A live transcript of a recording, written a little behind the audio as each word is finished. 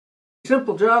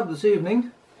Simple job this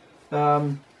evening.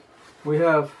 We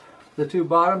have the two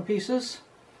bottom pieces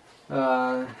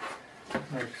like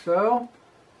so,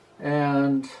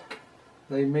 and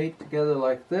they mate together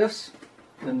like this,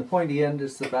 and the pointy end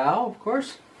is the bow, of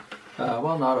course.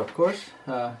 Well, not of course,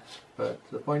 but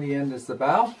the pointy end is the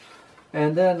bow.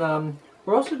 And then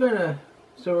we're also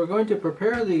going to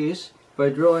prepare these by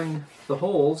drilling the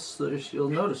holes. You'll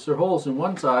notice there are holes in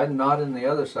one side and not in the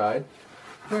other side.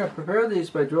 We're going to prepare these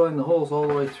by drilling the holes all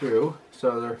the way through,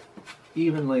 so they're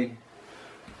evenly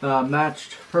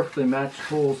matched, perfectly matched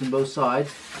holes in both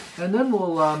sides. And then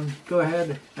we'll go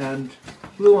ahead and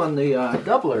glue on the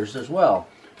doublers as well.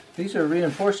 These are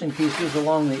reinforcing pieces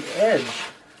along the edge,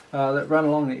 that run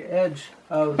along the edge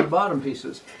of the bottom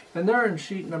pieces. And they're in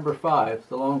sheet number 5,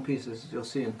 the long pieces you'll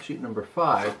see in sheet number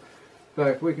 5. In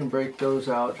fact, we can break those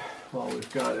out while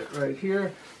we've got it right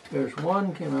here. There's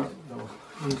one, came out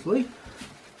easily.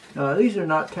 These are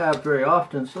not tabbed very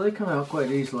often, so they come out quite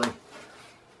easily.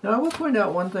 Now I will point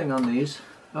out one thing on these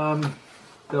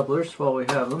doublers while we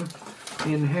have them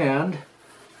in hand.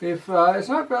 If it's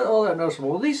not all that noticeable,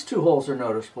 well, these two holes are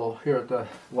noticeable here at the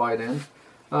wide end.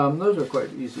 Those are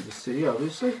quite easy to see,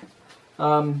 obviously.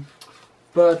 But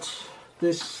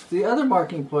the other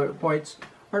marking points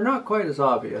are not quite as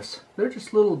obvious. They're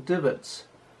just little divots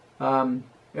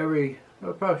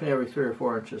approximately every 3 or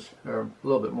 4 inches, or a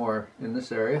little bit more in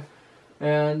this area.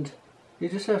 And you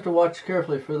just have to watch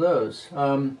carefully for those.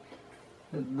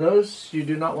 Those, you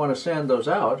do not want to sand those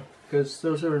out, because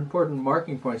those are important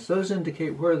marking points. Those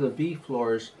indicate where the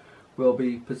V-floors will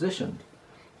be positioned.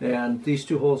 And these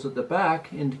two holes at the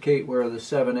back indicate where the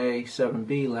 7A,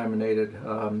 7B laminated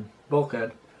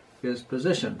bulkhead is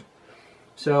positioned.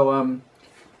 So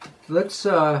let's,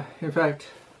 in fact,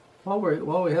 while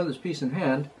we have this piece in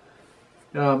hand,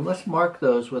 let's mark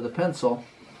those with a pencil,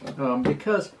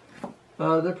 because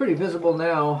they're pretty visible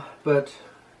now, but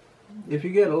if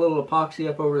you get a little epoxy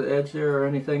up over the edge there or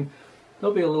anything,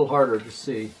 they'll be a little harder to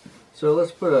see. So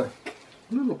let's put a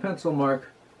little pencil mark.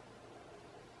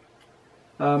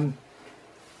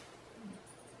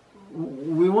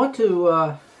 We want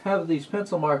to have these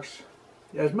pencil marks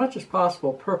as much as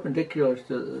possible perpendicular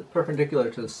to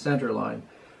the center line.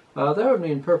 That would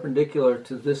mean perpendicular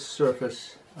to this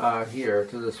surface here,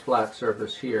 to this flat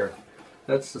surface here.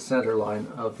 That's the center line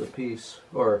of the piece,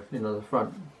 or the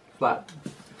front flat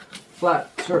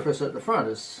surface at the front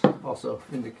is also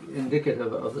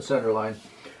indicative of the center line.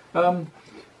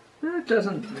 It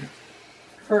doesn't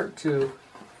hurt to.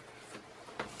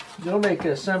 It'll make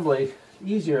assembly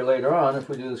easier later on if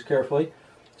we do this carefully.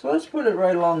 So let's put it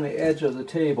right along the edge of the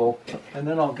table, and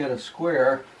then I'll get a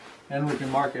square and we can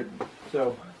mark it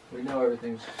so we know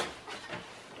everything's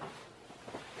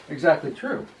exactly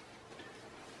true.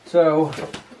 So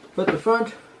put the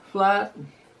front flat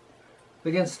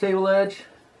against the table edge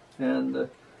and the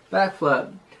back flat.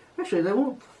 Actually, they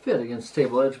won't fit against the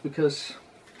table edge because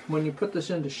when you put this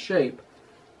into shape,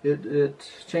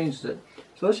 it changed it.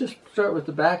 So let's just start with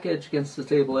the back edge against the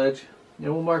table edge,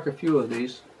 and we'll mark a few of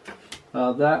these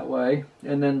that way,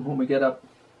 and then when we get up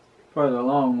farther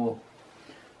along, we'll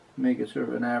make it sort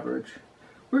of an average.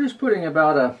 We're just putting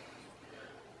about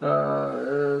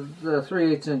the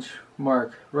 3/8 inch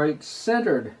mark right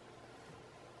centered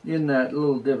in that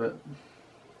little divot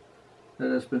that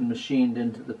has been machined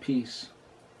into the piece.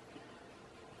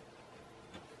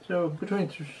 So between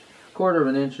 1/4 of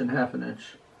an inch and 1/2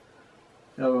 inch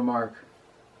of a mark.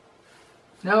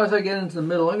 Now as I get into the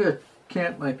middle, I'm going to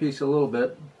cant my piece a little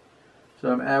bit,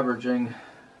 so I'm averaging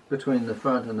between the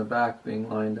front and the back being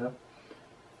lined up.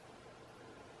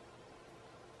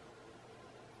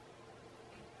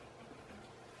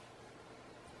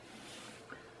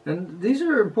 And these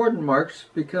are important marks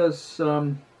because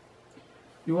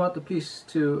you want the piece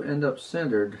to end up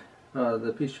centered,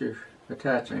 the piece you're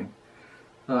attaching.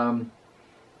 In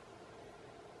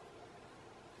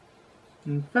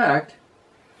fact,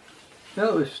 now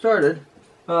that we've started,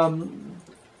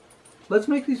 let's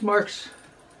make these marks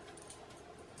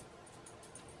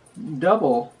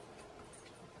double,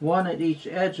 one at each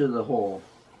edge of the hole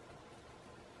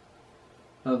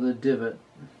of the divot.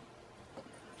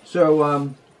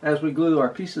 So as we glue our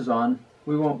pieces on,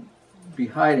 we won't be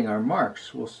hiding our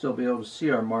marks. We'll still be able to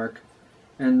see our mark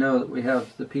and know that we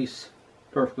have the piece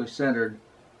perfectly centered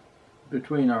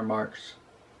between our marks.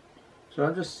 So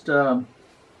I'm just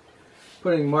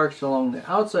putting marks along the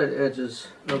outside edges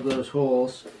of those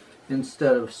holes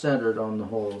instead of centered on the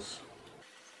holes.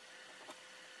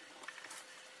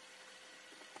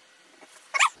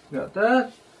 Got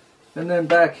that. And then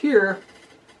back here,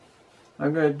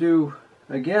 I'm going to do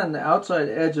again the outside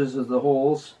edges of the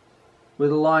holes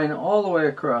with a line all the way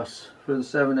across for the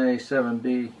 7A,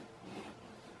 7B.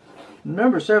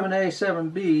 Remember, 7A,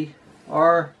 7B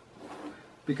are,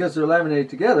 because they're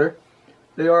laminated together,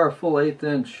 they are a full 1/8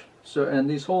 inch. So, and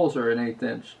these holes are an 1/8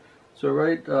 inch. So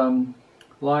right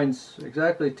lines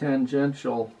exactly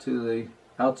tangential to the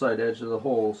outside edge of the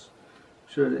holes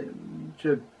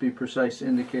should be precise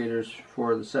indicators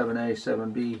for the 7A,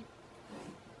 7B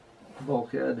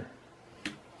bulkhead.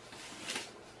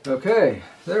 Okay,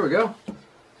 there we go.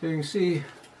 So you can see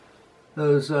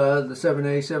those the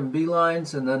 7A, 7B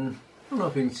lines, and then I don't know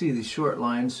if you can see these short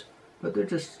lines, but they're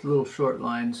just little short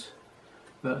lines,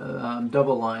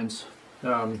 double lines,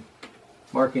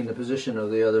 marking the position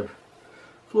of the other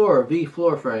V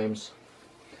floor frames.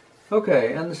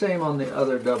 Okay, and the same on the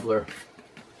other doubler.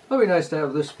 It'll be nice to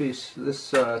have this piece,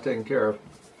 taken care of.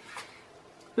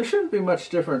 There shouldn't be much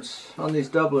difference on these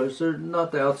doublers. They're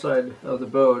not the outside of the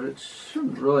boat. It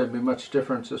shouldn't really be much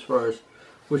difference as far as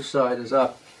which side is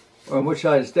up or which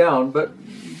side is down, but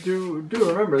do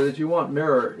remember that you want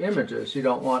mirror images. You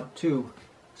don't want two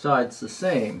sides the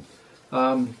same.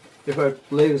 If I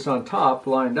lay this on top,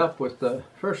 lined up with the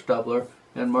first doubler,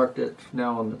 and marked it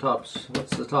now on the top,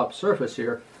 what's the top surface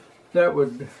here, that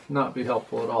would not be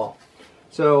helpful at all.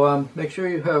 So make sure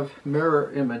you have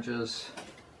mirror images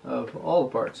of all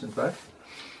the parts, in fact.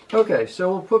 Okay, so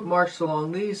we'll put marks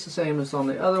along these, the same as on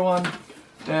the other one,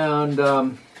 and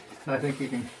I think you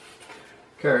can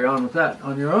carry on with that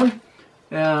on your own.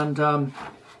 And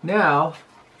now,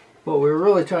 what we're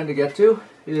really trying to get to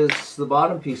is the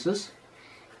bottom pieces,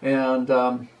 and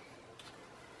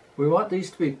we want these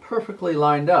to be perfectly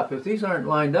lined up. If these aren't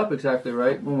lined up exactly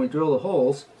right, when we drill the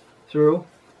holes through,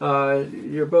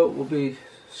 your boat will be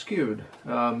skewed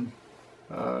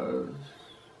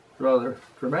rather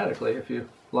dramatically if you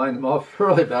line them off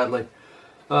really badly.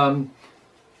 Our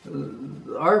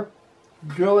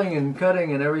drilling and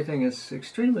cutting and everything is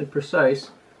extremely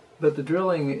precise, but the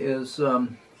drilling is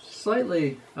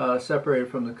slightly separated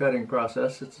from the cutting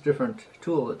process. It's a different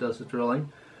tool that does the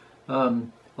drilling,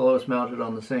 although it's mounted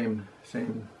on the same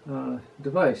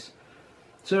device.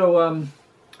 So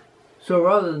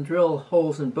rather than drill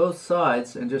holes in both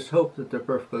sides and just hope that they're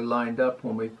perfectly lined up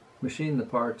when we machine the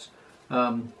parts,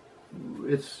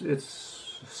 it's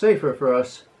safer for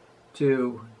us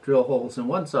to drill holes in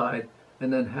one side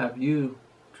and then have you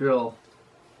drill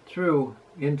through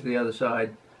into the other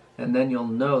side, and then you'll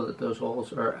know that those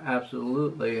holes are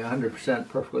absolutely 100%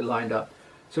 perfectly lined up.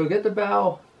 So get the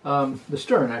bow, the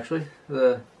stern actually,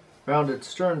 the rounded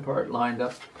stern part lined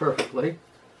up perfectly,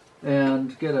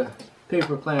 and get a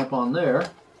paper clamp on there,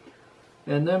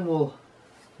 and then we'll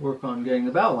work on getting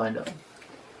the bow lined up.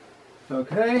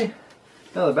 Okay,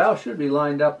 now the bow should be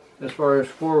lined up as far as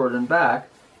forward and back,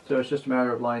 so it's just a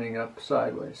matter of lining up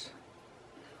sideways.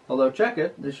 Although check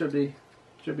it, this should be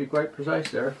quite precise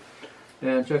there.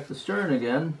 And check the stern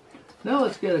again. Now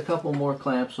let's get a couple more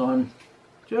clamps on,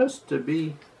 just to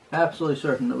be absolutely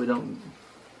certain that we don't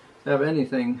have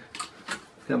anything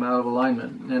come out of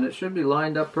alignment. And it should be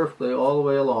lined up perfectly all the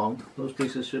way along. Those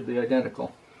pieces should be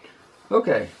identical.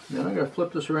 Okay, now I'm going to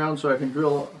flip this around so I can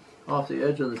drill off the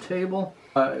edge of the table.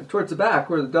 Towards the back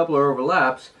where the doubler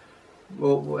overlaps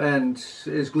and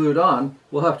is glued on,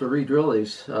 we'll have to re-drill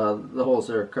these, the holes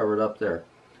that are covered up there.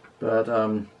 But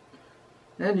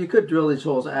and you could drill these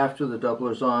holes after the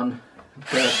doubler's on,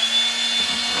 but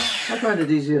I find it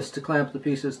easiest to clamp the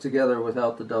pieces together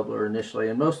without the doubler initially,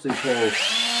 and most of these holes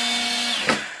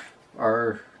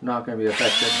are not going to be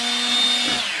affected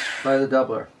by the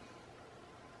doubler.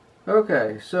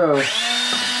 Okay, so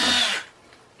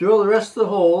drill the rest of the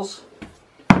holes,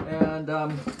 and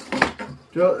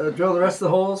drill the rest of the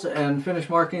holes and finish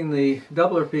marking the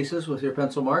doubler pieces with your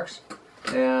pencil marks,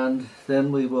 and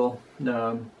then we will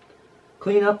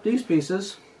clean up these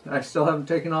pieces. I still haven't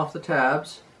taken off the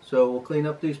tabs, so we'll clean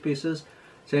up these pieces,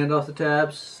 sand off the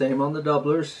tabs, same on the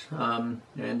doublers,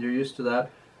 and you're used to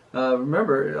that.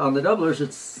 Remember, on the doublers,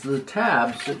 it's the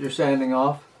tabs that you're sanding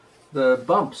off, the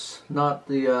bumps, not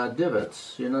the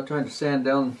divots. You're not trying to sand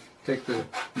down, take the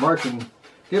marking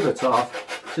divots off,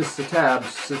 just the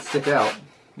tabs that stick out,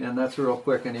 and that's real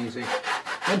quick and easy.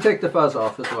 And take the fuzz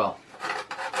off as well.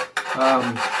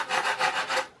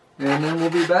 And then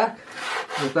we'll be back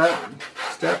with that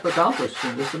step accomplished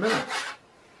in just a minute.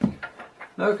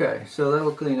 Okay, so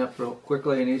that'll clean up real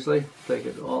quickly and easily. Take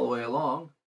it all the way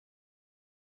along.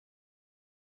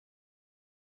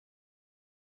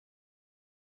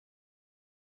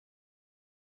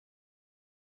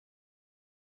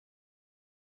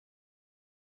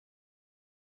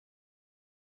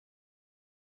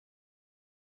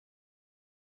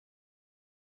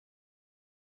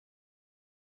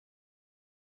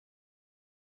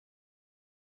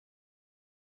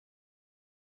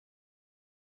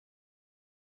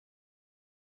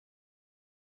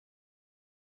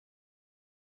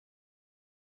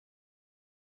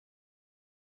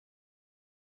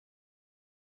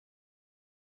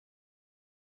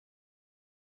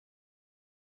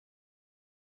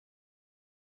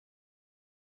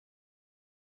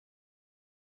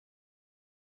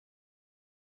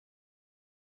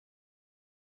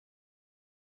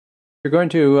 You're going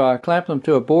to clamp them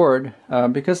to a board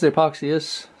because the epoxy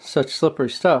is such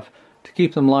slippery stuff. To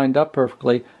keep them lined up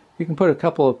perfectly, you can put a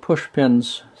couple of push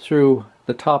pins through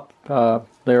the top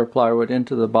layer of plywood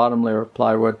into the bottom layer of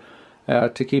plywood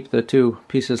to keep the two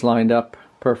pieces lined up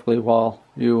perfectly while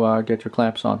you get your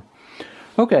clamps on.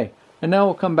 Okay, and now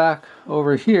we'll come back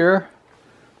over here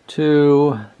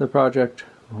to the project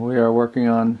we are working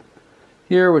on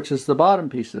here, which is the bottom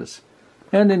pieces.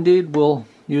 And indeed, we'll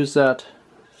use that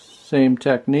same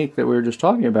technique that we were just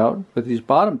talking about with these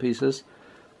bottom pieces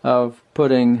of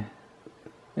putting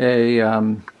a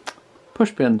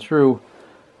push pin through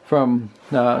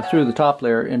the top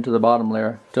layer into the bottom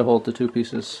layer to hold the two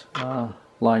pieces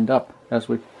lined up as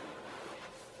we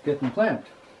get them clamped.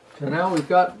 So now we've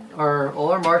got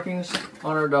all our markings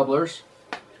on our doublers,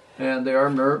 and they are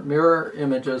mirror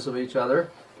images of each other,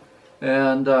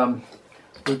 and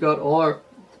we've got all our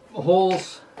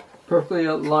holes, perfectly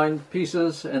aligned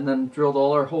pieces, and then drilled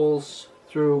all our holes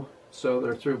through, so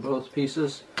they're through both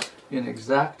pieces in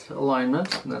exact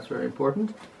alignment, and that's very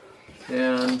important.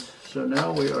 And so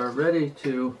now we are ready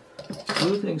to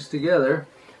glue things together.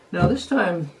 Now this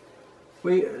time,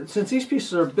 since these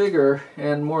pieces are bigger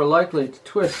and more likely to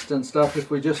twist and stuff if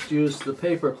we just use the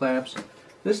paper clamps,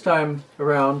 this time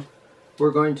around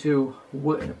we're going to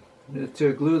glue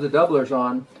the doublers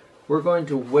on, we're going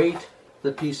to weight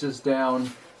the pieces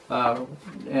down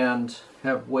and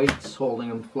have weights holding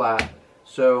them flat.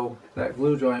 So that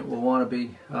glue joint will want to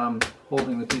be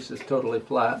holding the pieces totally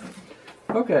flat.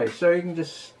 Okay, so you can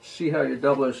just see how your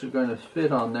doublers are going to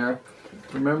fit on there.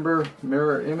 Remember,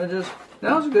 mirror images.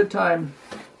 Now's a good time.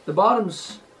 The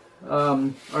bottoms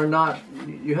are not,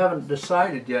 you haven't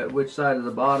decided yet which side of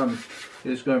the bottom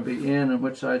is going to be in and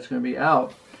which side is going to be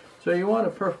out. So you want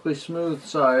a perfectly smooth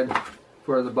side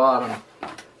for the bottom.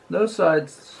 Those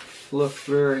sides look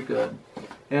very good.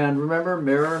 And remember,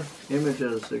 mirror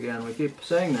images. Again, we keep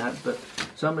saying that, but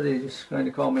somebody's going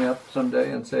to call me up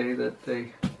someday and say that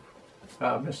they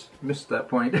missed that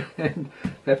point and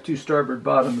have two starboard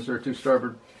bottoms or two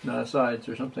starboard sides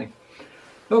or something.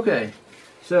 Okay,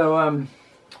 so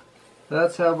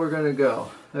that's how we're going to go.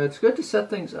 It's good to set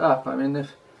things up. I mean,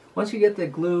 once you get the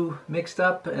glue mixed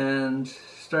up and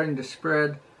starting to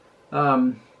spread,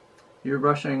 you're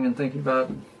rushing and thinking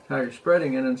about how you're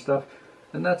spreading it and stuff,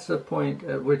 and that's the point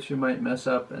at which you might mess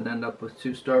up and end up with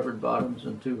two starboard bottoms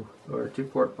and two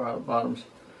port bottoms.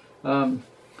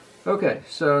 Okay,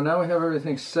 so now we have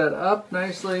everything set up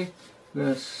nicely. We're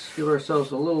going to give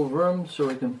ourselves a little room so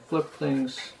we can flip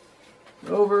things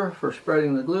over for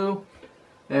spreading the glue,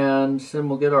 and then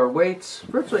we'll get our weights.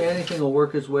 Virtually anything will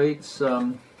work as weights.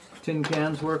 Tin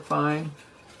cans work fine,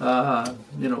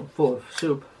 you know, full of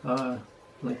soup,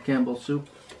 like Campbell's soup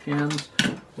cans,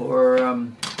 or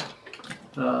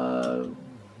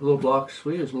little blocks.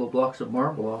 We use little blocks of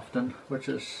marble often, which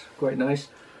is quite nice.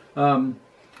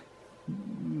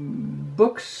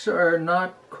 Books are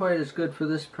not quite as good for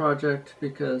this project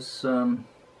because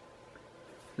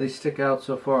they stick out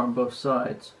so far on both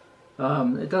sides.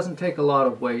 It doesn't take a lot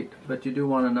of weight, but you do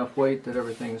want enough weight that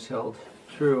everything's held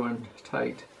true and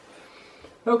tight.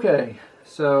 Okay,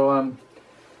 so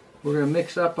we're going to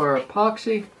mix up our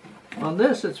epoxy. On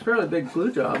this, it's a fairly big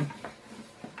glue job.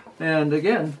 And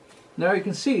again, now you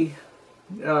can see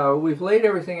we've laid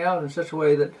everything out in such a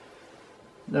way that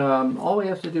all we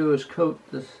have to do is coat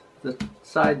the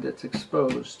side that's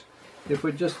exposed. If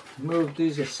we just moved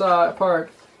these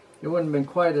apart, it wouldn't have been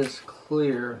quite as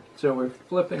clear. So we're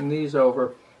flipping these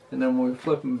over, and then when we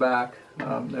flip them back,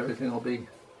 everything will be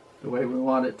the way we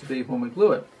want it to be when we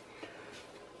glue it.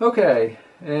 Okay,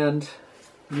 and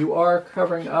you are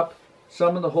covering up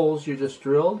some of the holes you just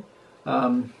drilled.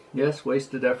 Yes,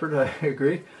 wasted effort, I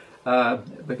agree,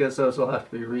 because those will have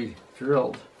to be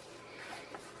re-drilled.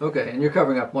 Okay, and you're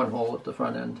covering up one hole at the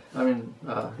front end. I mean,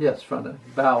 yes, front end,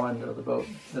 bow end of the boat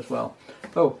as well.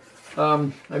 Oh,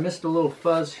 I missed a little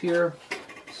fuzz here,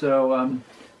 so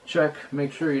check,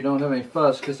 make sure you don't have any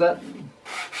fuzz, because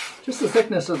just the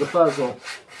thickness of the fuzz will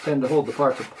tend to hold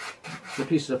the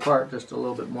pieces apart just a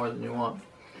little bit more than you want.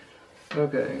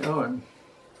 Okay, oh, and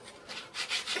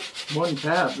one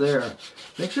tab there.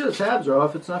 Make sure the tabs are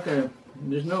off. It's not going to,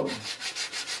 there's no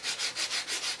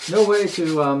way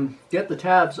to get the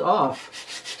tabs off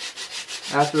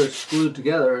after it's glued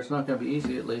together. It's not going to be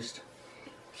easy, at least.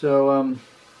 So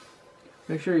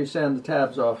make sure you sand the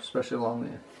tabs off, especially along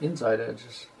the inside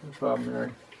edges. No problem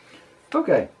there.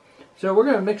 Okay, so we're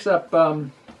going to mix up.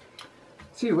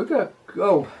 See, we've got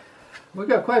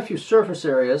quite a few surface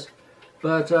areas,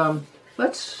 but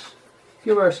let's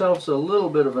give ourselves a little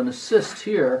bit of an assist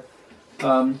here.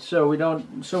 So we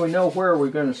know where we're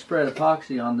going to spread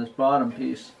epoxy on this bottom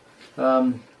piece.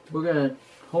 we're going to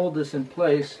hold this in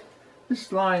place.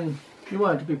 This line, you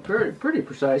want it to be pretty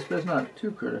precise, but it's not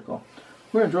too critical.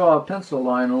 We're going to draw a pencil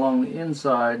line along the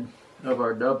inside of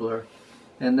our doubler,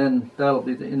 and then that'll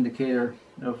be the indicator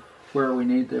of where we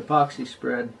need the epoxy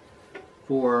spread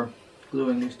for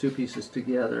gluing these two pieces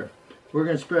together. We're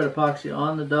going to spread epoxy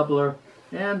on the doubler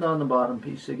and on the bottom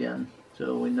piece again,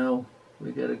 so we know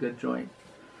we get a good joint.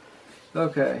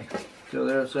 Okay, so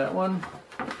there's that one,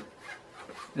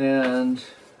 and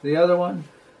the other one.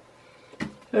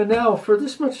 And now for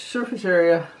this much surface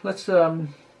area, let's go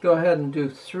ahead and do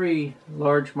 3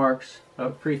 large marks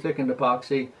of pre-thickened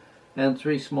epoxy and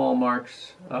 3 small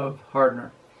marks of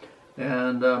hardener.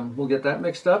 And we'll get that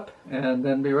mixed up and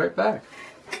then be right back.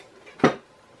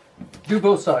 Do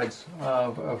both sides,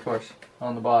 of course,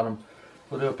 on the bottom.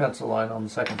 We'll do a pencil line on the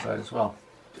second side as well.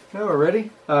 Now we're ready.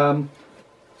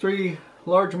 3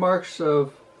 large marks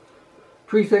of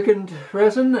pre-thickened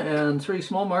resin and 3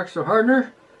 small marks of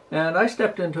hardener. And I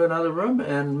stepped into another room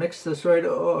and mixed this right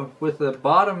with the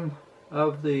bottom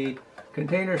of the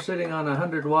container sitting on a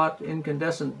 100-watt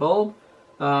incandescent bulb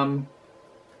to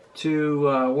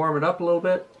warm it up a little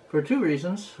bit for 2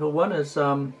 reasons. So one is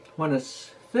when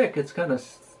it's thick, it's kind of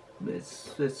it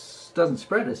doesn't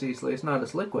spread as easily. It's not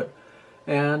as liquid.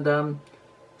 And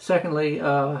secondly,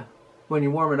 when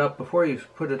you warm it up before you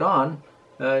put it on,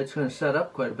 it's going to set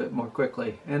up quite a bit more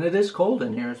quickly. And it is cold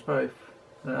in here. It's probably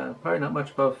not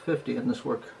much above 50 in this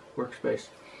workspace.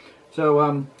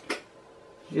 So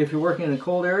if you're working in a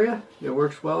cold area, it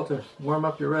works well to warm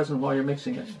up your resin while you're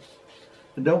mixing it.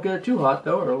 And don't get it too hot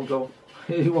though, or it'll go.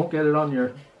 You won't get it on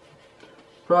your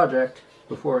project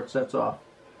before it sets off.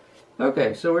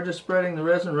 Okay, so we're just spreading the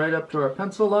resin right up to our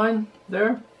pencil line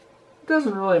there. It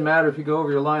doesn't really matter if you go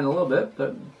over your line a little bit,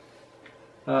 but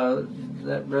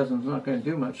that resin's not going to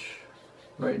do much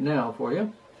right now for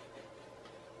you.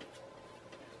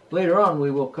 Later on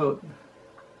we will coat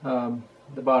the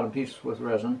bottom piece with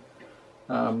resin,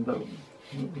 but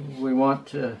we want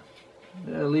to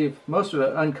leave most of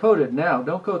it uncoated now.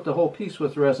 Don't coat the whole piece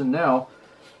with resin now,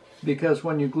 because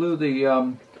when you glue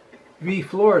the V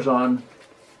floors on,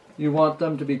 you want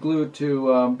them to be glued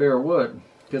to bare wood,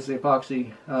 because the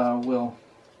epoxy will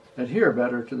adhere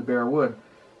better to the bare wood.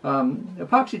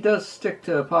 Epoxy does stick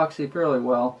to epoxy fairly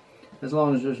well, as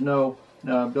long as there's no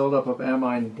buildup of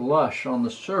amine blush on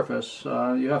the surface.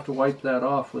 You have to wipe that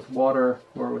off with water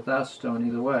or with acetone,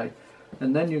 either way.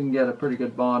 And then you can get a pretty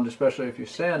good bond, especially if you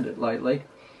sand it lightly.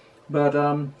 But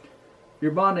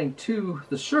you're bonding to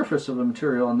the surface of the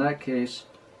material in that case,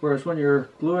 whereas when you're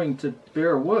gluing to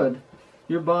bare wood,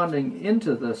 you're bonding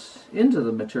into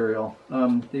the material.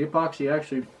 The epoxy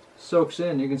actually soaks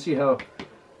in. You can see how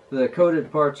the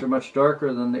coated parts are much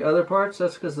darker than the other parts.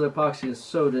 That's because the epoxy is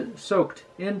soaked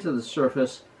into the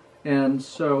surface, and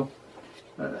so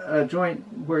a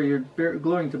joint where you're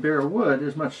gluing to bare wood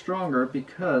is much stronger,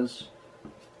 because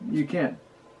you can't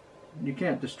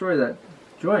destroy that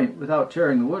joint without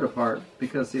tearing the wood apart,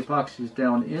 because the epoxy is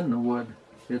down in the wood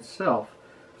itself.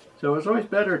 So it's always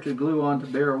better to glue onto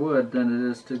bare wood than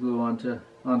it is to glue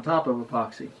on top of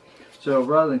epoxy. So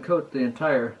rather than coat the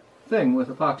entire thing with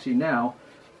epoxy now,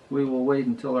 we will wait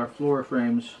until our floor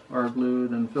frames are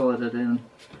glued and filleted in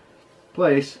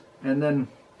place, and then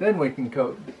we can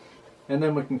coat. And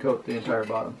then we can coat the entire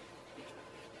bottom.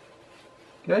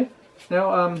 Okay?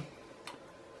 Now,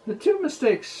 the 2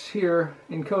 mistakes here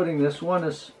in coating this, one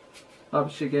is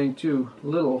obviously getting too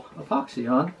little epoxy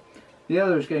on. The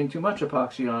other is getting too much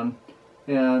epoxy on.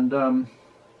 And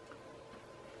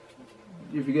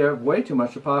if you get way too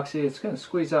much epoxy, it's going to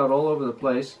squeeze out all over the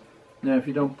place. Now, if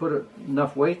you don't put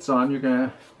enough weights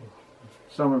on,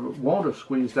 some of it won't have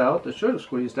squeezed out, it should have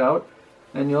squeezed out,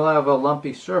 and you'll have a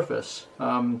lumpy surface,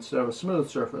 so a smooth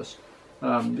surface,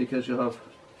 because you'll have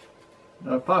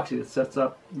epoxy that sets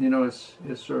up,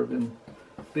 is sort of in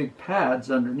big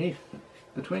pads underneath,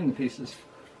 between the pieces.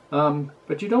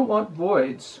 But you don't want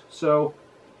voids, so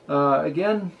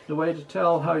again, the way to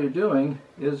tell how you're doing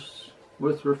is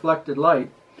with reflected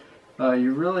light.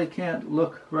 You really can't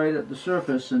look right at the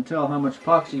surface and tell how much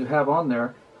epoxy you have on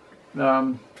there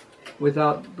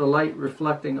without the light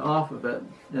reflecting off of it.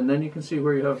 And then you can see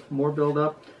where you have more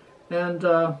buildup. And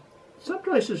some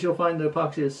places you'll find the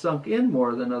epoxy is sunk in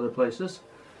more than other places.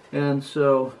 And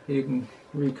so you can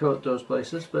recoat those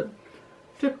places, but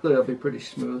typically it'll be pretty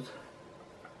smooth.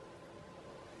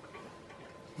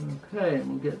 Okay, and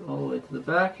we'll get all the way to the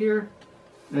back here.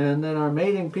 And then our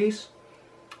mating piece.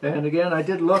 And again, I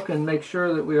did look and make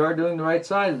sure that we are doing the right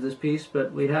side of this piece,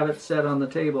 but we have it set on the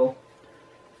table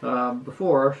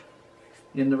before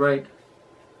in the right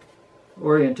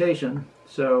orientation.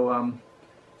 So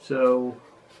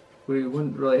we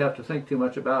wouldn't really have to think too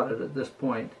much about it at this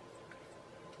point.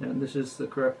 And this is the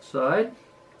correct side.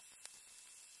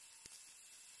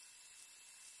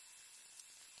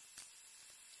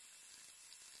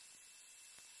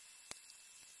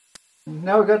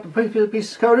 Now we've got the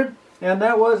pieces coated, and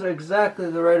that was exactly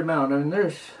the right amount. I mean,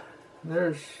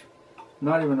 there's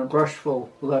not even a brushful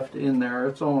left in there.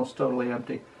 It's almost totally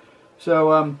empty.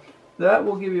 So that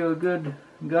will give you a good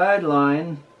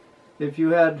guideline. If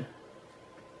you had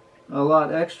a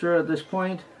lot extra at this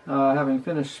point, having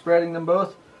finished spreading them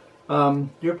both,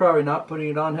 you're probably not putting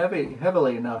it on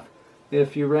heavily enough.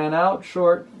 If you ran out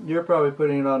short, you're probably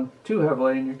putting it on too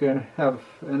heavily, and you're going to have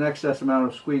an excess amount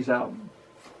of squeeze out.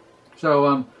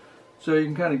 So, so you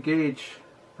can kind of gauge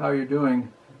how you're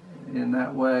doing in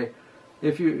that way.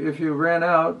 If you ran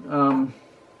out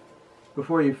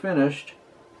before you finished,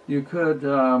 you could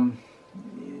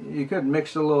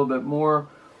mix a little bit more,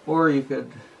 or you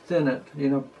could thin it. You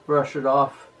know, brush it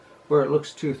off where it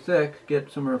looks too thick.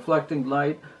 Get some reflecting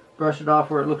light. Brush it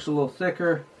off where it looks a little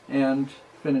thicker, and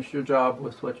finish your job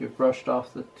with what you've brushed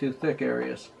off the too thick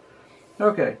areas.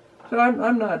 Okay, so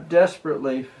I'm not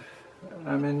desperately.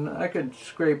 I mean, I could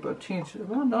scrape a teeny.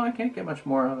 Well, no, I can't get much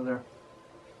more out of there.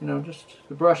 You know, just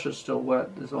the brush is still wet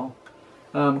is all.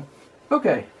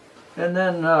 Okay, and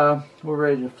then we're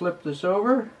ready to flip this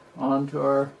over onto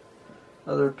our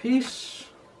other piece.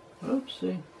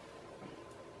 Oopsie.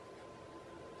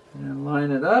 And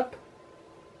line it up.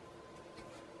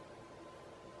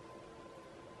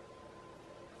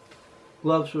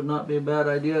 Gloves would not be a bad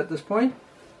idea at this point.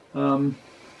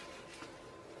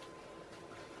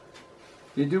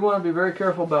 You do want to be very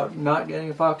careful about not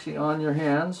getting epoxy on your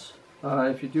hands.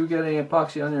 If you do get any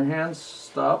epoxy on your hands,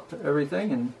 stop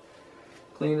everything and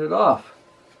clean it off.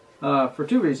 For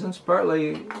two reasons.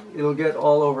 Partly, it'll get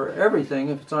all over everything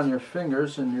if it's on your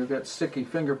fingers, and you'll get sticky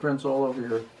fingerprints all over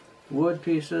your wood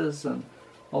pieces and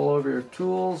all over your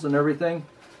tools and everything.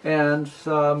 And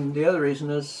the other reason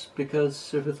is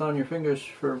because if it's on your fingers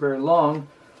for very long,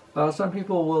 some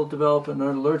people will develop an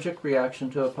allergic reaction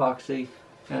to epoxy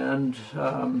and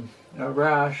a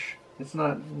rash. It's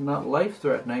not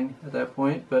life-threatening at that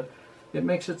point, but it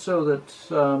makes it so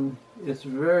that it's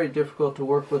very difficult to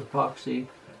work with epoxy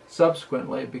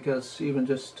subsequently, because even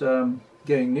just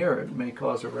getting near it may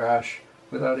cause a rash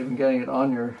without even getting it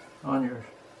on your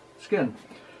skin.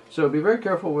 So be very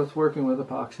careful with working with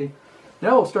epoxy.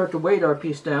 Now we'll start to weight our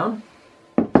piece down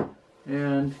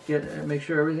and make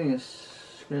sure everything is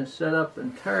going to set up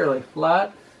entirely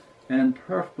flat and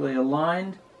perfectly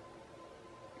aligned.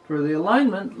 For the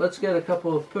alignment, let's get a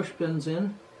couple of push pins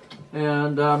in,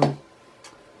 and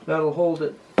that'll hold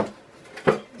it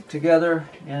together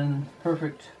in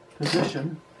perfect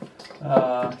position. Here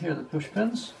are the push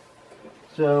pins.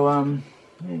 So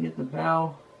you get the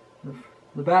bow,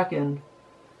 the back end,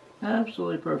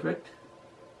 absolutely perfect.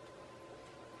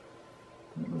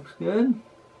 That looks good.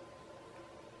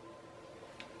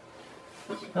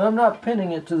 And I'm not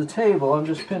pinning it to the table, I'm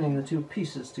just pinning the two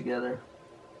pieces together.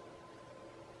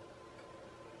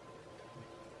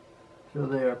 So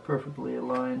they are perfectly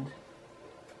aligned.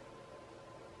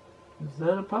 Is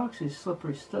that epoxy?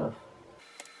 Slippery stuff.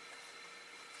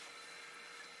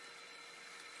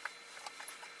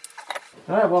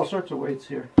 I have all sorts of weights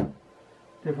here.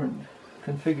 Different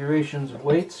configurations of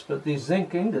weights, but these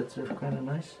zinc ingots are kind of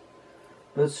nice.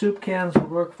 But soup cans would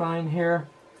work fine here.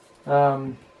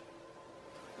 You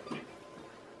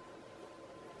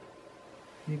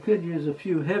could use a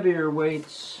few heavier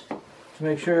weights to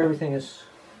make sure everything is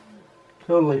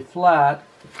totally flat,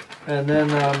 and then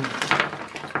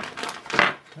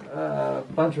a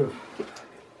bunch of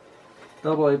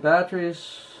AA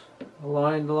batteries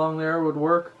aligned along there would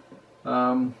work.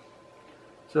 So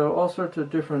all sorts of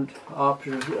different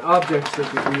objects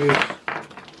that you can use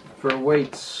for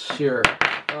weights here.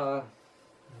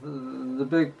 The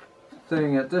big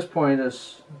thing at this point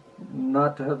is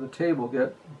not to have the table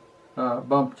get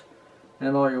bumped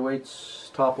and all your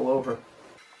weights topple over.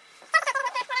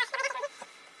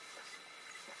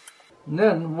 And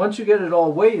then once you get it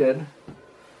all weighted,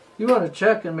 you want to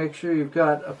check and make sure you've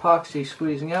got epoxy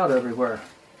squeezing out everywhere.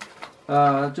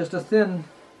 Just a thin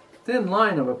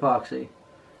line of epoxy,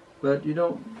 but you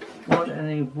don't want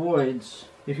any voids.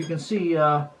 If you can see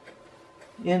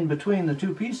in between the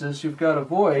two pieces, you've got a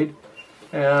void,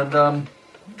 and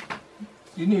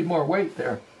you need more weight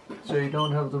there so you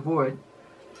don't have the void.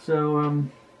 So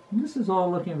this is all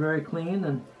looking very clean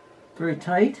and very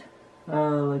tight,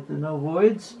 like there's no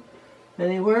voids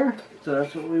anywhere, so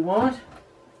that's what we want.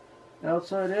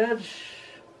 Outside edge,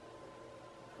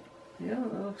 yeah,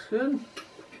 that looks good.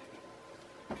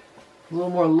 A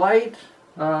little more light.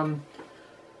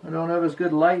 I don't have as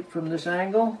good light from this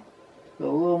angle. So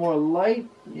a little more light.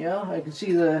 Yeah, I can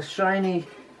see the shiny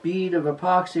bead of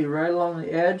epoxy right along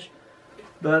the edge,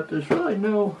 but there's really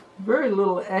very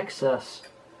little excess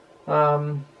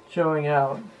showing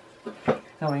out,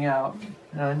 coming out.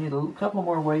 I need a couple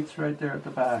more weights right there at the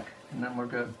back, and then we're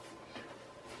good.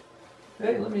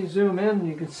 Okay, let me zoom in.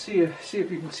 You can see if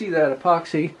you can see that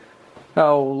epoxy,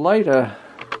 how light a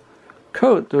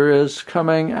coat there is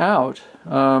coming out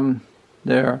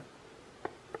there.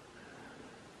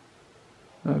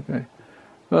 Okay,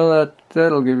 well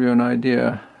that'll give you an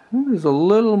idea. There's a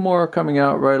little more coming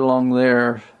out right along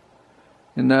there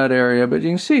in that area, but you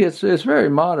can see it's very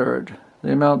moderate,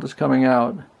 the amount that's coming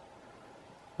out.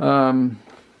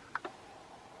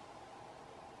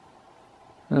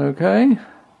 Okay,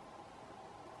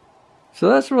 so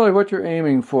that's really what you're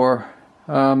aiming for,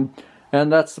 and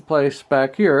that's the place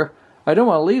back here. I don't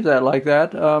want to leave that like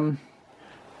that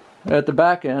at the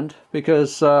back end,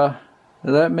 because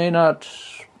that may not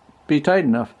be tight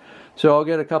enough. So I'll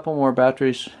get a couple more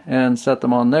batteries and set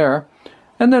them on there,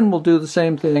 and then we'll do the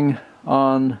same thing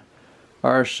on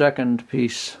our second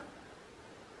piece.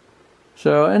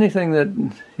 So anything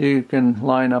that you can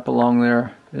line up along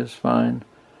there is fine.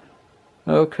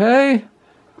 Okay,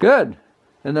 good.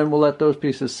 And then we'll let those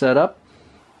pieces set up.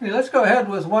 Okay, let's go ahead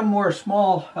with one more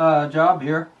small job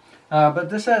here,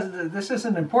 but this is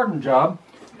an important job.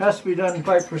 It has to be done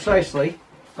quite precisely.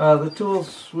 The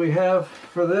tools we have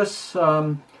for this,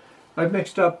 I've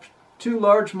mixed up 2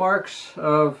 large marks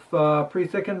of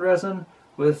pre-thickened resin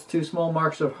with 2 small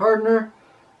marks of hardener,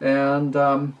 and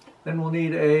then we'll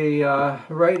need a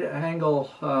right angle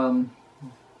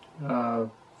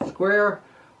square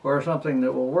or something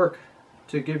that will work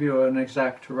to give you an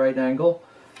exact right angle,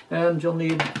 and you'll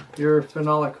need your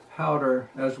phenolic powder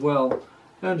as well,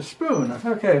 and a spoon.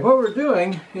 Okay, what we're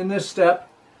doing in this step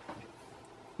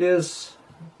is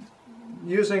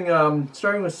using,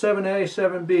 starting with 7A,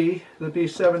 7B, the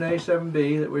piece 7A,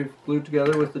 7B that we've glued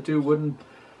together with the 2 wooden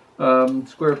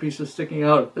square pieces sticking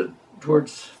out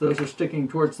towards, those are sticking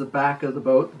towards the back of the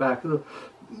boat. The back of the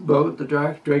boat, the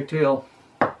Draketail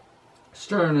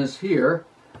stern is here,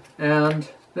 and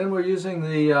then we're using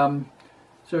the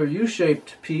sort of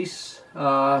U-shaped piece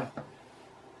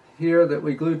here that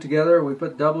we glued together. We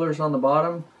put doublers on the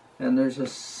bottom, and there's a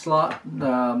slot,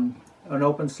 an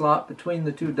open slot between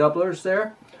the 2 doublers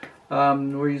there.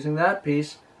 We're using that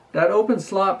piece. That open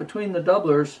slot between the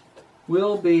doublers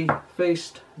will be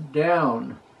faced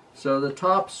down, so the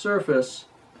top surface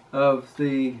of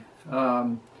the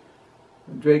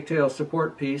Draketail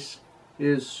support piece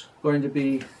is going to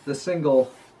be the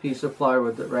single piece of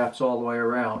plywood that wraps all the way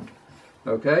around.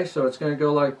 Okay, so it's going to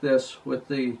go like this with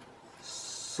the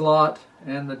slot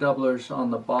and the doublers on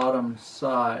the bottom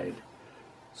side.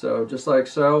 So just like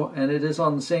so, and it is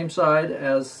on the same side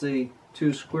as the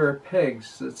 2 square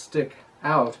pegs that stick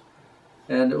out,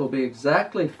 and it will be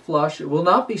exactly flush. It will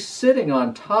not be sitting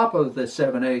on top of the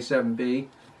 7A, 7B.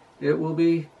 It will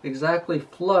be exactly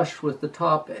flush with the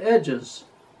top edges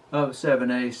of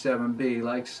 7A, 7B,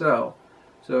 like so.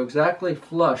 So exactly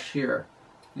flush here.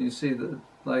 You see the,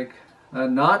 like,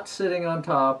 not sitting on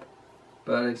top,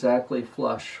 but exactly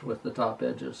flush with the top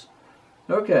edges.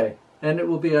 Okay, and it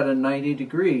will be at a 90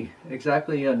 degree,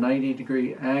 exactly a 90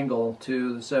 degree angle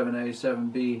to the 7A,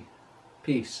 7B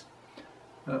piece.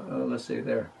 Let's see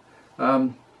there.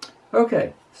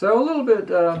 Okay, so a little bit,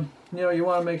 you know, you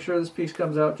want to make sure this piece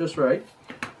comes out just right.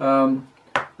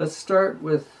 Let's start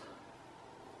with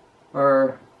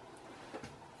our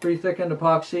pre-thickened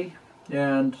epoxy,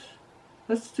 and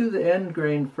let's do the end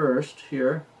grain first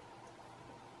here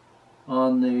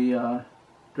on the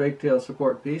Draketail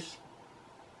support piece.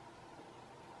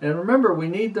 And remember, we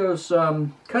need those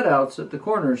cutouts at the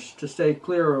corners to stay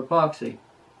clear of epoxy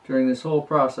during this whole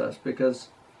process, because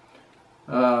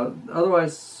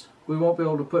otherwise we won't be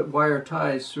able to put wire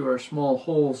ties through our small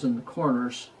holes in the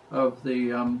corners of the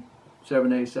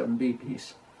 7A, 7B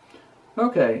piece.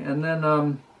 Okay, and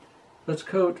then let's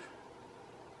coat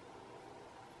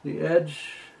the edge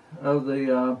of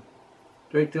the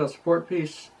Draketail support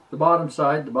piece, the bottom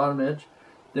side, the bottom edge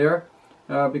there,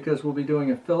 because we'll be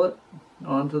doing a fillet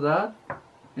onto that,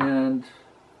 and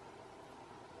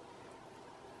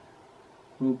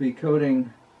we'll be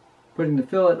putting the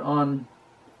fillet on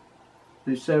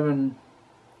the 7A,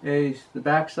 the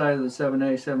back side of the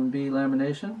 7A, 7B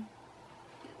lamination,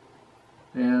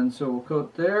 and so we'll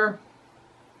coat there.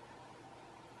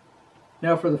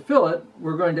 Now for the fillet,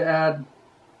 we're going to add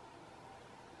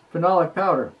phenolic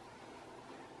powder.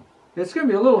 It's going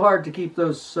to be a little hard to keep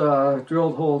those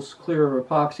drilled holes clear of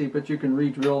epoxy, but you can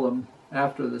re-drill them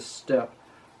after this step,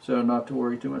 so not to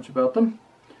worry too much about them.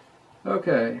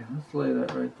 Okay, let's lay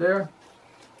that right there.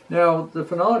 Now the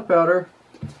phenolic powder,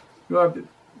 you want to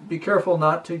be careful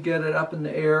not to get it up in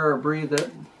the air or breathe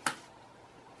it.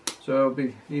 So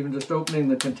even just opening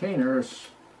the container is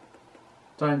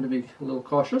time to be a little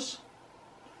cautious.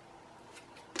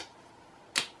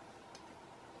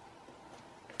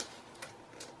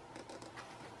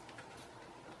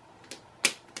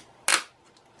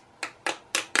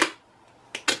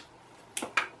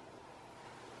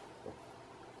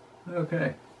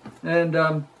 Okay, and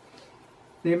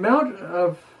the amount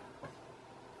of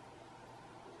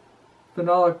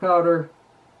phenolic powder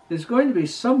is going to be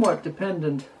somewhat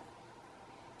dependent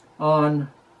on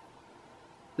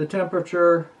the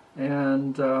temperature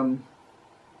and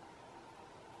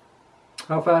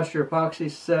how fast your epoxy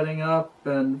is setting up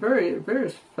and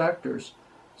various factors.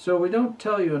 So we don't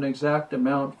tell you an exact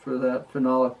amount for that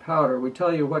phenolic powder. We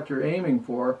tell you what you're aiming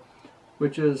for,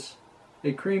 which is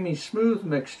a creamy smooth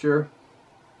mixture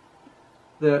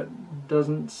that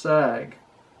doesn't sag.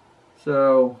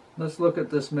 So let's look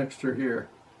at this mixture here.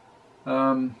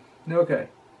 Okay,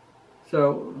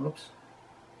 so oops.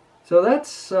 So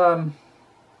that's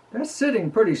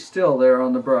sitting pretty still there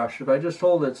on the brush. If I just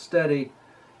hold it steady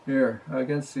here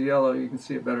against the yellow, you can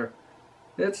see it better.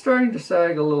 It's starting to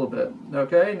sag a little bit.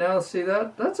 Okay, now see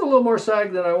that? That's a little more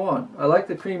sag than I want. I like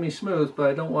the creamy smooth, but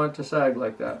I don't want it to sag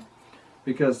like that,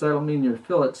 because that'll mean your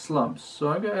fillet slumps. So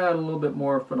I'm going to add a little bit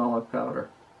more phenolic powder.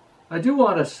 I do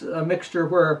want a mixture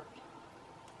where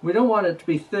we don't want it to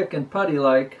be thick and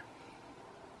putty-like,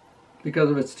 because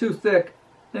if it's too thick,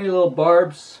 any little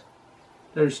barbs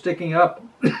that are sticking up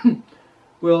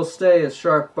will stay as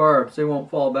sharp barbs. They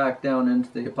won't fall back down into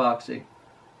the epoxy.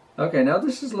 Okay, now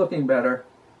this is looking better.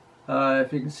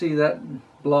 If you can see that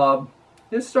blob,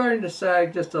 it's starting to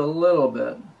sag just a little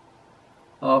bit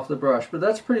off the brush, but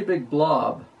that's a pretty big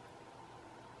blob.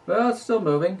 Well, it's still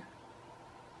moving.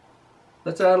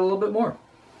 Let's add a little bit more.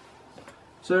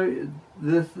 So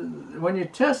when you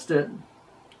test it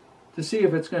to see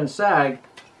if it's going to sag,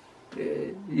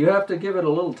 you have to give it a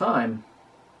little time,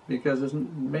 because it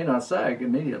may not sag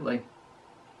immediately.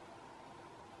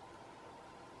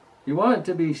 You want it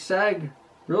to be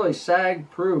really sag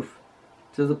proof,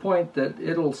 to the point that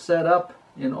it'll set up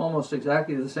in almost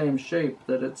exactly the same shape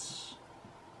that it's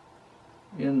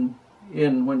in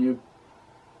when you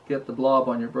get the blob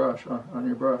on your brush.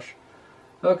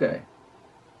 Okay.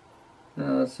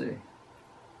 Now let's see.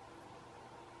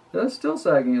 That's still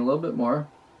sagging a little bit more.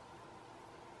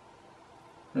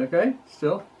 Okay,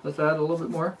 still. Let's add a little bit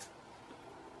more.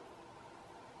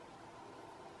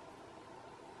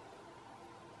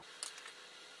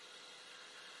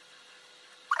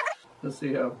 Let's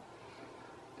see how.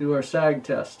 Do our sag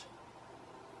test.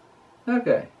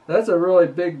 Okay, that's a really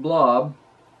big blob.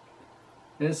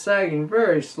 And it's sagging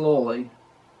very slowly,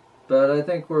 but I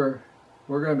think we're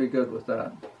going to be good with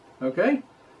that. Okay,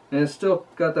 and it's still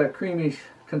got that creamy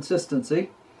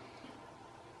consistency.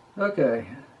 Okay.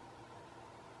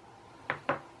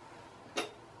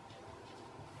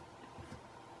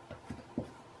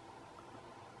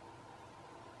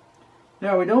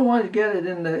 Now we don't want to get it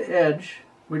in the edge.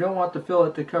 We don't want the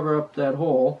fillet to cover up that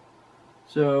hole,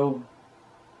 so,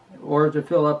 or to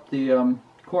fill up the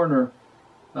corner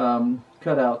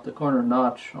cutout, the corner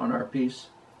notch on our piece.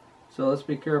 So let's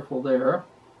be careful there.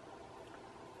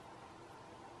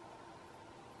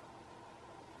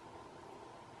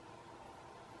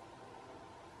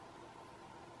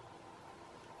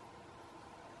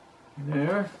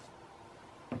 There.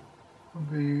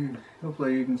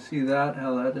 Hopefully you can see that,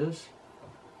 how that is.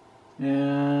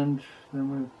 And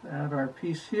then we add our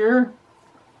piece here.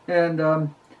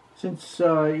 And since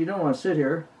you don't want to sit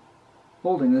here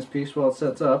holding this piece while it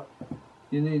sets up,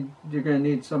 you're going to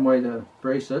need some way to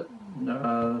brace it.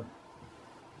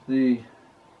 The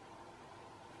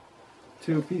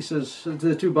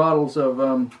two bottles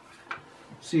of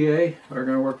CA are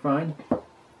going to work fine.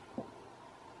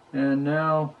 And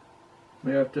now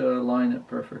we have to align it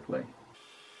perfectly.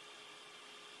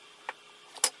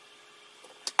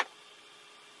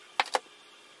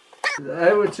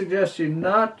 I would suggest you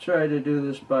not try to do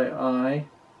this by eye,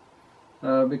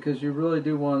 because you really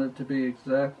do want it to be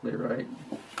exactly right.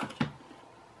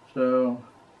 So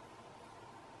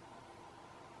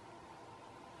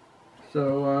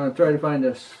try to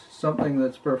find something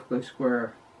that's perfectly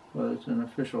square, whether it's an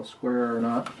official square or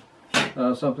not,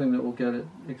 something that will get it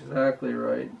exactly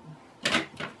right.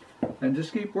 And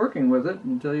just keep working with it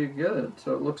until you get it.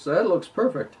 So that looks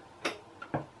perfect.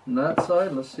 On that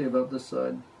side, let's see about this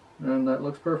side. And that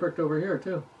looks perfect over here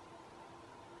too.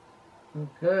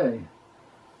 Okay.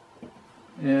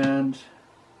 And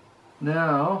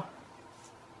now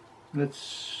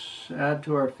let's add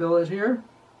to our fillet here.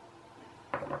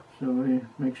 So we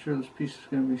make sure this piece is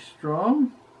going to be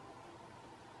strong.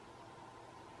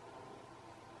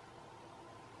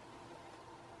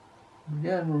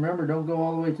 Again, remember, don't go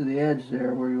all the way to the edge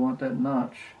there where you want that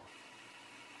notch.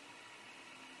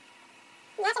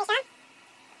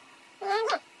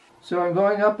 So I'm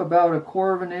going up about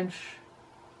 1/4 of an inch,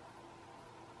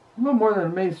 a little more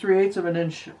than maybe 3/8 of an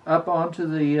inch up onto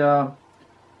the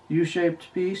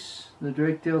U-shaped piece, the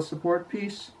Draketail support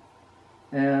piece,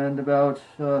 and about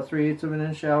 3/8 of an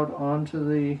inch out onto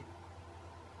the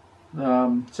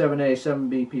 7A,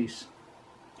 7B piece.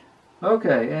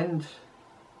 Okay, and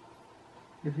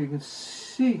if you can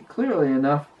see clearly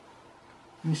enough,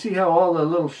 you see how all the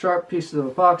little sharp pieces of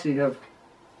epoxy have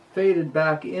faded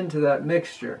back into that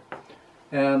mixture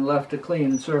and left a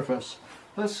clean surface.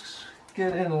 Let's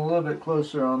get in a little bit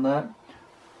closer on that.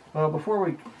 Before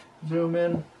we zoom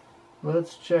in,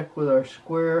 let's check with our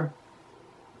square.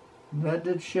 That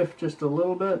did shift just a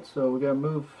little bit, so we got to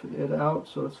move it out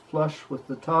so it's flush with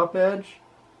the top edge.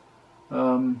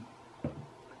 Flush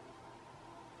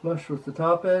with the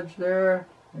top edge there,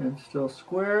 and still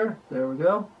square. There we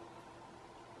go.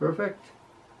 Perfect.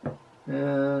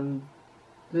 And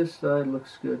this side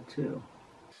looks good too.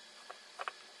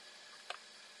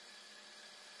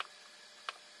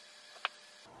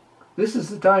 This is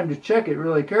the time to check it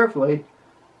really carefully,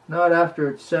 not after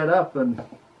it's set up and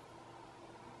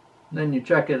then you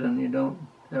check it and you don't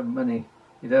have many.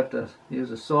 You'd have to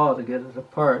use a saw to get it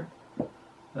apart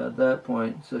at that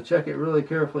point. So check it really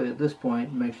carefully at this point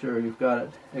and make sure you've got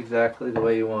it exactly the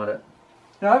way you want it.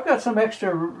 Now I've got some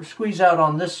extra squeeze out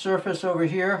on this surface over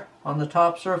here, on the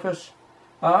top surface.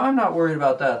 I'm not worried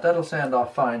about that. That'll sand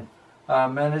off fine.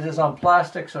 And it is on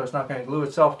plastic, so it's not going to glue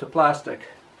itself to plastic,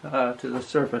 to the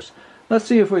surface. Let's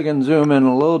see if we can zoom in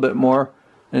a little bit more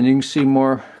and you can see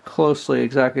more closely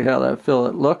exactly how that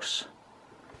fillet looks.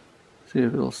 See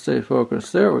if it'll stay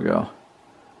focused. There we go.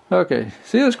 Okay,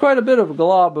 see, there's quite a bit of a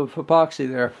glob of epoxy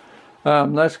there.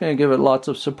 That's going to give it lots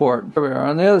of support. There we are.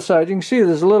 On the other side, you can see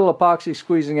there's a little epoxy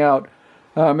squeezing out.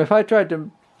 If I tried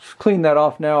to clean that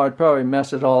off now, I'd probably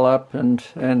mess it all up and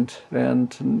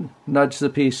nudge the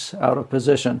piece out of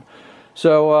position.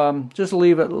 So just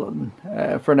leave it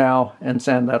for now and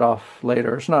sand that off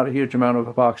later. It's not a huge amount of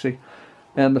epoxy.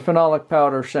 And the phenolic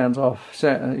powder sands off,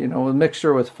 you know, a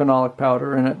mixture with phenolic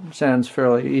powder in it sands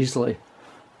fairly easily.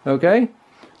 Okay?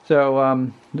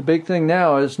 So the big thing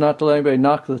now is not to let anybody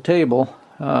knock the table,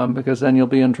 because then you'll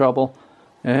be in trouble,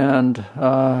 and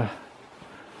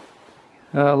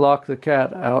lock the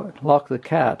cat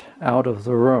out of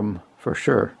the room for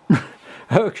sure.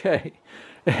 Okay,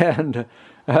 and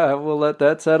we'll let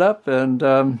that set up, and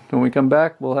when we come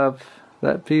back we'll have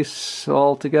that piece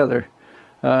all together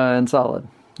and solid.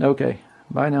 Okay,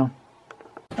 bye now.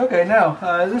 Okay,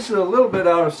 now this is a little bit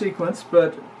out of sequence,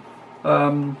 but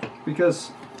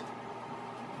because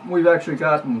we've actually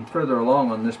gotten further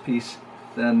along on this piece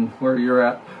than where you're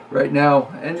at right now,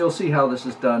 and you'll see how this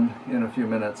is done in a few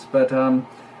minutes. But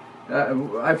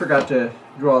I forgot to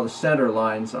draw the center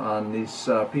lines on these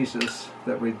pieces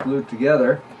that we glued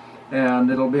together,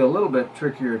 and it'll be a little bit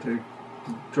trickier to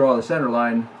draw the center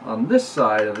line on this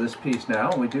side of this piece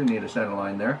now. We do need a center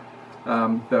line there,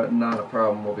 but not a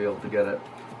problem, we'll be able to get it.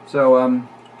 So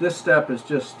this step is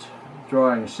just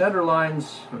drawing center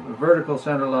lines, vertical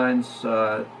center lines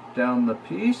down the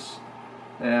piece,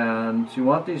 and you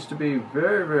want these to be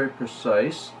very, very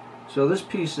precise. So this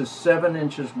piece is 7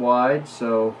 inches wide,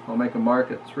 so I'll make a mark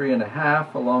at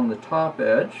 3.5 along the top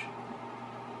edge,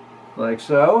 like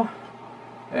so,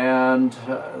 and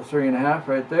 3.5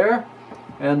 right there.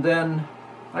 And then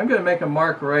I'm going to make a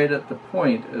mark right at the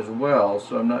point as well,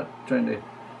 so I'm not trying to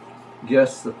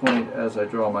guess the point as I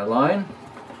draw my line.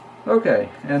 Okay,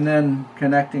 and then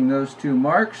connecting those two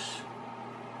marks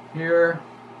here.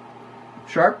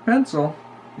 Sharp pencil.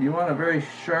 You want a very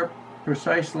sharp,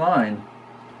 precise line.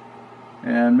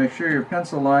 And make sure your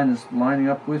pencil line is lining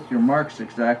up with your marks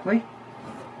exactly.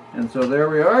 And so there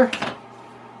we are.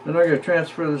 Then I'm going to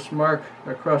transfer this mark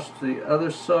across to the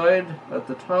other side at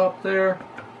the top there.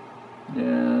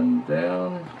 And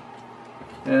down.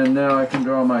 And now I can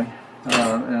draw my,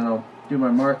 and I'll do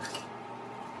my mark.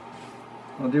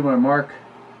 I'll do my mark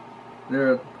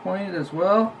there at the point as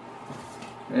well,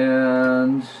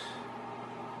 and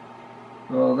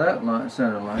draw that line,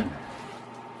 center line.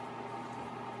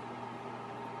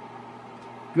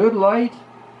 Good light,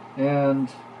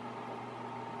 and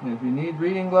if you need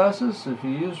reading glasses, if you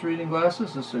use reading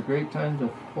glasses, this is a great time to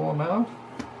pull them out.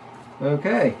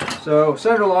 Okay, so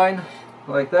center line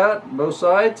like that, both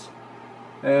sides,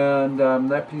 and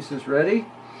that piece is ready.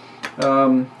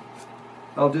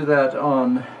 I'll do that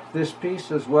on this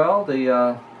piece as well.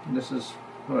 This is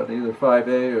what, either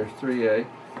 5A or 3A,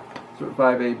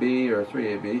 5AB or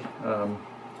 3AB.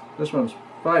 This one's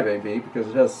 5AB because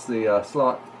it has the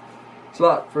slot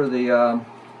for the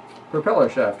propeller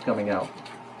shaft coming out.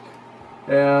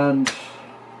 And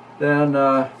then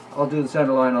I'll do the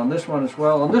center line on this one as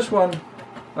well. On this one,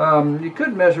 you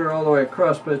could measure all the way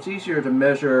across, but it's easier to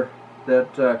measure.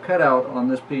 That cutout on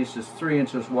this piece is 3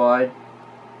 inches wide,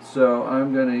 so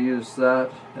I'm going to use that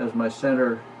as my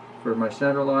center for my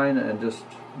center line and just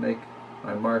make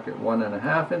my mark at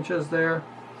 1.5 inches there.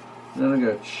 And then I'm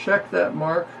going to check that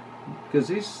mark, because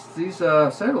these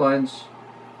center lines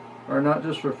are not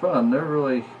just for fun, they're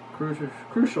really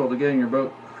crucial to getting your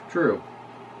boat true.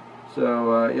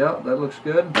 So yeah, that looks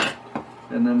good.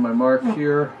 And then my mark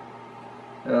here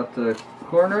at the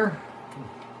corner.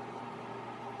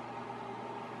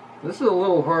 This is a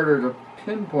little harder to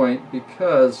pinpoint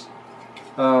because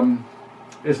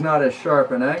it's not as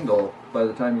sharp an angle by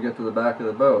the time you get to the back of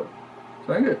the boat.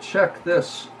 So I'm going to check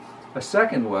this a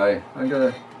second way. I'm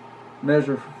going to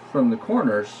measure from the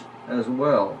corners as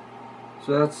well.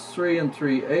 So that's 3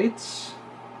 3/8,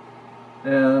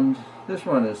 and this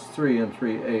one is 3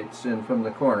 3/8 in from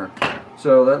the corner.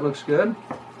 So that looks good.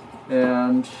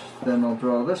 And then I'll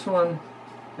draw this one,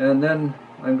 and then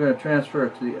I'm going to transfer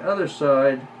it to the other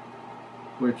side,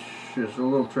 which is a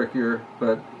little trickier,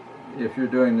 but if you're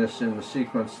doing this in the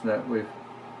sequence that we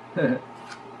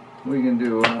can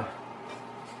do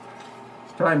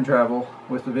time travel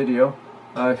with the video.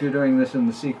 If you're doing this in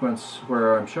the sequence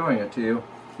where I'm showing it to you,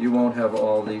 you won't have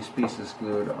all these pieces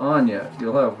glued on yet.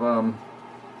 You'll have,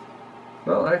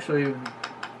 well, actually, it'd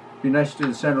be nice to do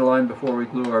the center line before we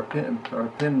glue our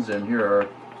pins in here, our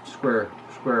square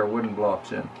wooden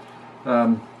blocks in.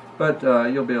 But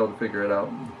you'll be able to figure it out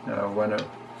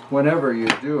whenever you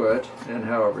do it and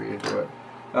however you do it.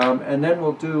 And then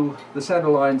we'll do the center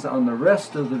lines on the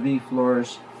rest of the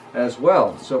V-floors as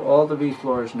well. So all the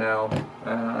V-floors now,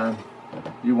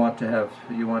 you want to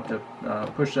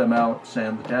push them out,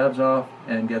 sand the tabs off,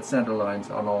 and get center lines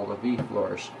on all the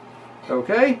V-floors.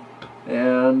 Okay,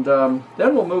 and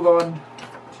then we'll move on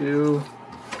to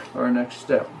our next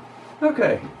step.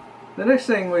 Okay. The next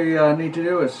thing we need to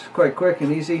do is quite quick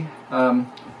and easy.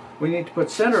 We need to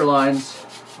put center lines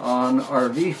on our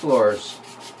V-floors,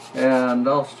 and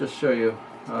I'll just show you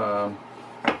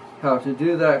how to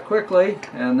do that quickly,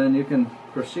 and then you can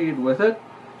proceed with it.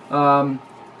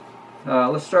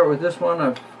 Let's start with this one.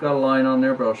 I've got a line on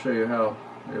there, but I'll show you how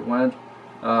it went.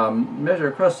 Measure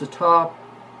across the top,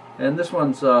 and this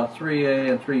one's 3A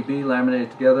and 3B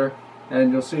laminated together.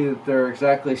 And you'll see that they're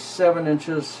exactly 7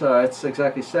 inches. It's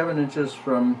exactly 7 inches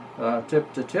from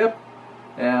tip to tip,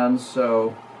 and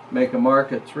so make a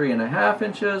mark at 3.5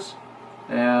 inches,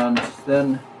 and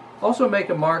then also make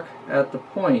a mark at the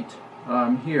point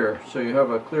here, so you have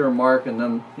a clear mark, and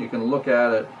then you can look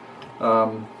at it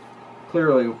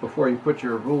clearly before you put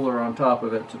your ruler on top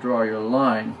of it to draw your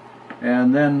line.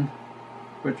 And then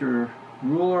put your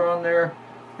ruler on there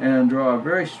and draw a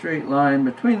very straight line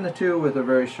between the two with a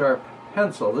very sharp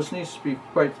pencil. This needs to be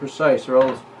quite precise, or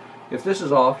else if this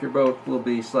is off, your boat will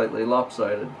be slightly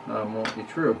lopsided. Won't be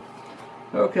true.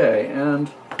 Okay, and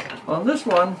on this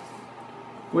one,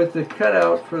 with the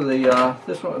cutout for the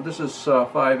this is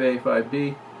 5A,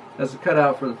 5B. Has a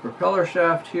cutout for the propeller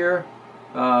shaft here,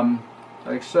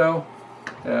 like so,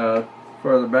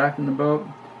 further back in the boat.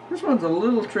 This one's a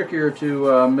little trickier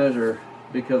to measure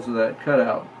because of that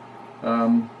cutout,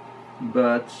 so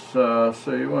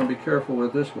you want to be careful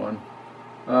with this one.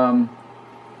 Now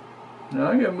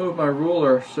I'm going to move my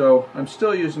ruler, so I'm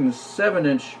still using the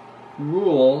 7-inch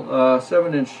rule,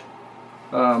 7-inch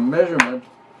measurement,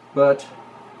 but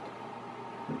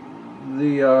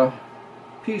the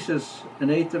piece is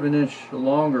 1/8 of an inch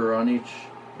longer on each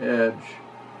edge,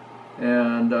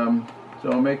 and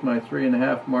so I'll make my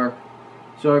 3.5 mark.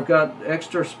 So I've got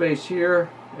extra space here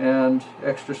and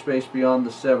extra space beyond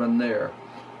the 7 there,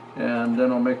 and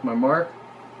then I'll make my mark.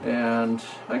 And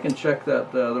I can check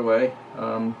that the other way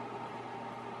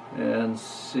and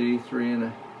see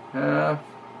 3.5.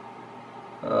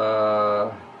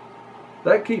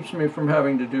 That keeps me from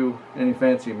having to do any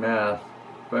fancy math.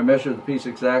 If I measure the piece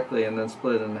exactly and then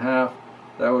split it in half,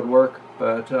 that would work,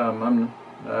 but I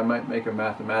might make a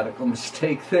mathematical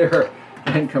mistake there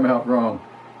and come out wrong.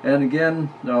 And again,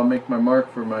 I'll make my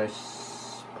mark for my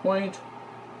point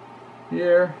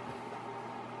here.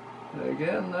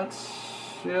 Again,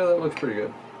 yeah, that looks pretty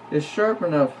good. It's sharp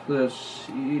enough that it's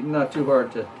not too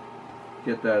hard to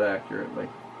get that accurately.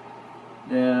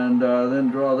 And then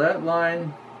draw that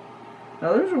line.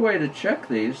 Now there's a way to check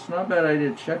these. It's not a bad idea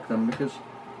to check them, because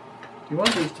you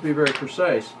want these to be very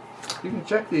precise. You can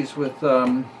check these with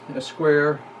a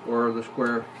square or the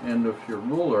square end of your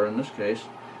ruler in this case,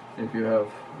 if you have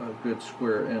a good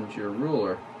square end to your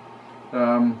ruler.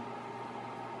 In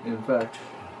fact,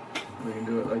 we can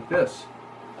do it like this.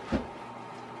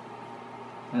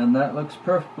 And that looks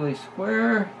perfectly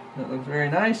square. That looks very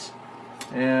nice.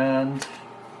 And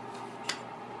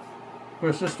of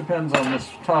course this depends on this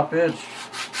top edge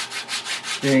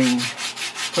being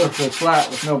perfectly flat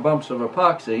with no bumps of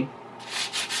epoxy.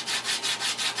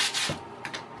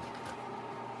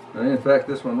 And in fact,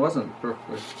 this one wasn't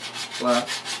perfectly flat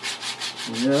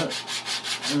yet.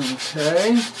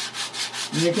 Okay.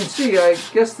 And you can see, I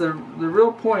guess the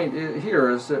real point here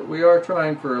is that we are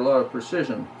trying for a lot of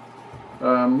precision,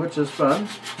 which is fun,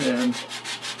 and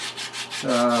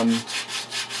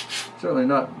certainly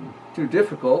not too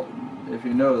difficult if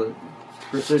you know that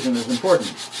precision is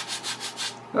important.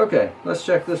 Okay, let's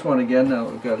check this one again now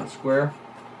that we've got it square.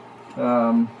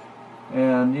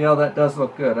 And you know, that does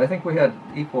look good. I think we had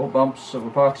equal bumps of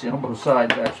epoxy on both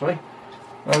sides actually.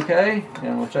 Okay,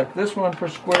 and we'll check this one for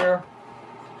square.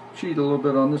 Cheat a little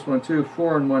bit on this one too.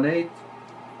 4 1/8,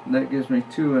 and that gives me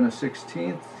 2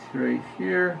 1/16 right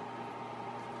here.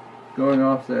 Going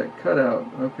off that cutout.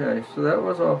 Okay, so that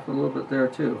was off a little bit there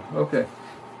too. Okay,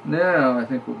 now I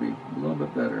think we'll be a little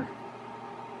bit better.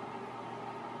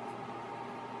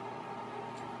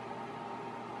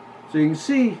 So you can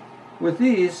see with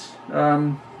these,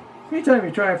 anytime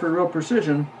you're trying for real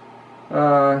precision,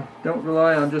 don't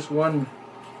rely on just one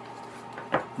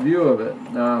view of it.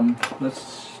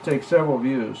 Let's take several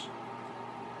views.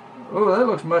 Oh, that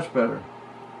looks much better.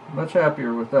 Much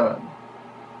happier with that.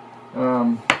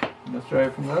 Let's try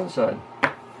it from the other side.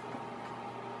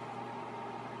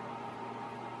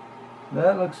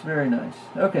 That looks very nice.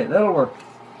 Okay, that'll work.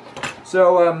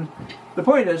 So the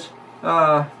point is,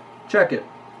 check it.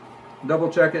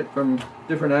 Double check it from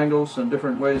different angles and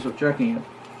different ways of checking it.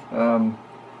 And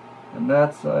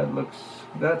that side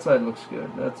looks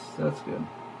good. That's good.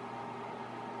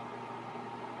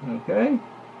 Okay.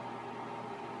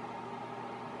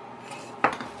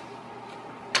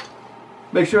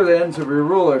 Make sure the ends of your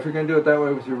ruler, if you're going to do it that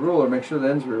way with your ruler, make sure the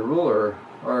ends of your ruler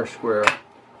are square.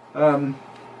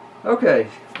 Okay,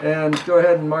 and go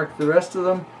ahead and mark the rest of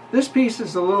them. This piece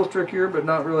is a little trickier, but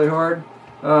not really hard.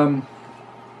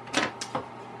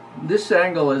 This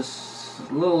angle is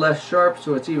a little less sharp,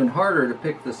 so it's even harder to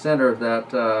pick the center of that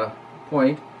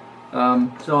point.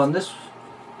 So on this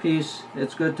piece,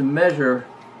 it's good to measure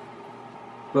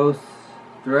both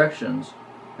directions.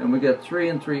 And we get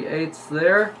 3 3/8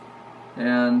 there,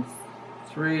 and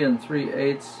 3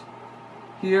 3/8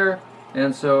 here.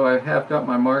 And so I have got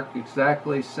my mark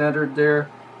exactly centered there.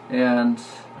 And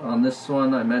on this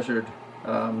one, I measured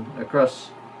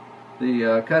across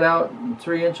the cutout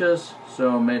 3 inches,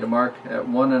 so made a mark at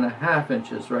 1.5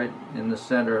 inches right in the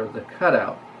center of the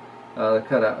cutout.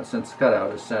 Since the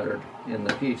cutout is centered in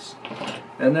the piece.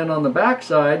 And then on the back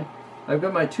side, I've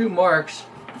got my 2 marks,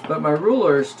 but my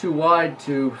ruler is too wide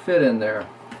to fit in there.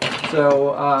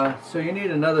 So, so you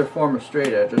need another form of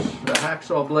straight edges. The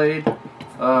hacksaw blade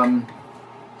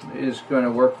is going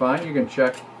to work fine. You can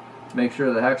check, make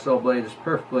sure the hacksaw blade is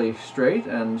perfectly straight,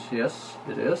 and yes,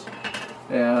 it is.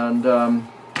 And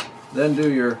then do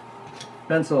your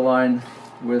pencil line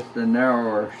with the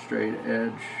narrower straight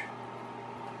edge.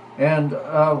 And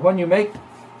when you make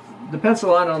the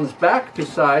pencil line on this back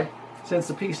side, since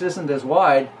the piece isn't as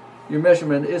wide, your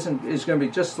measurement is going to be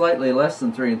just slightly less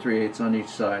than 3 3/8 on each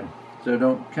side. So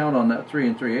don't count on that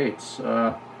 3 3/8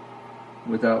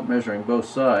 without measuring both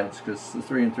sides, because the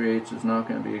 3 3/8 is not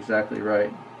going to be exactly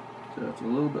right. So it's a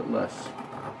little bit less.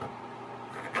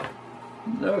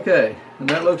 Okay, and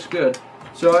that looks good.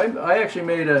 So I actually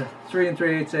made a 3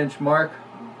 3/8 inch mark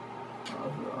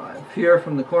here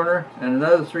from the corner, and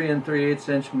another 3 3/8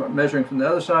 inch measuring from the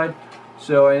other side.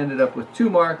 So I ended up with 2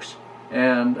 marks,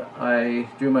 and I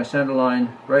drew my center line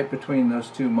right between those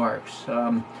 2 marks.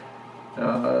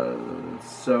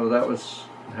 So that was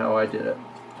how I did it.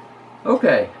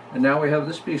 Okay, and now we have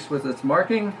this piece with its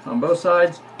marking on both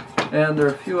sides, and there are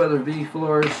a few other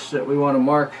V-floors that we want to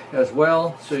mark as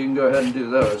well, so you can go ahead and do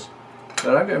those.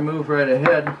 But I'm going to move right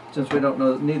ahead, since we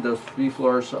don't need those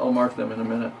V-floors, I'll mark them in a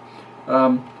minute.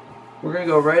 We're going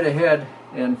to go right ahead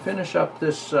and finish up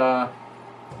this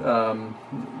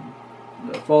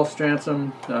false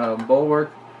transom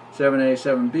bulwark, 7A,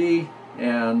 7B,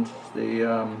 and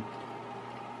the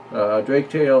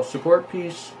Draketail support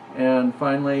piece, and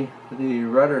finally the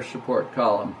rudder support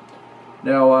column.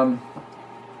 Now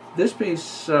this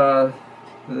piece, the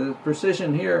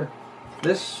precision here,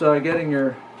 this getting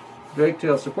your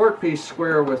Draketail support piece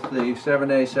square with the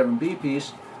 7A, 7B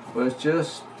piece was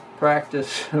just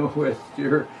practice with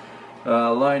your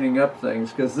lining up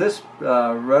things, because this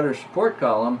rudder support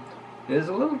column is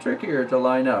a little trickier to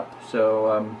line up.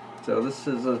 So so this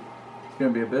is going to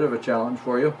be a bit of a challenge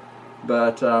for you,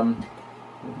 but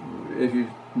if you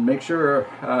make sure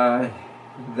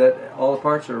that all the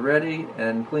parts are ready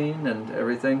and clean and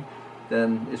everything,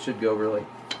 then it should go really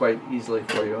quite easily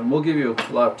for you. And we'll give you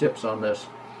a lot of tips on this.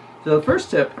 So the first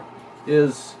tip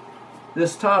is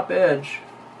this top edge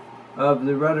of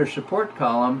the rudder support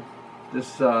column,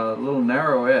 this little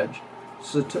narrow edge.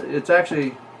 So it's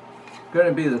actually going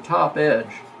to be the top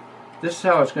edge. This is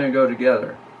how it's going to go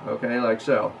together, okay, like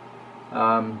so.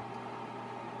 And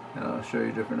I'll show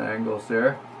you different angles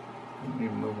there. Let me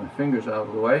move my fingers out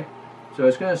of the way. So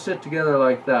it's going to sit together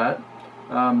like that.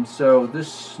 So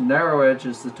this narrow edge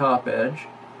is the top edge,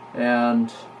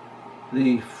 and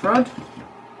the front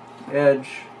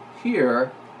edge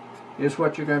here is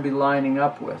what you're going to be lining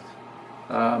up with.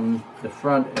 The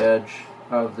front edge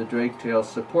of the Draketail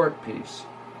support piece.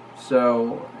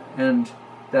 So, and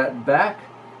that back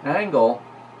angle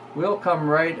will come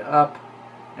right up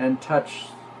and touch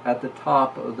at the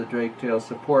top of the Draketail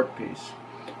support piece.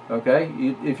 Okay,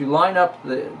 if you line up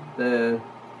the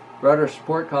rudder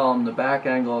support column, the back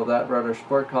angle of that rudder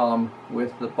support column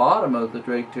with the bottom of the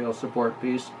Draketail support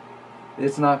piece,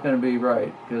 it's not going to be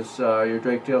right, because your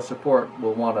Draketail support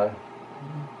will want to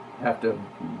have to,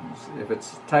 if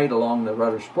it's tight along the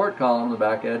rudder support column, the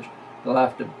back edge, they'll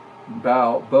have to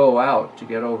bow out to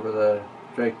get over the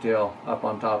Draketail up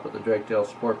on top of the Draketail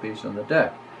support piece on the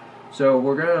deck. So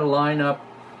we're going to line up,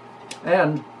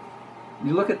 and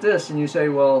you look at this and you say,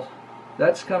 well,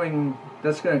 that's going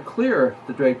to clear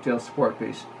the Draketail support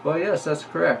piece. Well, yes, that's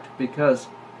correct, because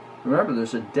remember,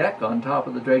 there's a deck on top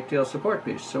of the Draketail support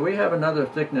piece. So we have another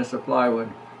thickness of plywood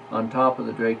on top of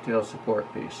the Draketail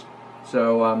support piece.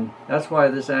 So that's why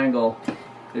this angle,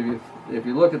 if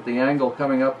you look at the angle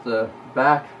coming up the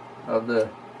back of the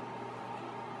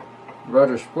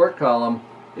rudder support column,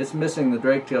 it's missing the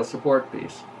Draketail support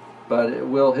piece, but it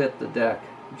will hit the deck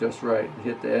just right,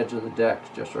 hit the edge of the deck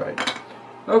just right.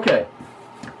 Okay,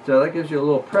 so that gives you a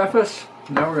little preface.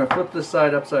 Now we're going to flip this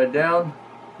side upside down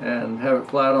and have it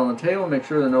flat on the table. Make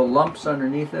sure there are no lumps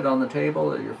underneath it on the table,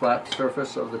 that your flat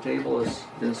surface of the table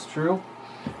is true.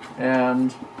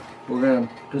 And we're going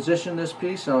to position this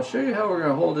piece, and I'll show you how we're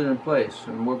going to hold it in place.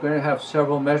 And we're going to have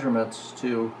several measurements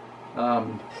to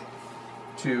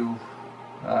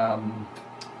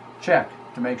check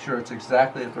to make sure it's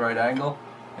exactly at the right angle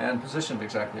and positioned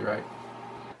exactly right.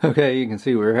 Okay, you can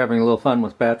see we're having a little fun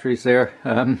with batteries there,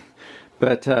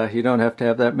 but you don't have to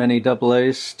have that many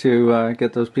AA's to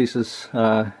get those pieces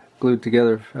glued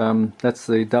together. That's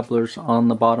the doublers on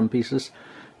the bottom pieces.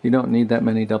 You don't need that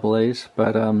many AA's,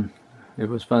 but it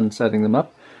was fun setting them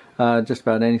up. Just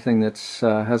about anything that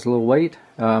has a little weight,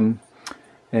 and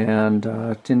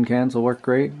tin cans will work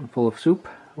great, full of soup,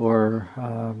 or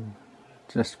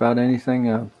just about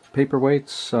anything.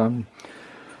 Paperweights.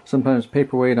 Sometimes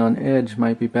paperweight on edge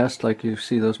might be best, like you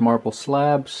see those marble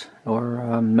slabs,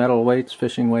 or metal weights,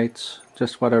 fishing weights,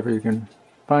 just whatever you can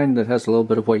find that has a little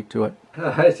bit of weight to it.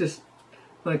 I just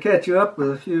want to catch you up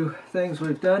with a few things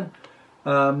we've done.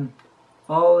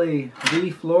 All the V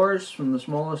floors from the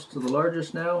smallest to the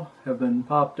largest now have been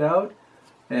popped out,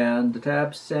 and the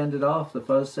tabs sanded off, the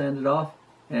fuzz sanded off,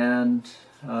 and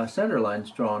center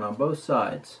lines drawn on both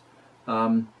sides.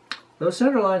 Those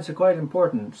center lines are quite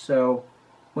important, so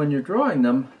when you're drawing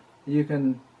them, you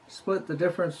can split the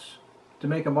difference to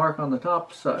make a mark on the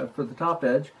top side for the top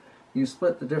edge. You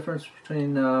split the difference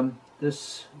between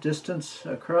this distance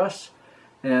across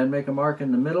and make a mark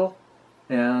in the middle,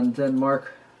 and then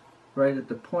mark right at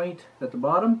the point at the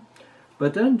bottom.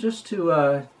 But then, just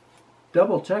to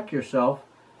double check yourself,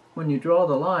 when you draw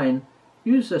the line,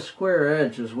 use a square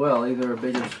edge as well, either a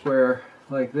bigger square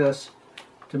like this,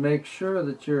 to make sure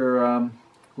that your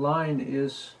line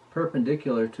is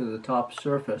perpendicular to the top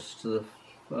surface, to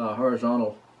the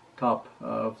horizontal top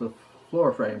of the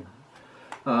floor frame.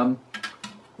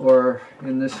 Or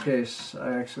in this case,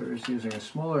 I actually was using a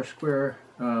smaller square.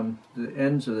 The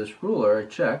ends of this ruler I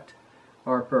checked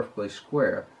are perfectly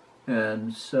square,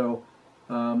 and so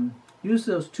use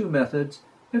those two methods.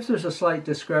 If there's a slight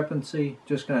discrepancy,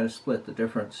 just kind of split the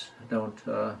difference. Don't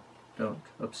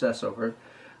obsess over it.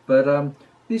 But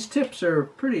these tips are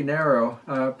pretty narrow,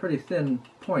 pretty thin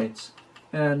points,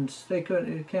 and it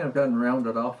can have gotten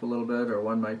rounded off a little bit, or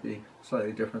one might be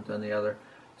slightly different than the other.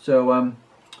 So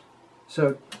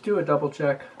so do a double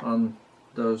check on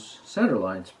those center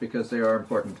lines, because they are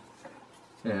important,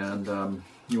 and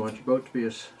you want your boat to be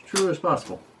as true as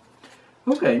possible.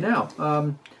 Okay, now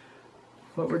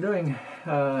what we're doing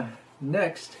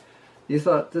next, you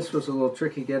thought this was a little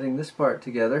tricky getting this part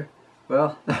together.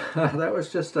 Well, that was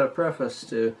just a preface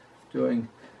to doing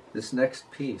this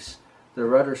next piece, the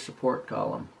rudder support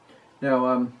column.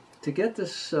 Now, to get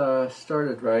this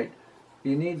started right,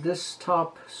 you need this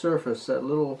top surface, that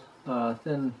little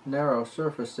thin, narrow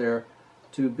surface there,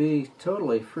 to be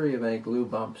totally free of any glue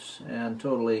bumps and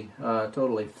totally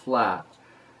flat.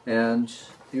 And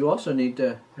you also need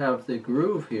to have the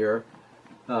groove here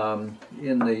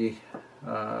in the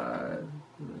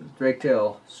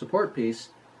Draketail support piece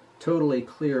totally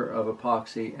clear of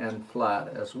epoxy and flat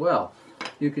as well.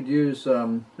 You could use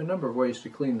a number of ways to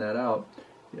clean that out.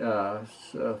 A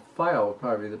file would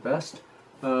probably be the best.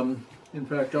 In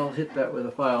fact, I'll hit that with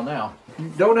a file now.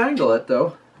 Don't angle it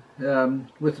though.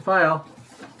 With the file,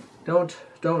 don't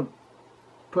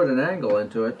put an angle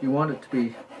into it. You want it to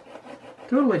be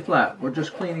totally flat. We're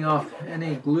just cleaning off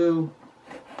any glue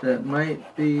that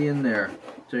might be in there.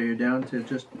 So you're down to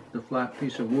just the flat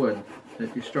piece of wood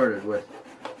that you started with.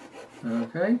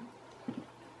 Okay.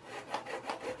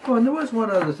 Oh, and there was one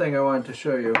other thing I wanted to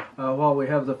show you while we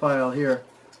have the file here.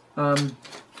 There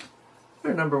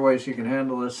are a number of ways you can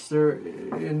handle this. There,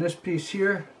 in this piece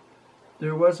here,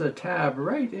 there was a tab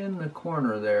right in the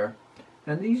corner there.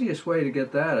 And the easiest way to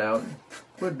get that out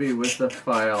would be with a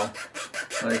file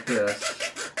like this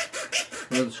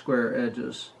with square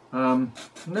edges. And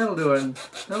that'll do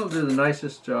the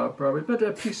nicest job probably, but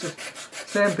a piece of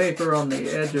sandpaper on the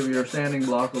edge of your sanding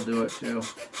block will do it too.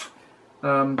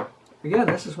 Again,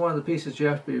 this is one of the pieces you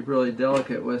have to be really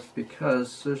delicate with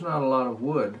because there's not a lot of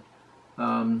wood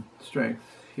strength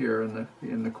here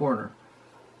in the corner.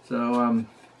 So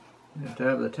to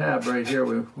have the tab right here,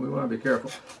 we want to be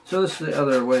careful. So this is the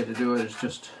other way to do it, is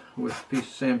just with a piece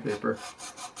of sandpaper.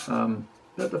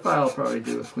 But the file will probably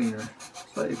do a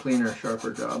slightly cleaner,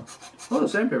 sharper job. Oh, the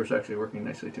sandpaper is actually working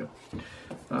nicely too.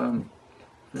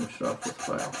 Finish off with the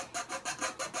file.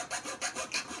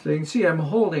 So you can see I'm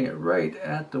holding it right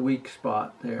at the weak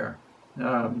spot there.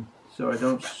 So I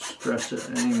don't stress it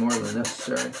any more than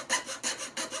necessary.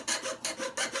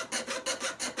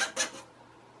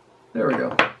 There we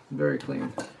go. Very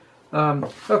clean.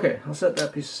 Okay, I'll set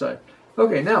that piece aside.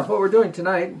 Okay, now what we're doing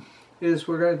tonight is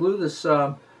we're going to glue this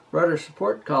rudder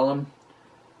support column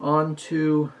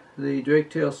onto the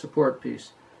Draketail support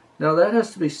piece. Now that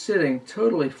has to be sitting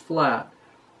totally flat.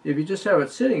 If you just have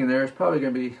it sitting there, it's probably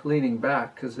going to be leaning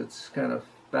back because it's kind of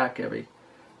back heavy.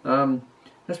 It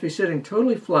has to be sitting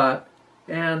totally flat,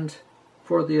 and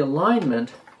for the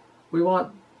alignment, we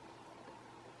want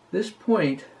this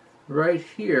point right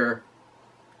here,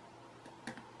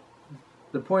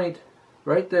 the point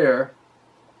right there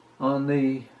on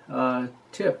the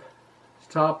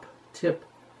top tip,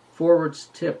 forwards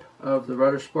tip of the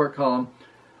rudder support column,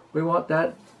 we want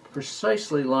that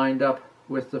precisely lined up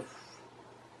with the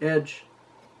edge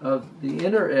of the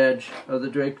inner edge of the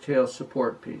Draketail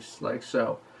support piece, like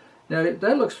so. Now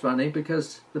that looks funny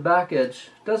because the back edge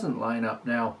doesn't line up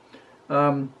now,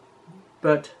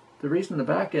 but the reason the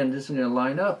back end isn't going to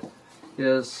line up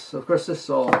is, of course, this is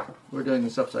all, we're doing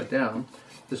this upside down.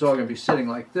 This is all going to be sitting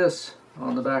like this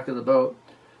on the back of the boat.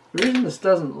 The reason this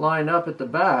doesn't line up at the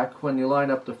back when you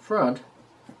line up the front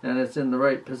and it's in the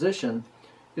right position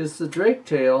is the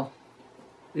Draketail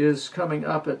is coming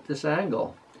up at this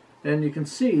angle. And you can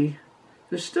see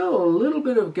there's still a little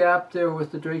bit of gap there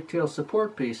with the Draketail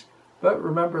support piece, but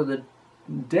remember the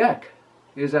deck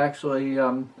is actually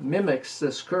mimics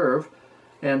this curve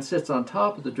and sits on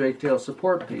top of the Draketail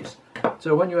support piece.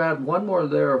 So when you add one more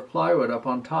layer of plywood up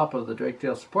on top of the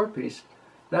Draketail support piece,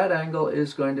 that angle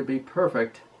is going to be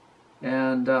perfect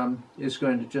and is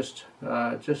going to just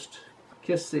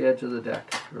kiss the edge of the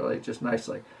deck, really, just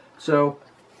nicely. So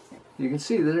you can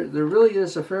see that there really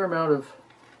is a fair amount of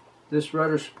this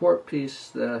rudder support piece,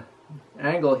 the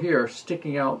angle here,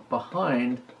 sticking out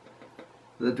behind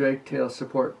the Draketail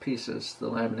support pieces, the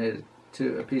laminated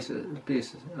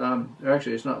pieces.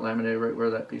 Actually, it's not laminated right where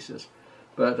that piece is,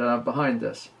 but behind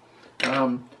this.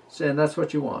 And that's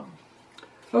what you want.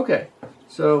 Okay,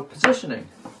 so positioning.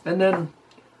 And then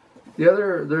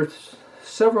there's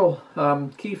several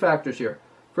key factors here.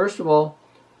 First of all,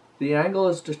 the angle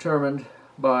is determined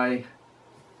by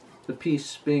the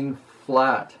piece being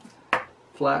flat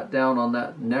down on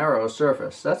that narrow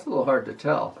surface. That's a little hard to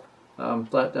tell,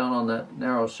 flat down on that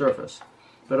narrow surface.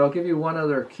 But I'll give you one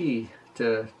other key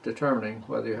to determining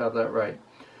whether you have that right.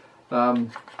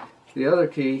 The other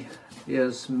key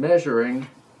is measuring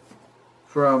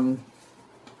from,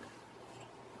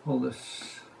 hold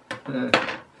this, I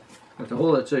have to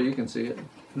hold it so you can see it,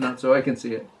 not so I can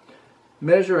see it.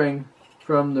 Measuring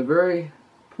from the very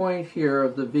point here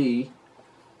of the V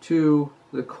to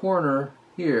the corner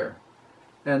here.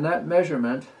 And that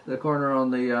measurement, the corner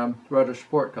on the rudder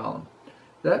support column,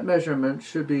 that measurement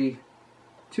should be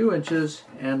 2 inches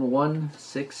and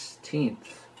 1/16.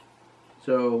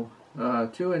 So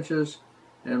 2 inches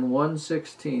and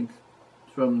 1/16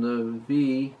 from the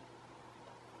V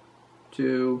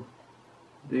to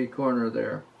the corner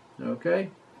there.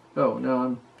 Okay? Oh, now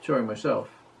I'm showing myself.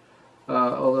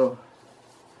 Although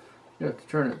you have to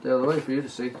turn it the other way for you to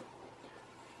see.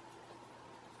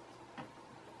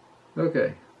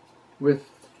 Okay, with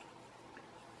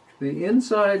the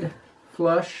inside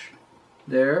flush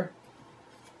there,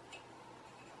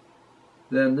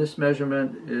 then this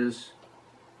measurement is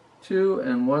 2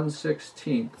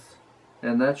 1/16,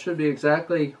 and that should be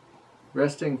exactly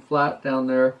resting flat down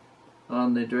there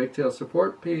on the Draketail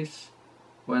support piece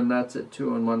when that's at 2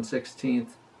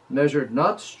 1/16, measured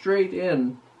not straight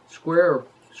in square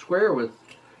with,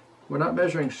 we're not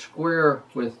measuring square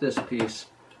with this piece.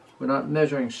 We're not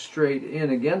measuring straight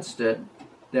in against it,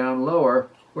 down lower.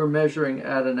 We're measuring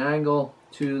at an angle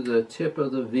to the tip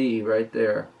of the V right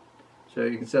there. So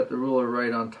you can set the ruler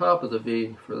right on top of the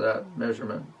V for that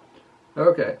measurement.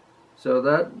 Okay, so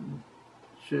that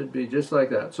should be just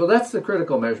like that. So that's the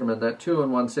critical measurement, that 2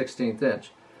 1/16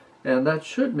 inch. And that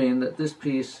should mean that this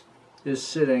piece is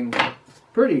sitting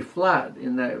pretty flat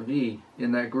in that V,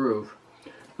 in that groove.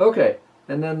 Okay,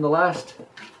 and then the last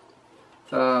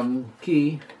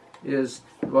key is,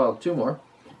 well, 2 more,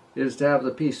 is to have the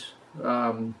piece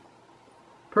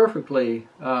perfectly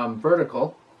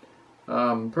vertical,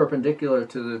 perpendicular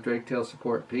to the Draketail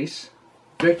support piece.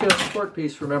 Draketail support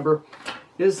piece, remember,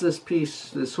 is this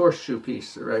piece, this horseshoe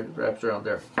piece that wraps around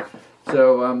there.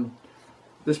 So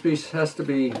this piece has to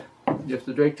be, if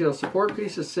the Draketail support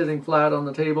piece is sitting flat on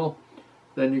the table,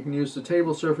 then you can use the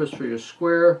table surface for your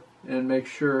square and make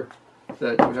sure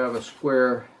that you have a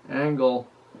square angle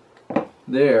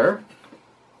there.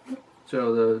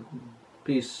 So the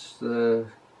piece, the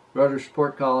rudder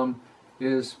support column,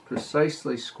 is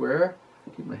precisely square.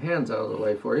 Keep my hands out of the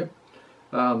way for you.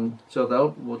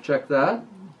 So we'll check that.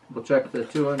 We'll check the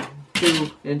 2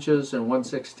 inches and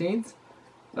 1/16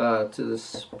 to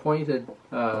this pointed,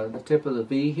 the tip of the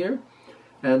V here.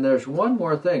 And there's one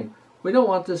more thing. We don't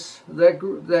want this,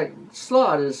 that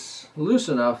slot is loose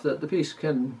enough that the piece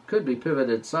could be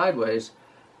pivoted sideways,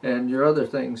 and your other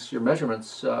things, your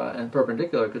measurements and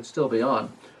perpendicular could still be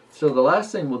on. So the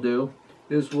last thing we'll do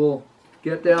is we'll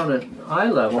get down at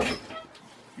eye level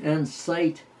and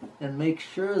sight and make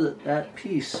sure that that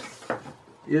piece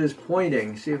is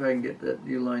pointing. See if I can get that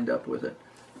you lined up with it.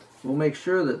 We'll make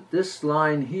sure that this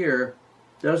line here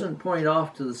doesn't point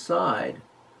off to the side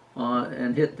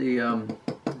and hit the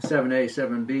 7A,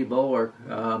 7B bulwark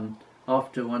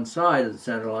off to one side of the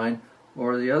center line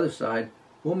or the other side.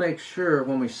 We'll make sure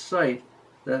when we sight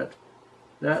that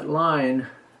that line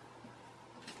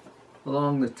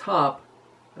along the top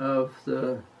of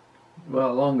the,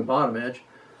 well, along the bottom edge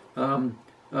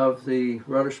of the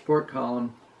rudder support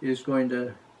column is going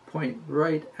to point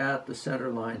right at the center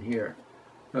line here.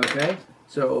 Okay,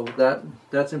 so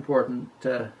that's important.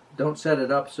 Don't set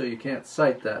it up so you can't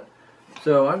sight that.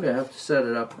 So I'm going to have to set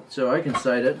it up so I can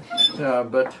sight it,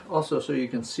 but also so you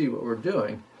can see what we're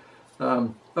doing.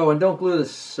 Oh, and don't glue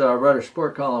this rudder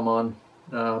support column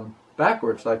on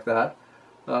backwards like that.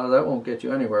 That won't get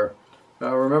you anywhere.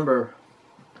 Remember,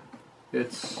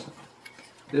 this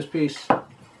piece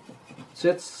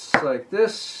sits like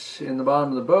this in the bottom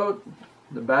of the boat.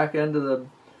 The back end of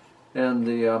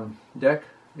the deck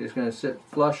is going to sit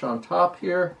flush on top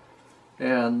here,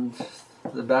 and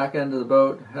the back end of the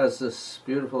boat has this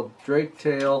beautiful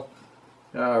Draketail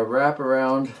wrap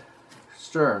around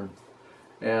stern,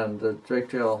 and the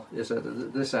Draketail is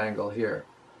at this angle here.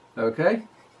 Okay,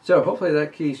 so hopefully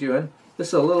that keys you in. This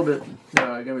is a little bit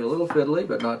going to be a little fiddly,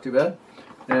 but not too bad.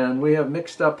 And we have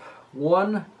mixed up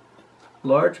one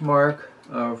large mark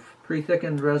of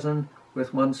pre-thickened resin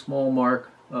with one small mark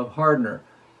of hardener.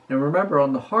 And remember,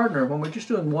 on the hardener, when we're just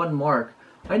doing one mark,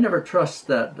 I never trust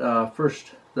that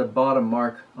the bottom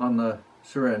mark on the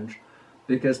syringe,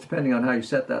 because depending on how you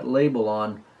set that label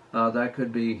on, that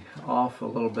could be off a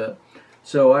little bit.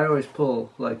 So I always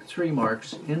pull like 3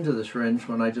 marks into the syringe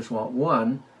when I just want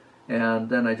one, and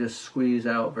then I just squeeze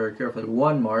out very carefully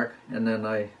 1 mark, and then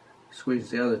I squeeze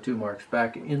the other 2 marks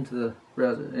back into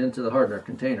the hardener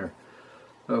container.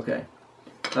 Okay,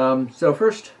 so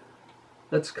first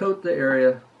let's coat the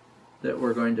area that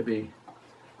we're going to be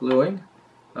gluing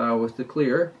with the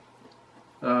clear.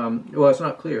 Well, it's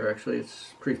not clear actually,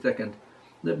 it's pre-thickened,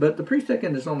 but the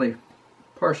pre-thickened is only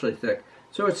partially thick,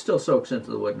 so it still soaks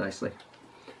into the wood nicely.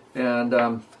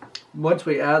 And once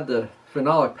we add the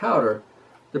phenolic powder,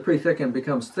 the pre-thickened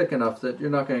becomes thick enough that you're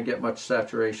not going to get much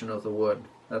saturation of the wood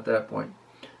at that point.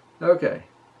 Okay,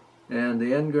 and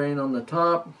the end grain on the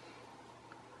top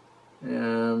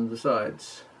and the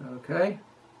sides. Okay,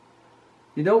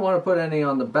 you don't want to put any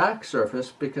on the back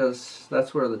surface because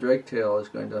that's where the Draketail is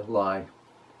going to lie.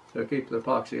 So keep the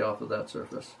epoxy off of that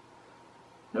surface.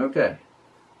 Okay,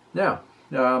 now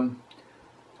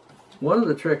one of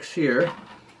the tricks here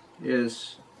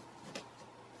is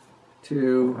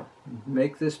to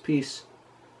make this piece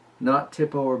not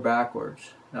tip over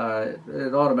backwards.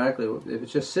 It automatically, if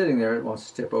it's just sitting there, it wants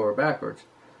to tip over backwards.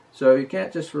 So you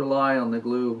can't just rely on the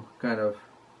glue kind of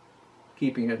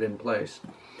keeping it in place.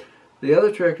 The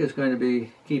other trick is going to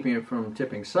be keeping it from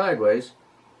tipping sideways,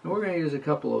 and we're going to use a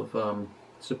couple of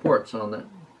supports on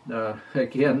that.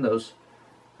 Again, those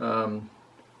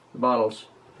bottles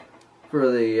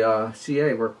for the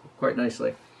CA work quite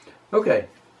nicely. Okay,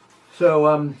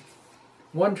 so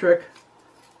one trick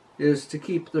is to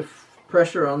keep the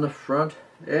pressure on the front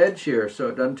edge here so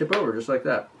it doesn't tip over, just like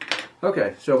that.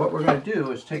 Okay, so what we're going to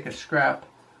do is take a scrap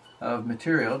of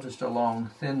material, just a long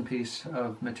thin piece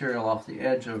of material off the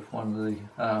edge of one of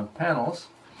the panels,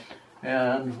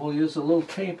 and we'll use a little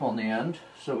tape on the end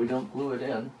so we don't glue it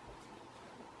in,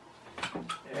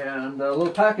 and a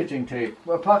little packaging tape.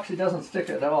 Well, epoxy doesn't stick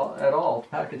at all,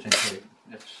 packaging tape.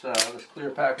 It's this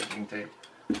clear packaging tape.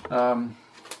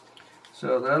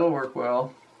 So that'll work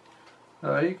well.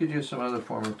 You could use some other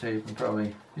form of tape, and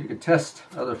probably you could test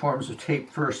other forms of tape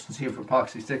first and see if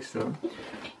epoxy sticks to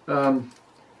them.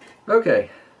 Okay,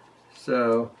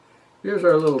 so here's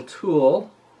our little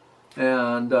tool,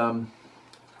 and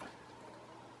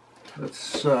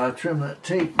let's trim that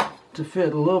tape to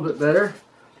fit a little bit better.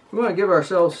 We want to give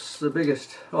ourselves the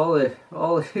biggest, all the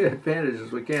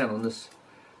advantages we can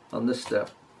on this step,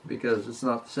 because it's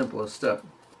not the simplest step.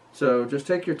 So just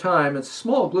take your time. It's a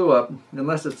small glue up.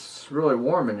 Unless it's really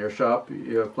warm in your shop,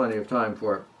 you have plenty of time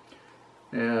for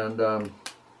it. And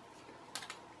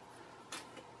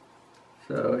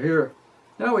so here,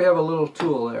 now we have a little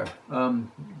tool there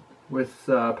with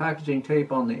packaging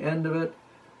tape on the end of it,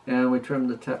 and we trim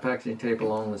the packaging tape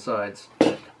along the sides.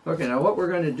 Okay, now what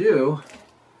we're going to do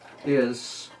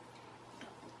is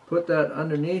put that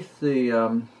underneath the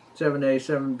 7A,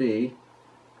 7B.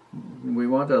 We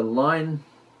want to line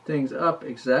things up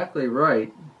exactly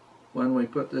right when we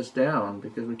put this down,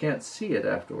 because we can't see it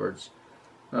afterwards.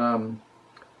 And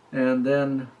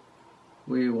then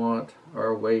we want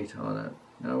our weight on it.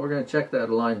 Now we're going to check that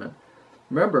alignment.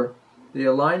 Remember, the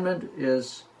alignment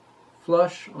is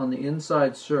flush on the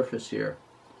inside surface here.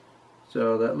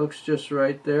 So that looks just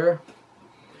right there.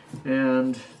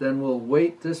 And then we'll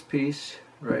weight this piece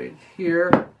right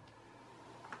here.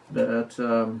 That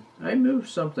I moved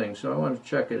something, so I want to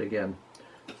check it again.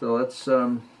 So let's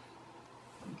you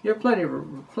have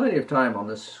plenty of time on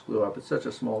this glue up. It's such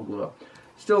a small glue up.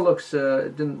 Still looks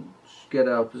it didn't get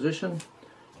out of position.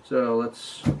 So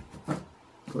let's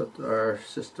put our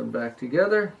system back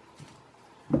together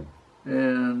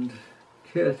and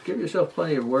give yourself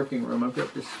plenty of working room. I've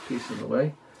got this piece in the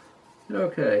way.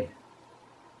 Okay,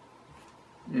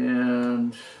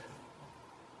 and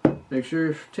make sure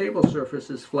your table surface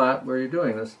is flat where you're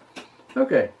doing this.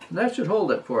 Okay, that should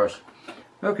hold it for us.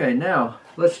 Okay, now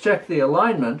let's check the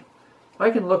alignment. I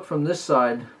can look from this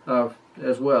side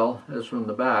as well as from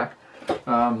the back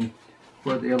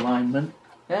for the alignment,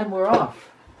 and we're off.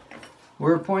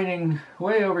 We're pointing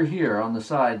way over here on the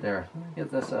side there. Let me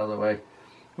get this out of the way.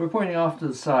 We're pointing off to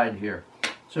the side here,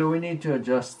 so we need to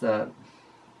adjust that.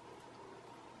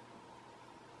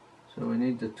 So we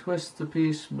need to twist the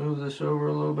piece, move this over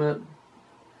a little bit,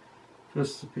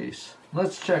 twist the piece.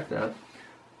 Let's check that.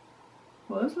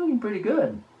 Well, that's looking pretty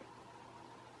good.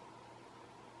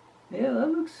 Yeah, that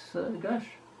looks, gosh,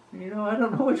 you know, I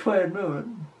don't know which way I'd move it.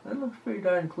 That looks pretty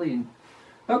darn clean.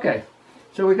 Okay,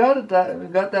 so we got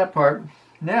that part.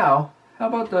 Now, how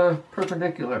about the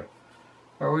perpendicular?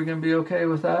 Are we going to be okay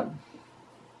with that?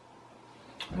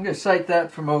 I'm going to sight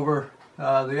that from over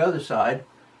the other side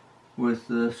with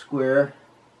the square,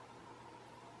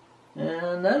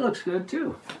 and that looks good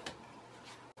too.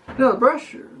 Now the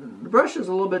brush is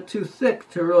a little bit too thick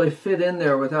to really fit in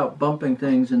there without bumping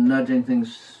things and nudging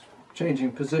things,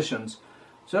 changing positions.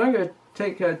 So I'm going to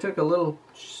I took a little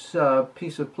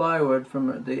piece of plywood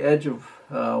from the edge of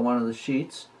one of the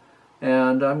sheets,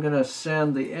 and I'm going to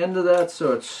sand the end of that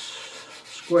so it's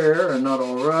square and not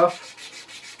all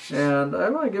rough. And I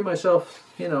want to give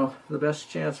myself, you know, the best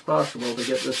chance possible to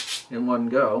get this in one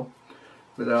go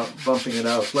without bumping it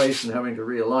out of place and having to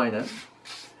realign it.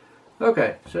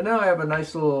 Okay, so now I have a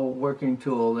nice little working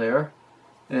tool there,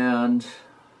 and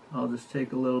I'll just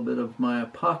take a little bit of my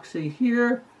epoxy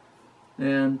here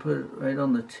and put it right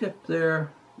on the tip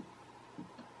there.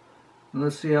 And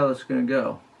let's see how this is going to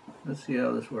go. Let's see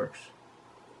how this works.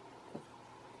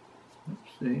 Let's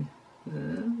see.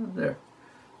 There.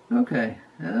 Okay,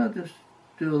 and I'll just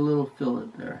do a little fillet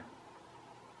there.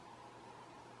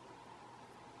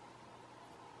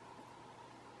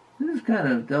 This is kind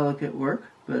of delicate work,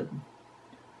 but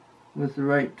with the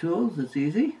right tools, it's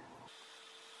easy.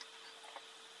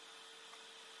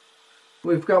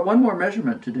 We've got one more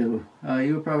measurement to do.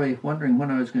 You were probably wondering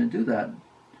when I was going to do that.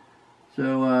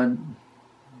 So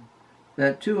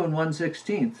that 2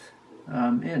 1/16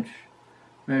 inch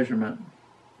measurement.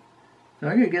 So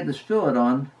I'm going to get this fillet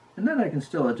on, and then I can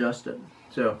still adjust it.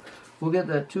 So we'll get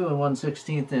that 2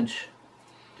 1/16 inch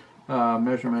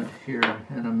measurement here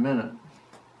in a minute.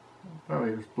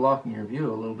 Probably was blocking your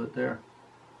view a little bit there.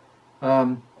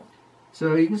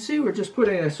 So you can see we're just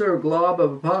putting a sort of glob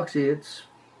of epoxy. It's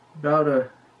about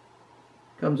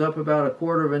comes up about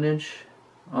 1/4 of an inch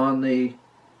on the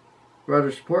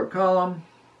rudder support column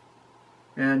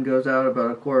and goes out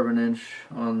about 1/4 of an inch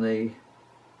on the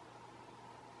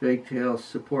Draketail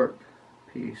support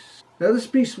piece. Now this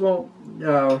piece won't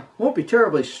be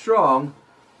terribly strong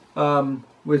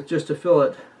with just a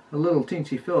fillet, a little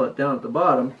teensy fillet down at the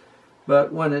bottom.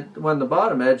 But when the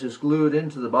bottom edge is glued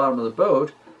into the bottom of the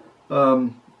boat,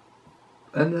 and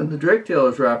then the Draketail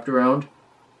is wrapped around,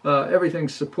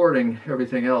 everything's supporting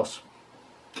everything else.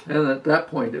 And at that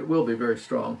point it will be very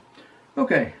strong.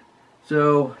 Okay,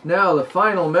 so now the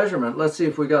final measurement, let's see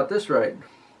if we got this right,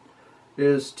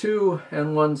 is 2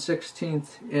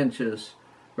 1/16 inches,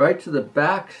 right to the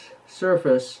back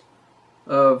surface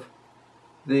of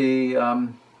the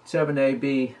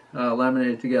 7AB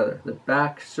laminated together. The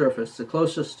back surface, the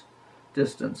closest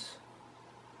distance.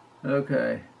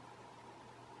 Okay.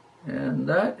 And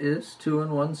that is 2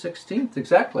 1/16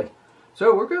 exactly.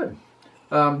 So we're good.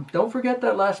 Don't forget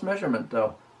that last measurement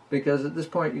though, because at this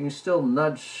point you can still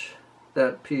nudge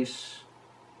that piece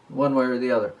one way or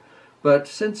the other. But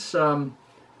since I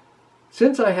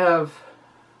have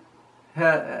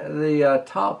the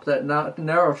top, that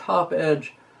narrow top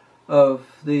edge of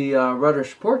the rudder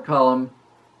support column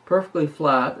perfectly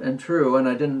flat and true, and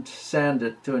I didn't sand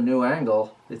it to a new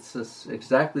angle, it's just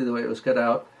exactly the way it was cut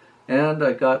out, and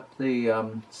I got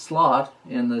the slot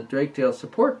in the Draketail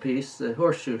support piece, the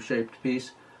horseshoe shaped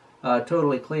piece,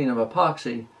 totally clean of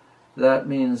epoxy. That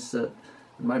means that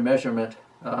my measurement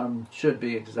should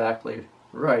be exactly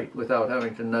right without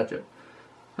having to nudge it.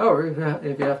 However,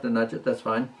 if you have to nudge it, that's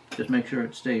fine. Just make sure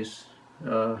it stays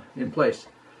in place.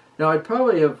 Now I'd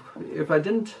probably have, if I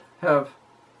didn't have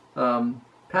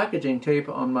packaging tape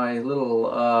on my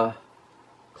little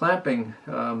clamping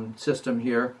system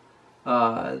here,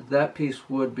 that piece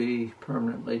would be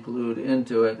permanently glued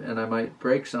into it, and I might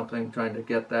break something trying to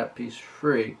get that piece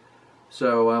free.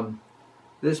 So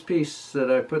this piece that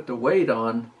I put the weight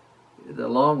on, the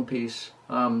long piece,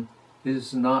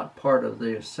 is not part of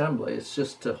the assembly. It's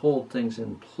just to hold things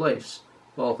in place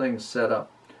while things set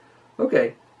up.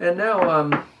 Okay, and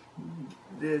now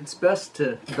it's best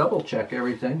to double check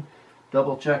everything.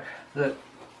 Double check that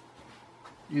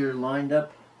you're lined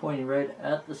up, pointing right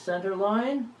at the center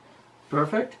line.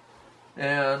 Perfect.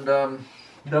 And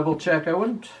double check, I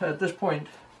wouldn't at this point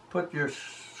put your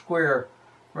square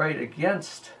right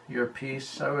against your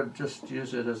piece. I would just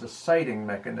use it as a sighting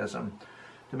mechanism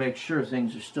to make sure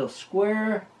things are still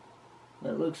square.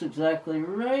 That looks exactly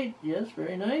right. Yes,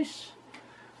 very nice.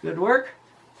 Good work.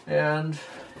 And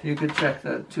you could check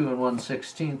that 2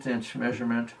 1/16 inch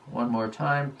measurement one more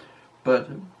time. But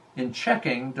in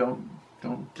checking,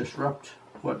 don't disrupt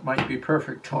what might be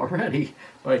perfect already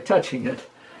by touching it.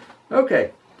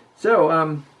 Okay,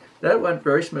 so that went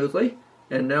very smoothly,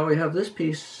 and now we have this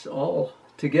piece all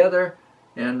together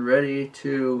and ready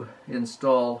to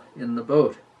install in the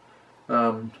boat.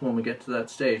 When we get to that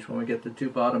stage, when we get the two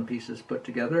bottom pieces put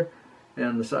together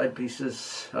and the side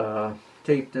pieces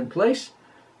taped in place,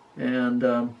 and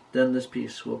then this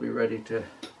piece will be ready to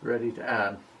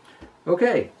add.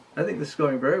 Okay, I think this is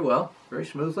going very well, very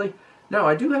smoothly. Now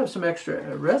I do have some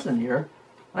extra resin here.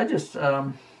 I just, you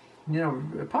know,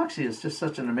 epoxy is just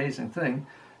such an amazing thing,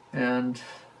 and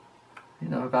you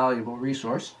know, a valuable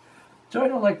resource. So I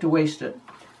don't like to waste it.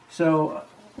 So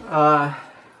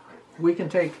we can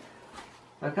take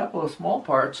a couple of small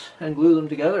parts and glue them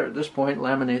together at this point,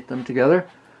 laminate them together.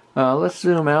 Let's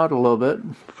zoom out a little bit.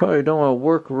 Probably don't want to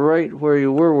work right where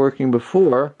you were working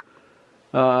before,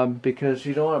 because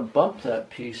you don't want to bump that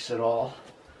piece at all.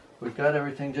 We've got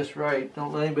everything just right.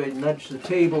 Don't let anybody nudge the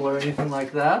table or anything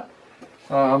like that.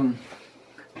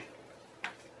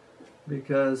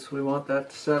 because we want that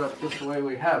to set up just the way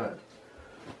we have it.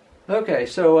 Okay,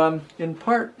 so in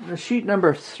sheet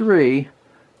number 3,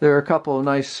 there are a couple of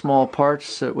nice small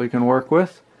parts that we can work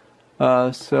with.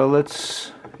 So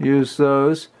let's use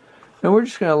those. And we're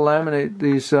just going to laminate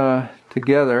these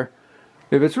together.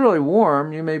 If it's really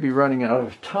warm, you may be running out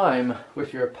of time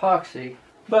with your epoxy,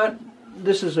 but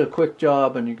this is a quick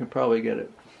job and you can probably get it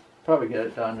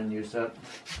done and use that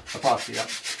epoxy up.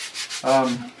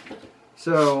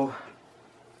 So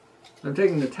I'm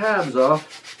taking the tabs off.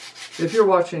 If you're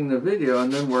watching the video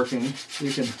and then working,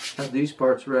 you can have these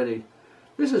parts ready.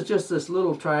 This is just this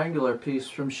little triangular piece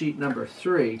from sheet number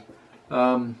 3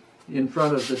 in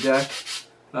front of the deck,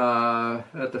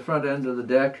 at the front end of the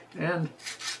deck, and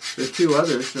the 2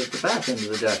 others at the back end of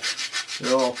the deck.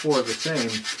 They're all 4 the same.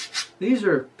 These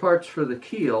are parts for the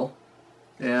keel,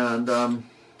 and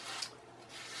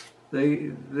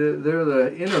they're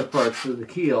the inner parts of the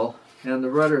keel, and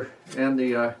the rudder and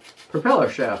the propeller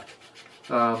shaft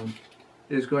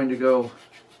is going to go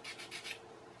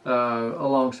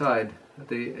alongside at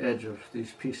the edge of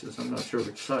these pieces. I'm not sure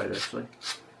which side actually.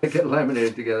 They get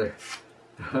laminated together.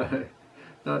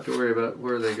 Not to worry about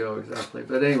where they go exactly,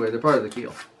 but anyway, they're part of the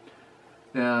keel.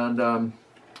 And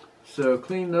so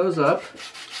clean those up,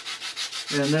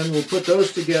 and then we'll put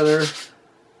those together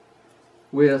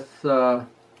with the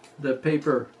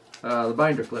paper, the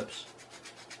binder clips,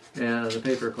 and the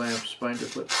paper clamps, binder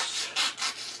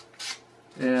clips.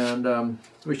 And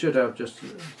we should have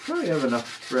probably have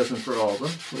enough resin for all of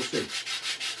them. We'll see.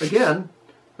 Again,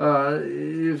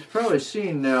 you've probably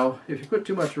seen now, if you put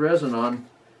too much resin on,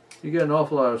 you get an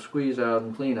awful lot of squeeze out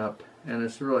and clean up, and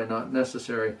it's really not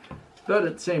necessary. But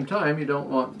at the same time, you don't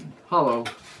want hollow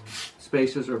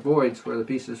spaces or voids where the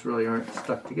pieces really aren't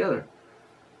stuck together.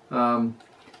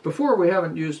 Before we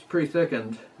haven't used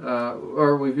pre-thickened,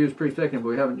 or we've used pre-thickened, but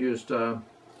we haven't used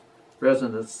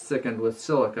resin that's thickened with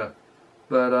silica.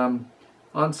 But on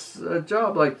a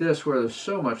job like this where there's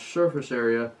so much surface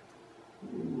area,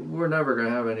 we're never going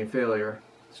to have any failure.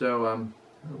 So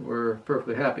we're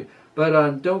perfectly happy.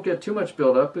 But don't get too much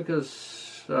buildup,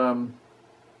 because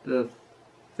the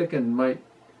thickened might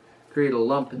create a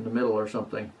lump in the middle or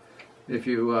something if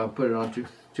you put it on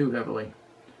too heavily.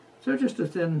 So just a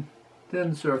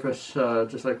thin surface,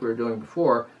 just like we were doing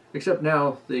before, except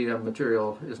now the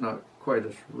material is not quite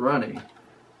as runny.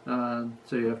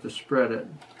 So you have to spread it.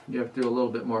 You have to do a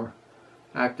little bit more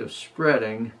active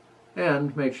spreading,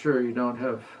 and make sure you don't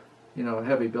have, a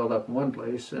heavy buildup in one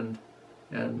place and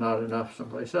not enough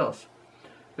someplace else.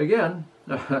 Again,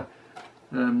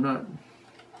 I'm not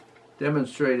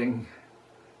demonstrating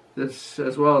this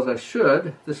as well as I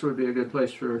should. This would be a good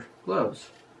place for gloves.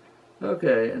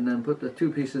 Okay, and then put the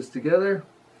 2 pieces together,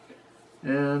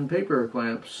 and paper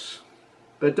clamps.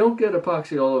 But don't get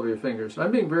epoxy all over your fingers.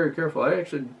 I'm being very careful. I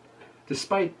actually,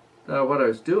 despite what I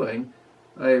was doing,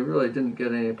 I really didn't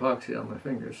get any epoxy on my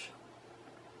fingers.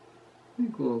 I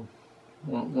think we'll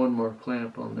want one more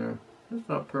clamp on there. It's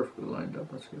not perfectly lined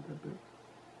up. Let's get that big.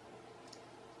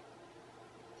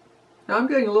 Now I'm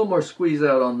getting a little more squeeze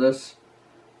out on this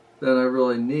than I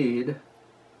really need.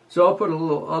 So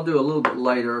I'll do a little bit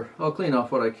lighter. I'll clean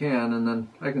off what I can, and then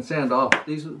I can sand off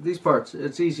these parts.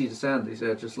 It's easy to sand these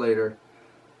edges later,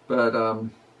 but I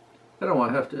don't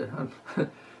want to have to.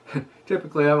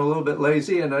 Typically I'm a little bit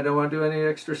lazy, and I don't want to do any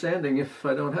extra sanding if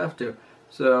I don't have to.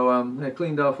 So I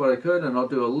cleaned off what I could, and I'll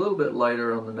do a little bit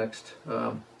lighter on the next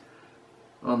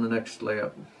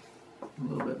layup. A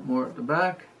little bit more at the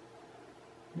back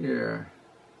here.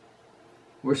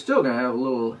 We're still going to have a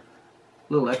little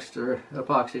extra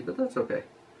epoxy, but that's okay.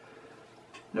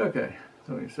 Okay,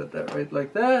 so we set that right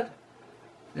like that,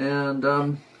 and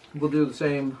we'll do the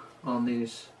same on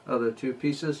these other 2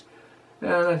 pieces,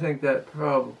 and I think that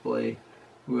probably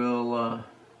will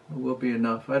be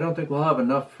enough. I don't think we'll have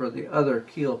enough for the other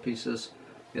keel pieces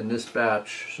in this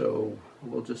batch, so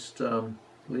we'll just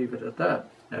leave it at that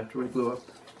after we glue up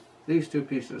these 2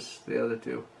 pieces, the other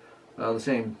 2,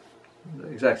 the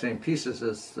exact same pieces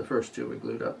as the first 2 we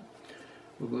glued up.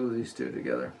 We'll glue these 2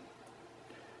 together.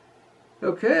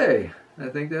 Okay, I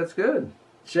think that's good.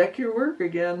 Check your work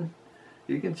again.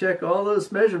 You can check all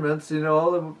those measurements,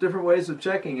 all the different ways of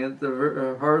checking it.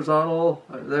 The horizontal,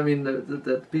 I mean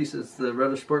the pieces, the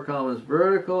rudder support column is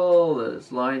vertical, that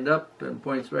it's lined up and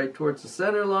points right towards the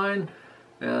center line,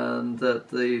 and that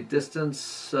the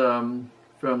distance from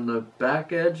the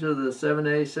back edge of the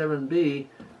 7A, 7B,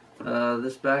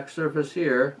 this back surface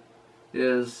here,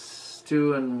 is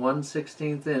 2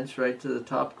 1/16 inch right to the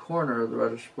top corner of the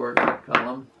rudder support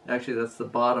column. Actually, that's the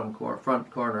bottom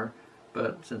front corner,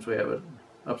 but since we have it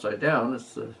upside down,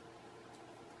 it's the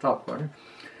top corner.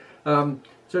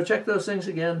 So check those things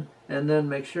again, and then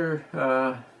make sure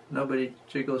nobody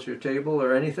jiggles your table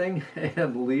or anything,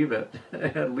 and leave it,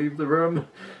 and leave the room,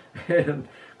 and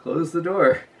close the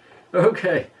door.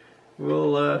 Okay,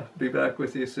 we'll be back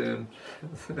with you soon.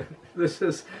 This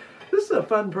is a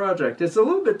fun project. It's a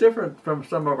little bit different from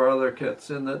some of our other kits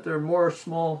in that they're more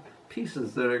small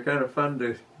pieces that are kind of fun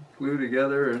to glue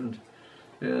together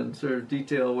and sort of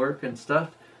detail work and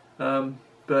stuff.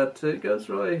 But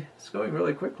it's going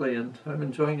really quickly, and I'm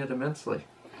enjoying it immensely.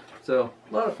 So,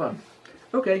 a lot of fun.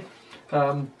 Okay,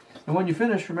 and when you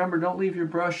finish, remember, don't leave your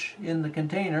brush in the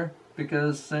container,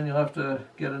 because then you'll have to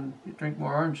drink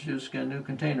more orange juice, get a new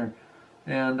container.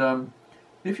 And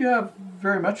if you have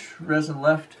very much resin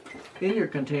left in your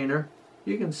container,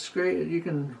 you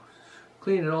can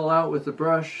clean it all out with the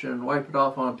brush and wipe it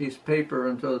off on a piece of paper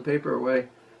and throw the paper away.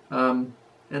 And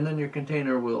then your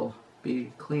container will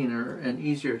be cleaner and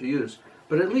easier to use.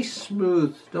 But at least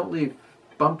smooth, don't leave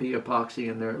bumpy epoxy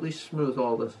in there, at least smooth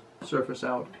all the surface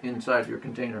out inside your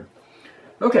container.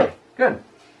 Okay, good.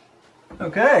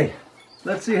 Okay,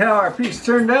 let's see how our piece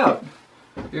turned out.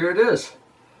 Here it is.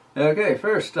 Okay,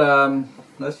 first,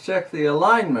 let's check the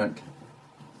alignment.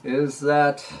 Is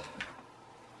that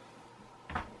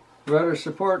rudder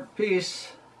support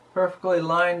piece perfectly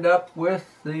lined up with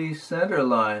the center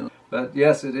line? But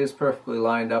yes, it is perfectly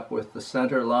lined up with the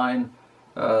center line.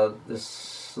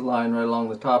 This line right along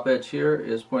the top edge here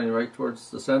is pointing right towards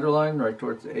the center line, right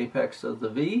towards the apex of the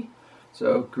V.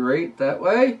 So great that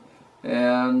way.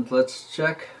 And let's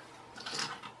check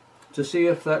to see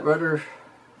if that rudder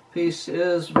piece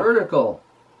is vertical.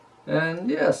 And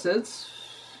yes, it's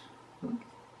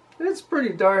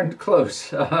pretty darn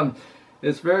close.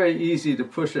 It's very easy to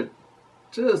push it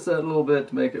just that little bit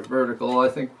to make it vertical. I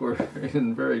think we're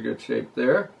in very good shape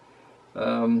there.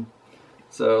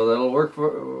 So that'll work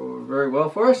very well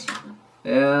for us.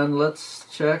 And let's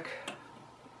check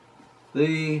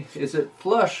is it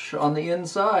flush on the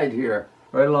inside here,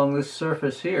 right along this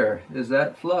surface here? Is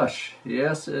that flush?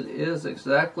 Yes, it is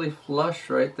exactly flush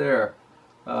right there.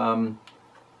 The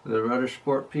rudder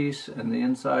support piece and the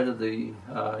inside of the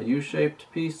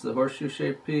U-shaped piece, the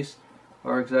horseshoe-shaped piece,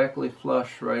 are exactly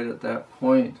flush right at that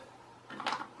point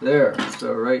there.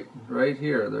 So right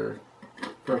here, they're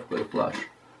perfectly flush.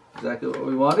 Exactly what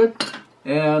we wanted.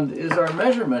 And is our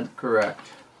measurement correct?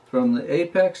 From the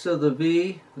apex of the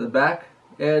V, the back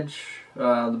edge,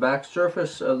 the back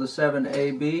surface of the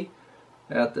 7AB,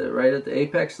 right at the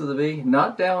apex of the V,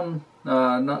 not down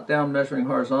measuring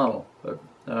horizontal, but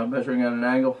measuring at an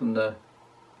angle from the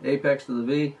apex of the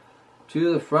V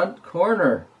to the front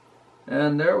corner.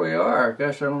 And there we are.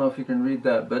 Gosh, I don't know if you can read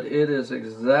that, but it is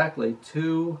exactly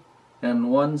 2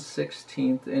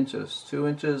 1/16 inches. 2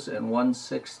 inches and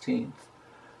 1/16.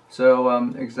 So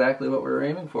exactly what we were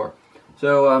aiming for.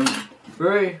 So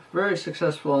very, very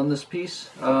successful on this piece.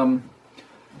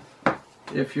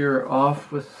 If you're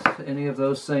off with any of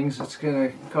those things, it's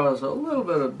going to cause a little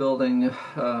bit of building.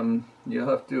 You'll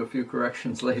have to do a few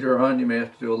corrections later on. You may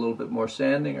have to do a little bit more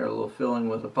sanding or a little filling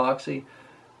with epoxy.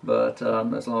 But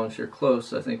as long as you're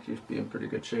close, I think you'd be in pretty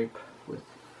good shape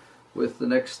with the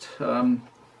next,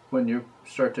 when you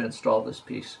start to install this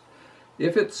piece.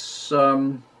 If it's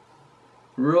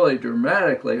really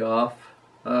dramatically off,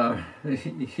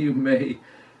 you may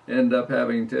end up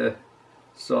having to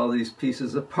saw these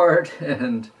pieces apart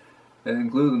and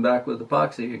glue them back with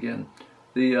epoxy again.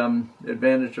 The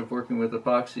advantage of working with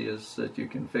epoxy is that you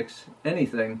can fix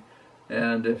anything,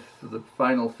 and if the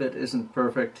final fit isn't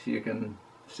perfect, you can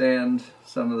sand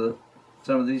some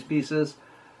of these pieces,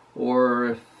 or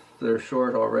if they're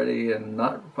short already and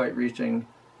not quite reaching,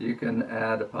 you can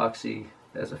add epoxy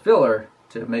as a filler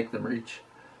to make them reach.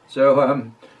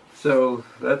 So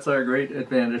that's our great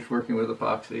advantage working with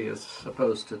epoxy as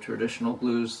opposed to traditional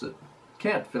glues that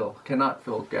cannot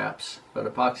fill gaps. But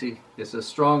epoxy is as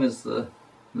strong as the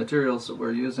materials that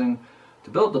we're using to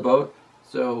build the boat,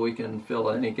 so we can fill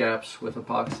any gaps with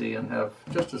epoxy and have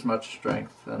just as much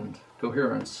strength and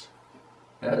coherence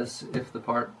as if the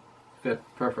part fit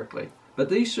perfectly. But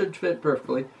these should fit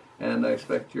perfectly, and I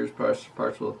expect your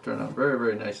parts will turn out very,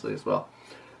 very nicely as well.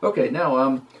 Okay,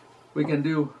 now we can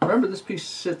do, remember this piece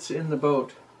sits in the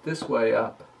boat this way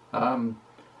up.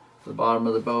 The bottom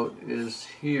of the boat is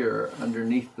here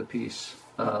underneath the piece.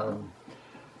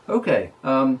 Okay,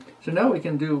 so now we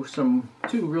can do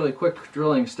two really quick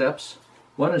drilling steps.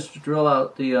 One is to drill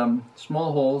out the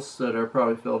small holes that are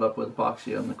probably filled up with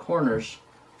epoxy on the corners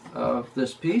of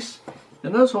this piece.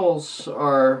 And those holes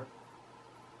are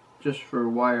just for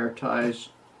wire ties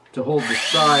to hold the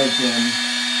sides in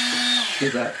to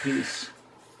that piece.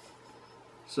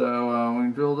 So we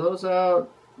can drill those out.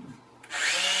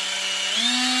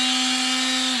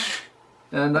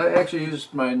 And I actually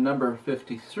used my number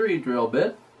 53 drill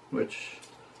bit, which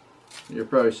you're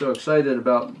probably so excited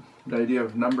about the idea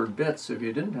of numbered bits. If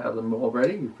you didn't have them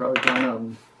already, you've probably gone out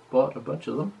and bought a bunch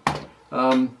of them.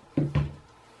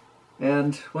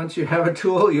 And once you have a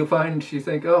tool, you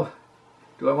think, oh,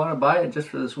 do I want to buy it just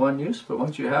for this one use? But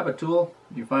once you have a tool,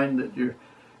 you find that you're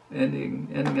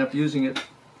ending up using it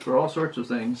for all sorts of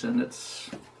things, and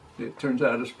it turns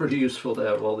out it's pretty useful to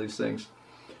have all these things.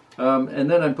 And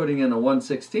then I'm putting in a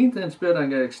 1/16 inch bit. I'm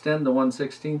going to extend the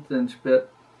 1/16 inch bit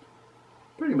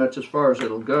pretty much as far as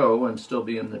it'll go and still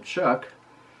be in the chuck,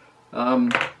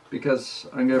 because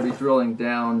I'm going to be drilling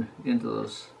down into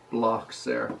those blocks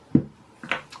there.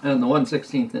 And the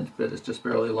 1/16 inch bit is just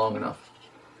barely long enough.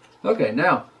 Okay,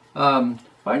 now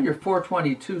find your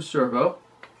 422 servo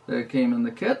that came in the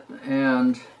kit,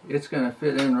 and it's going to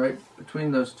fit in right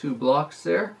between those two blocks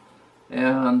there,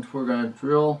 and we're going to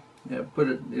drill,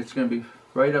 it's going to be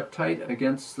right up tight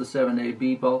against the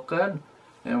 7AB bulkhead,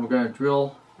 and we're going to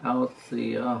drill out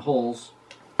the holes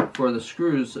for the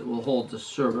screws that will hold the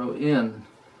servo in.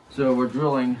 So we're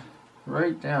drilling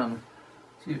right down.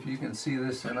 See if you can see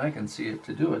this, and I can see it.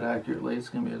 To do it accurately, it's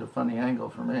going to be at a funny angle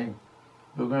for me.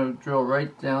 We're going to drill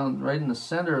right down, right in the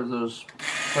center of those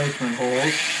placement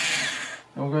holes,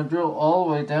 and we're going to drill all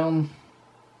the way down,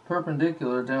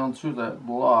 perpendicular down through that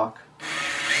block,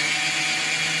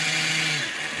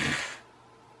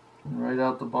 and right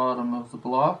out the bottom of the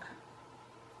block.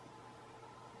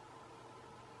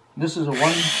 This is all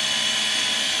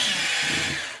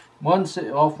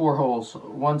four holes,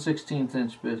 1/16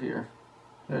 inch bit here.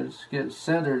 Just get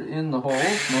centered in the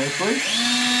holes nicely.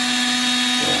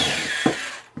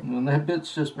 And that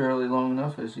bit's just barely long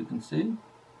enough, as you can see.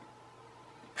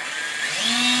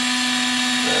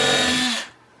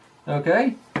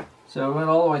 Okay, so we went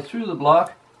all the way through the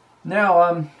block.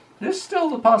 Now, there's still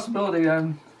the possibility.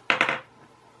 The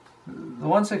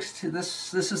 1/16.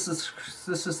 This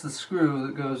is the screw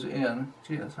that goes in.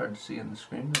 Gee, that's hard to see in the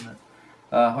screen, isn't it?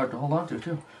 Hard to hold on to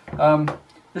too.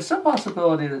 There's some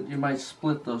possibility that you might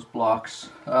split those blocks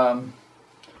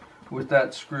with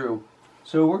that screw.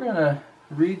 So we're going to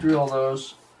re-drill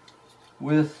those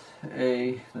with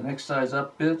the next size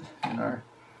up bit in our,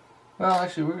 well,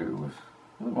 actually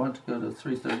we want to go to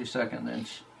 3/32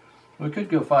 inch. We could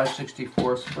go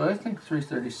 5/64, but I think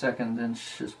 3/32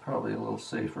 inch is probably a little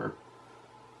safer.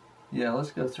 Yeah,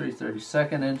 let's go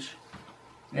 3/32 inch,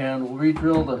 and we'll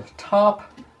re-drill the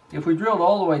top. If we drilled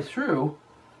all the way through,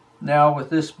 now with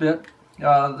this bit,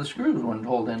 the screws wouldn't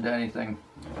hold into anything,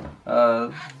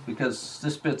 because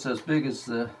this bit's as big as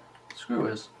the screw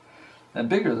is, and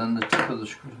bigger than the tip of the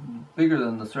screw, bigger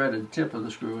than the threaded tip of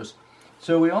the screw is.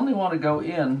 So we only want to go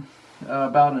in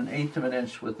about 1/8 of an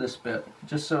inch with this bit,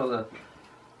 just so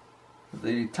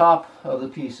the top of the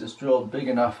piece is drilled big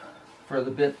enough for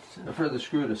the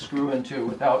screw to screw into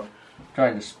without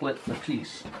trying to split the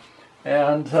piece.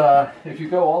 And if you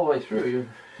go all the way through,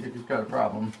 you've got a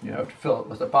problem. You have to fill it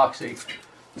with epoxy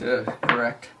to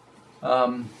correct.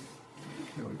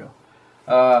 Here we go.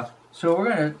 So we're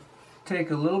going to take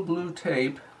a little blue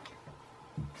tape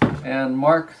and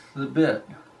mark the bit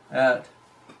at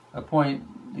a point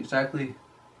exactly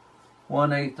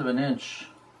 1/8 of an inch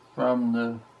from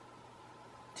the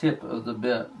tip of the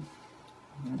bit.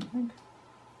 Go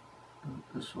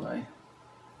this way.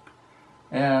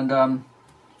 And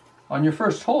on your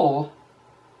first hole,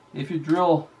 if you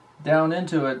drill down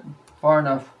into it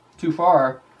too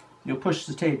far, you'll push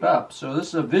the tape up. So this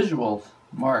is a visual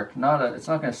mark, it's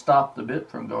not going to stop the bit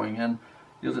from going in.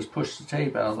 You'll just push the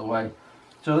tape out of the way.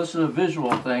 So this is a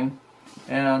visual thing.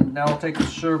 And now I'll take the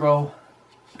servo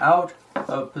out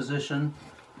of position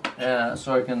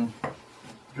so I can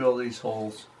drill these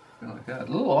holes. Like that.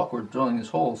 A little awkward drilling these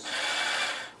holes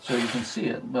so you can see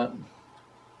it, but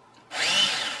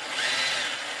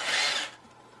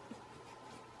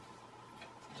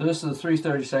so this is the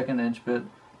 3/32 inch bit,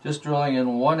 just drilling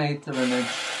in 1/8 of an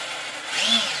inch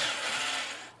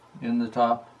in the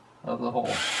top of the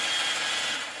hole.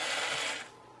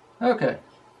 Okay,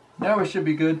 now we should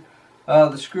be good.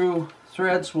 The screw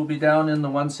threads will be down in the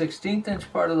 1/16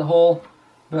 inch part of the hole,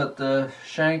 but the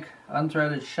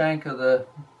unthreaded shank of the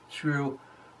screw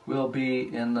will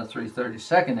be in the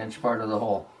 3/32 inch part of the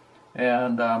hole.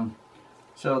 And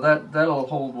so that'll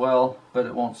hold well, but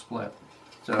it won't split.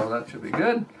 So that should be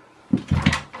good.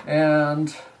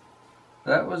 And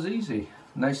that was easy.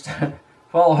 Nice to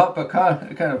follow up a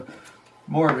kind of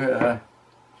more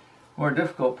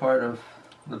difficult part of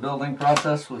the building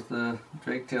process with the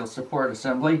Draketail support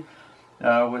assembly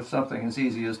with something as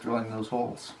easy as drilling those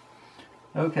holes.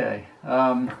 Okay.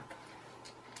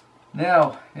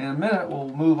 Now, in a minute, we'll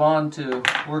move on to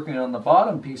working on the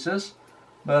bottom pieces,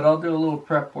 but I'll do a little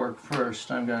prep work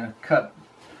first. I'm going to cut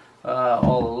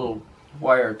all the little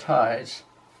wire ties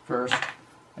first,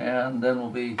 and then we'll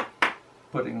be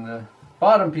putting the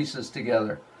bottom pieces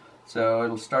together. So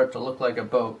it'll start to look like a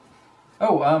boat.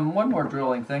 Oh, one more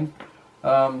drilling thing.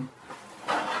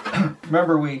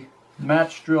 Remember we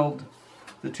match drilled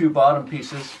the two bottom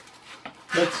pieces.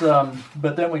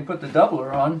 But then we put the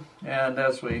doubler on, and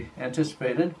as we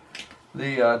anticipated,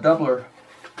 the doubler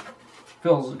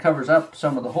covers up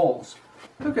some of the holes.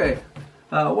 Okay,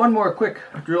 one more quick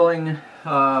drilling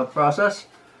process.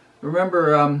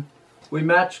 Remember, we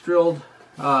match drilled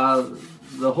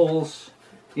the holes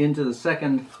into the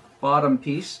second bottom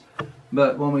piece,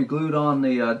 but when we glued on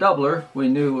the doubler, we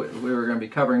knew we were going to be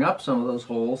covering up some of those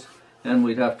holes, and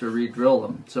we'd have to re-drill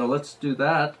them. So let's do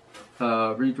that.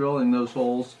 Re-drilling those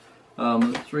holes.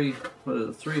 Three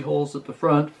holes at the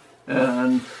front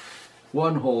and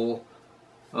one hole.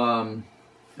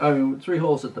 Three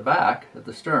holes at the back at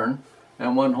the stern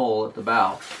and one hole at the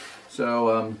bow.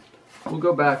 So we'll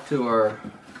go back to our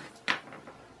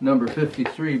number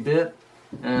 53 bit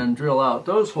and drill out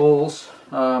those holes.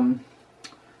 And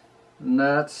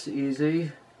that's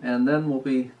easy. And then we'll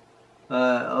be.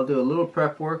 I'll do a little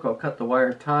prep work. I'll cut the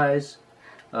wire ties.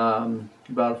 About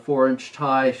a 4-inch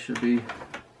tie should be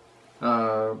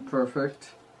perfect.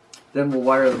 Then we'll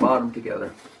wire the bottom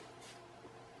together.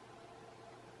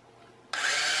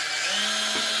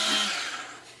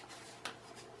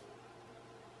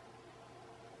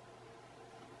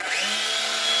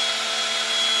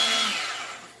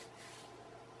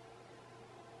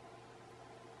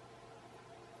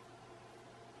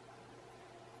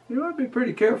 You want to be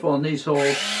pretty careful in these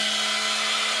holes,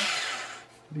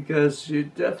 because you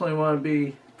definitely want to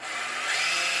be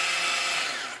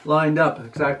lined up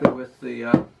exactly with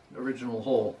the original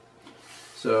hole.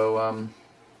 So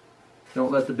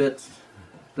don't let the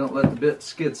bit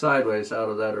skid sideways out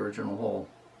of that original hole.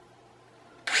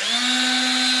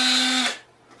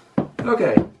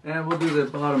 Okay, and we'll do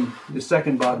the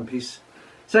second bottom piece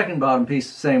the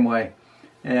same way.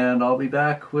 And I'll be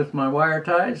back with my wire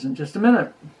ties in just a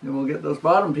minute, and we'll get those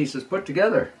bottom pieces put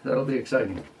together. That'll be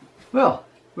exciting. Well,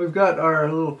 we've got our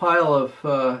little pile of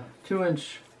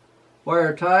 2-inch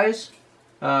wire ties.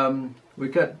 We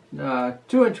cut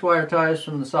 2-inch wire ties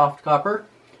from the soft copper,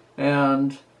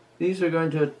 and these are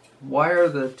going to wire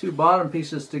the two bottom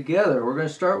pieces together. We're going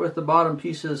to start with the bottom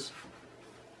pieces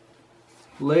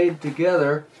laid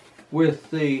together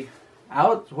with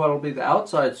what will be the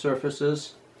outside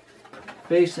surfaces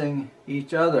facing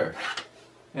each other,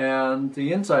 and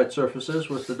the inside surfaces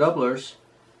with the doublers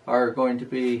are going to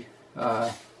be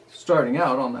starting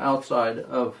out on the outside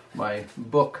of my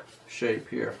book shape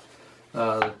here,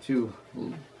 the two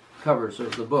covers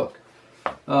of the book.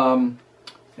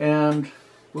 And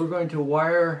we're going to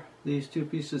wire these two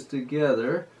pieces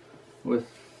together with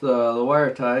the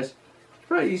wire ties. It's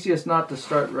probably easiest not to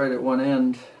start right at one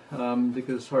end,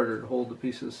 because it's harder to hold the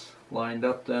pieces lined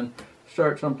up then.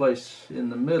 Start someplace in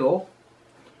the middle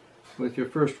with your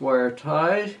first wire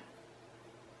tie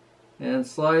and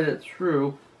slide it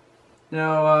through.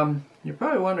 Now you're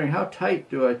probably wondering, how tight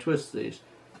do I twist these?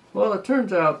 Well, it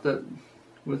turns out that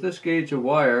with this gauge of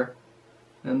wire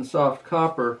and the soft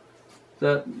copper,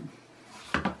 that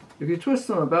if you twist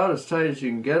them about as tight as you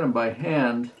can get them by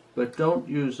hand, but don't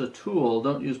use a tool,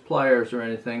 don't use pliers or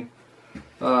anything,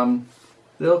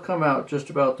 they'll come out just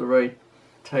about the right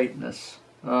tightness.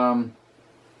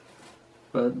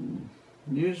 But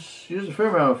use a fair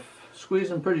amount of squeeze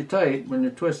them pretty tight when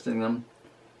you're twisting them,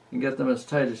 and get them as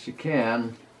tight as you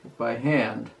can by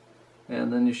hand,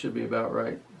 and then you should be about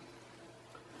right.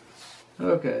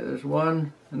 Okay, there's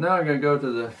one, and now I'm going to go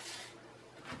to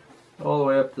all the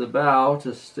way up to the bow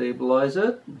to stabilize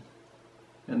it,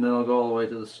 and then I'll go all the way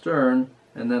to the stern,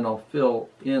 and then I'll fill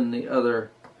in the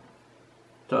other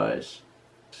ties.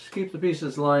 Just keep the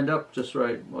pieces lined up just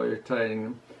right while you're tightening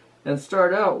them, and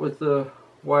start out with the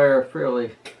wire fairly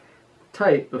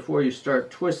tight before you start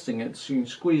twisting it, so you can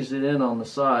squeeze it in on the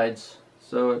sides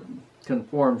so it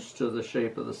conforms to the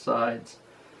shape of the sides.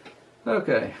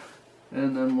 Okay,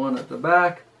 and then one at the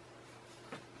back.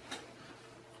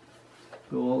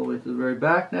 Go all the way to the very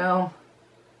back now.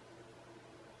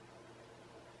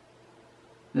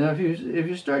 Now if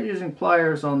you start using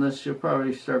pliers on this, you'll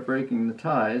probably start breaking the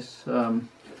ties,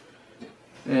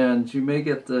 and you may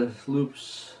get the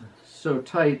loops so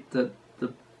tight that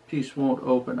the piece won't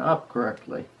open up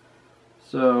correctly.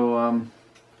 So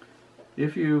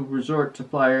if you resort to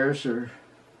pliers or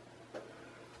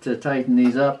to tighten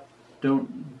these up,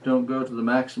 don't go to the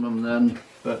maximum then,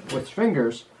 but with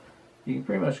fingers you can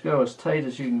pretty much go as tight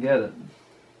as you can get it.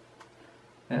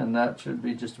 And that should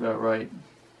be just about right.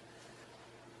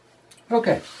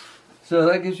 Okay, so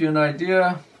that gives you an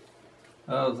idea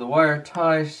of the wire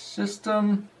tie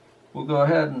system. We'll go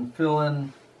ahead and fill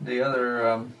in the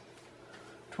other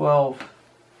 12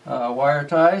 wire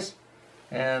ties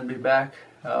and be back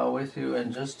with you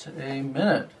in just a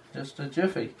minute, just a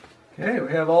jiffy. Okay,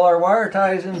 we have all our wire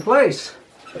ties in place,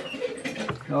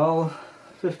 all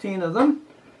 15 of them,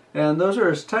 and those are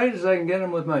as tight as I can get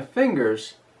them with my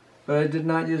fingers, but I did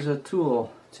not use a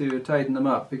tool to tighten them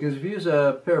up, because if you use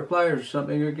a pair of pliers or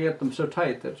something, you're going to get them so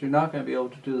tight that you're not going to be able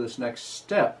to do this next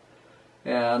step.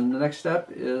 And the next step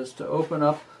is to open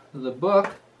up the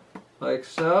book like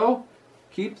so.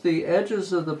 Keep the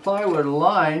edges of the plywood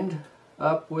lined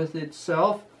up with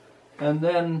itself, and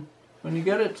then when you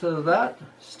get it to that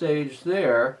stage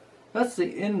there, that's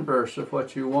the inverse of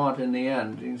what you want in the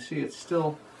end. You can see it's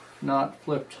still not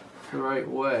flipped the right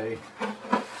way.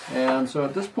 And so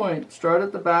at this point, start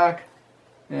at the back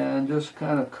and just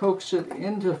kind of coax it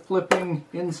into flipping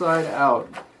inside out.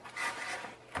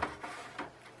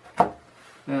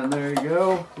 And there you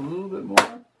go, a little bit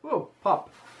more. Whoa,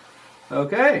 pop.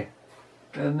 Okay,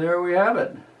 and there we have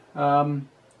it.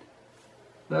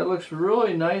 That looks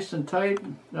really nice and tight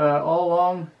all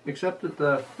along, except at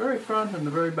the very front and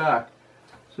the very back.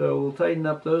 So we'll tighten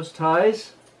up those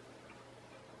ties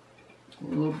a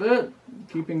little bit,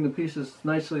 keeping the pieces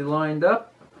nicely lined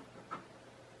up.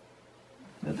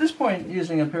 At this point,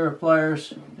 using a pair of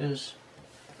pliers is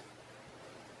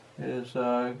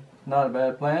not a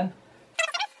bad plan.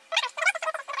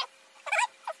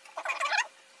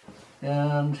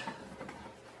 And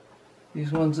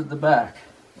these ones at the back.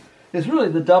 It's really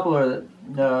the doubler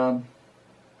that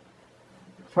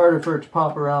it's harder for it to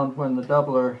pop around when the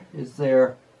doubler is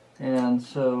there, and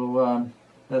so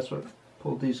that's what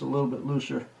pulled these a little bit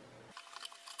looser.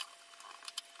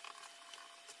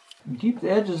 And keep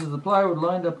the edges of the plywood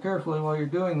lined up carefully while you're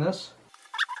doing this.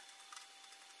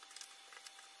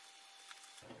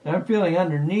 And I'm feeling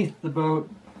underneath the boat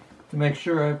to make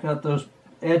sure I've got those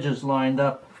edges lined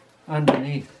up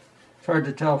underneath. It's hard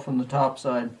to tell from the top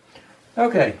side.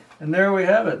 Okay, and there we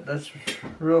have it. That's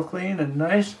real clean and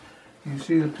nice. You can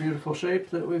see the beautiful shape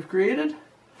that we've created.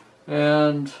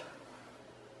 And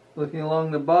looking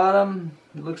along the bottom,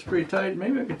 it looks pretty tight.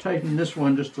 Maybe I could tighten this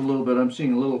one just a little bit. I'm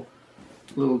seeing a little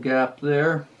gap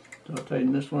there. So I'll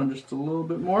tighten this one just a little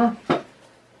bit more.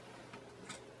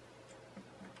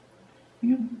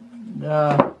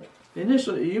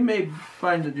 Initially, you may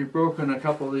find that you've broken a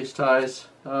couple of these ties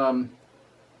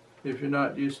if you're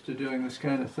not used to doing this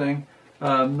kind of thing.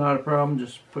 Not a problem,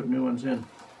 just put new ones in.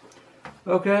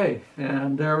 Okay,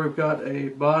 and there we've got a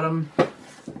bottom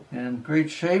in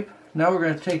great shape. Now we're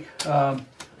going to take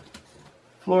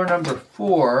floor number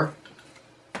 4.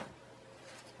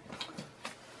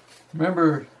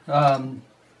 Remember, the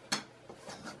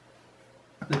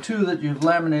two that you've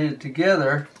laminated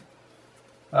together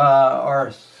are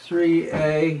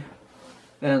 3A,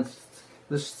 and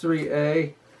this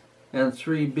 3A and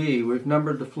 3B. We've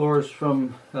numbered the floors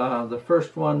from the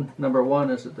first one. Number 1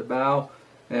 is at the bow,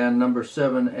 and number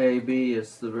 7AB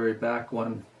is the very back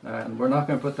one. And we're not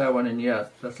going to put that one in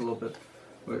yet. That's a little bit,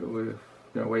 we're going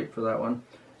to wait for that one.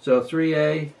 So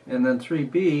 3A and then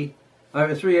 3B,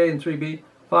 3A and 3B,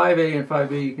 5A and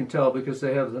 5B you can tell because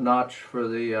they have the notch for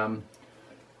the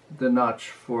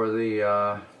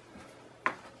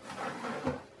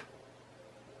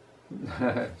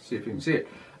see if you can see it.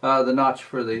 The notch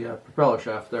for the propeller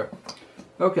shaft there.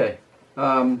 Okay,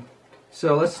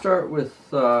 so let's start with,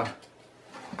 so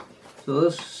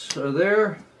those are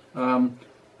there.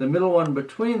 The middle one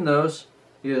between those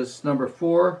is number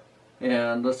 4,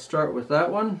 and let's start with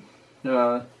that one.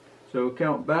 So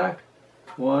count back,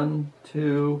 1,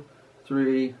 2,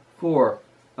 3, 4.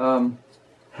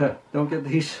 Don't get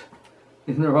these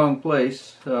in the wrong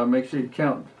place. Make sure you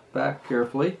count back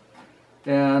carefully.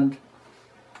 And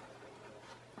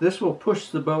this will push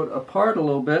the boat apart a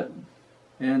little bit,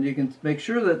 and you can make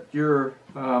sure that your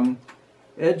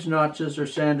edge notches are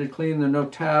sanded clean. There are no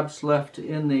tabs left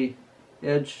in the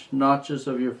edge notches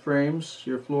of your frames,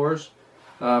 your floors,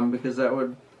 because that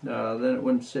would then it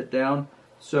wouldn't sit down.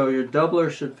 So your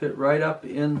doubler should fit right up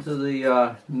into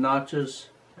the notches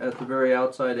at the very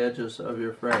outside edges of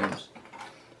your frames.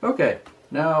 Okay,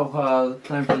 now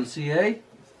time for the CA,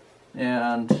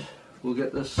 and we'll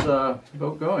get this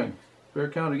boat going. Fair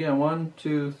count again, 1,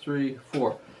 2, 3,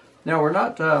 4. Now we're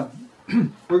not,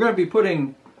 we're going to be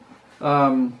putting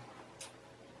epoxy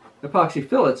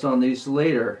fillets on these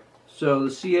later. So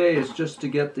the CA is just to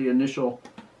get the initial,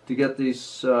 to get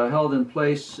these held in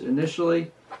place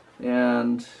initially,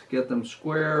 and get them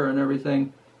square and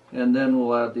everything, and then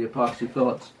we'll add the epoxy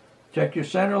fillets. Check your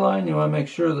center line. You want to make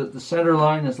sure that the center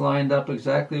line is lined up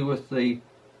exactly with the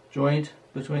joint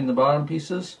between the bottom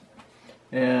pieces,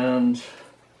 and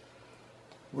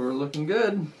we're looking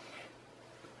good.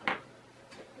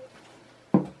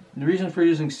 The reason for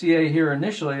using CA here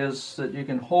initially is that you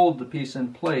can hold the piece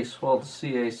in place while the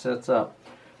CA sets up.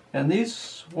 And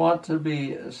these want to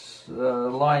be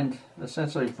lined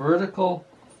essentially vertical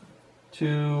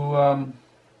to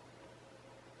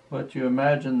what you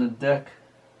imagine the deck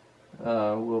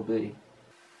will be.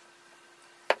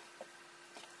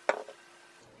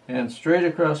 And straight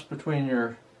across between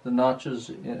the notches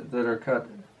that are cut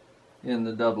in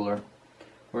the doubler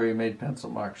where you made pencil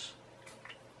marks.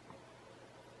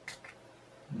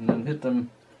 And then hit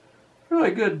them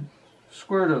really good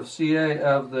squirt of CA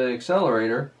of the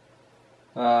accelerator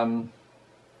to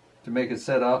make it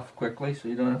set off quickly so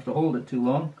you don't have to hold it too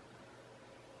long.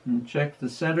 And check the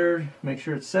center, make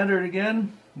sure it's centered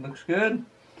again. Looks good.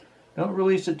 Don't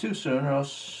release it too soon or else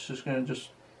it's just going to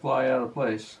fly out of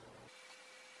place.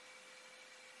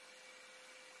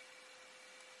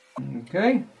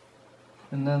 Okay,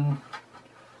 and then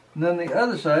the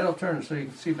other side, I'll turn it so you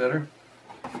can see better.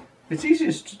 It's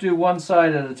easiest to do one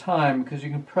side at a time because you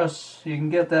can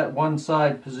get that one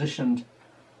side positioned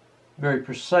very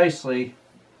precisely,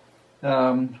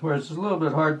 whereas it's a little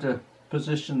bit hard to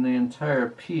position the entire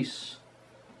piece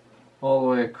all the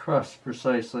way across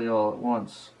precisely all at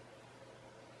once.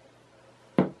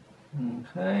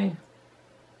 Okay.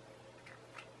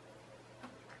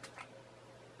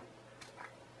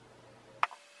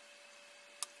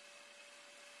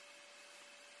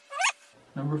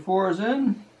 Number 4 is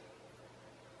in.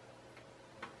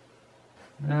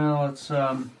 Now let's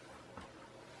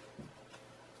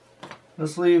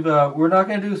leave. We're not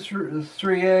going to do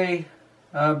 3A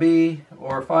B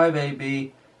or 5A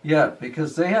B yet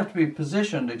because they have to be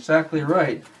positioned exactly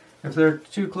right. If they're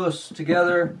too close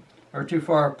together or too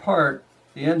far apart,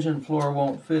 the engine floor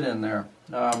won't fit in there.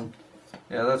 Yeah,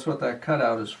 that's what that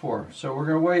cutout is for. So we're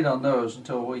going to wait on those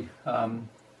until we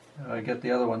get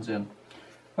the other ones in.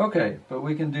 Okay, but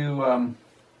we can do.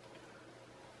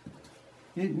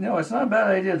 It's not a bad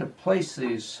idea to place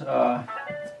these so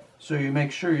you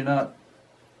make sure you're not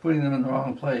putting them in the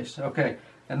wrong place. Okay,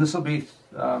 and this will be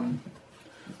 5A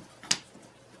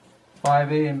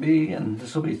and B, and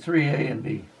this will be 3A and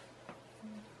B.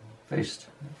 Faced.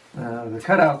 The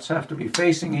cutouts have to be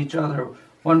facing each other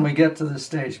when we get to this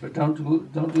stage, but don't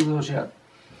do those yet.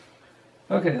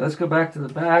 Okay, let's go back to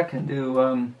the back and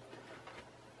do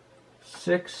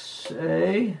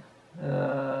 6A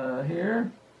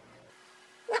here.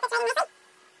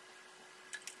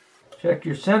 Check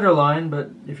your center line, but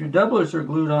if your doublers are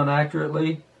glued on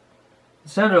accurately, the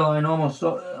center line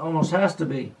almost has to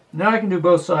be. Now I can do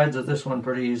both sides of this one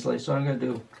pretty easily, so I'm going to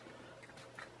do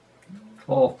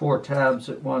all 4 tabs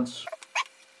at once.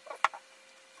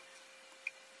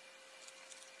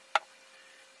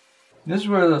 This is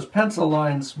where those pencil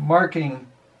lines marking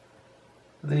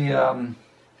the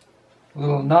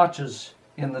little notches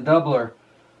in the doubler,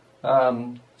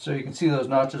 so you can see those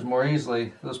notches more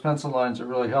easily. Those pencil lines are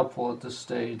really helpful at this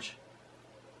stage.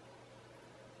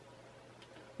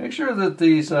 Make sure that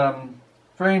these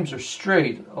frames are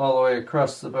straight all the way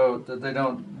across the boat, that they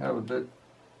don't have a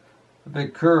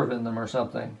big curve in them or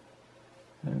something.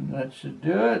 And that should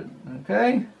do it.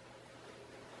 Okay.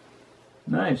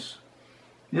 Nice.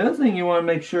 The other thing you want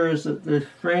to make sure is that the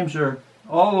frames are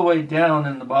all the way down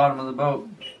in the bottom of the boat,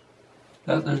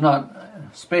 that there's not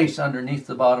space underneath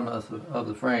the bottom of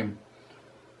the frame.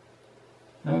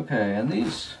 Okay, and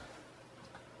these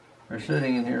are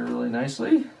sitting in here really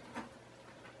nicely.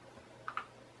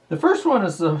 The first one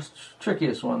is the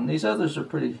trickiest one. These others are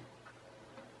pretty.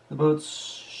 The boat's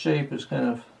shape is kind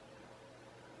of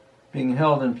being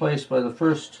held in place by the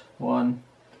first one.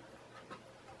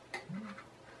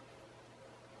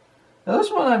 Now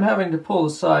this one I'm having to pull the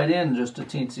side in just a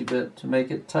teensy bit to make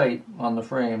it tight on the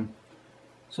frame.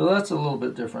 So that's a little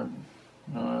bit different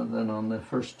than on the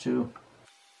first two.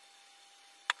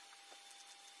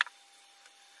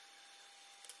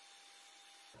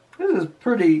 This is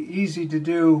pretty easy to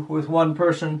do with one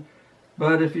person,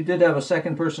 but if you did have a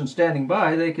second person standing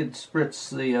by, they could spritz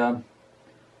the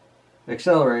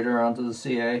accelerator onto the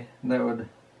CA, and that would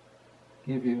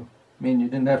give you, you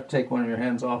didn't have to take one of your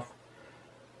hands off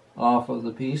of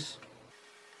the piece.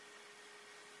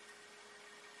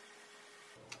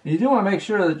 You do want to make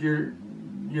sure that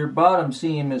your bottom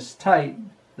seam is tight,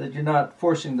 that you're not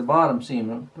forcing the bottom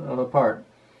seam apart.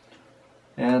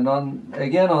 And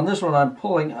again on this one I'm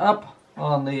pulling up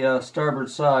on the starboard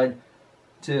side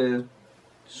to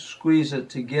squeeze it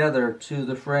together to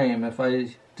the frame. If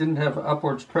I didn't have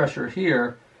upwards pressure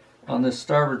here on this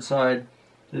starboard side,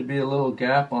 there'd be a little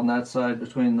gap on that side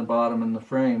between the bottom and the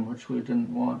frame, which we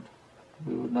didn't want.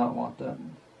 We would not want that.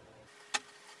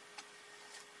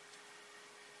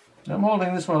 I'm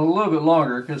holding this one a little bit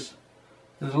longer because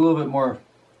there's a little bit more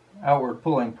outward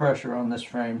pulling pressure on this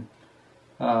frame.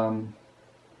 So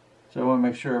I want to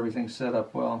make sure everything's set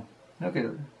up well. Okay,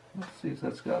 let's see if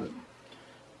that's got it.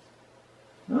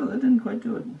 No, that didn't quite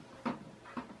do it.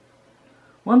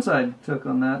 One side took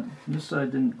on that, this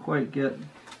side didn't quite get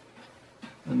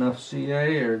enough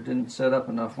CA or didn't set up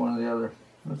enough, one or the other.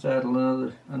 Let's add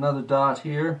another dot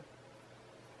here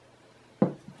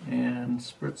and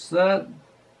spritz that.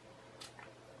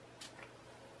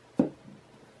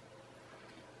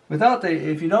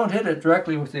 If you don't hit it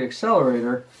directly with the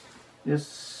accelerator,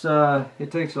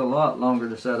 it takes a lot longer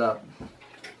to set up.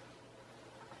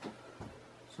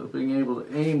 So being able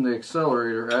to aim the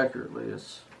accelerator accurately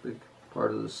is a big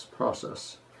part of this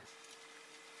process.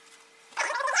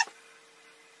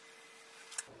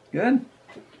 Good.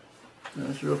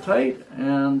 That's real tight,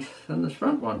 and then this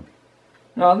front one.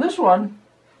 Now on this one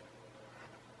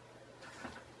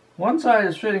side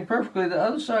is fitting perfectly, the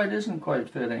other side isn't quite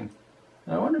fitting.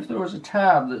 I wonder if there was a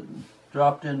tab that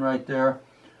dropped in right there,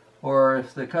 or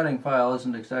if the cutting file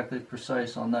isn't exactly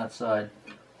precise on that side.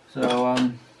 So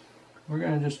we're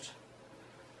going to just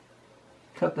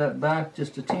cut that back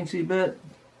just a teensy bit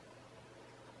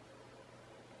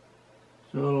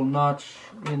so it'll notch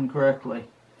in correctly.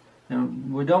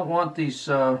 And we don't want these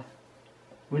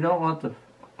we don't want the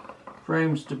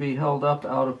frames to be held up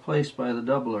out of place by the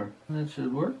doubler. That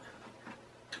should work.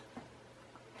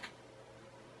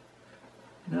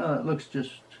 Now it looks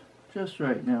just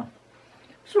right now.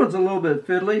 This one's a little bit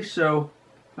fiddly, so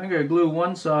I'm going to glue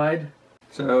one side.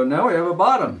 So now we have a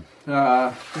bottom.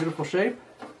 Beautiful shape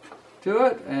to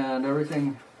it, and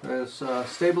everything is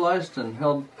stabilized and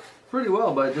held pretty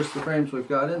well by just the frames we've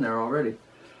got in there already.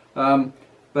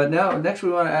 But next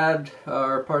we want to add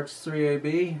our parts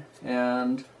 3AB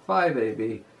and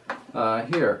 5AB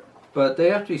here. But they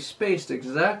have to be spaced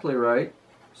exactly right,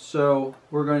 so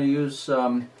we're going to use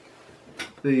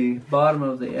the bottom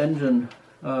of the engine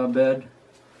bed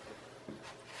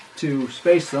to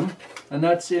space them, and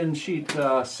that's in sheet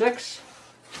 6,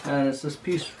 and it's this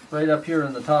piece right up here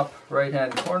in the top right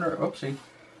hand corner, oopsie,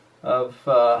 of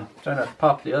trying to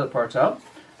pop the other parts out,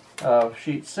 of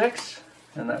sheet 6,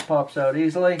 and that pops out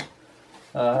easily.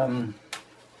 And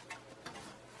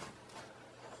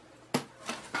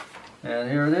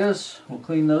here it is. We'll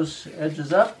clean those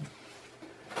edges up,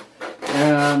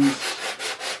 and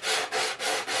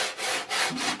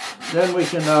then we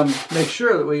can make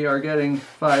sure that we are getting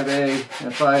 5A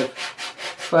and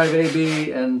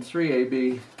 5AB and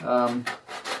 3AB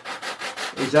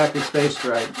exactly spaced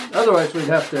right. Otherwise we'd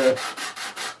have to,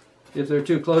 if they're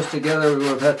too close together, we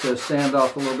would have to sand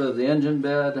off a little bit of the engine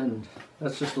bed, and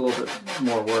that's just a little bit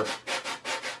more work.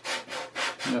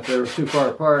 And if they were too far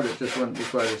apart, it just wouldn't be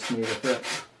quite as neat a fit.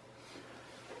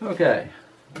 Okay,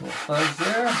 a little fuzz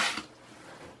there, a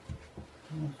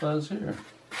little fuzz here.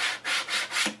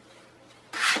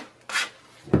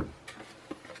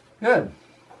 Good.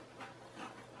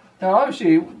 Now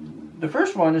obviously the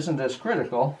first one isn't as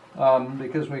critical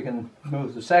because we can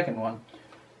move the second one.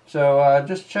 So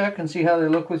just check and see how they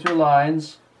look with your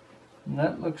lines. And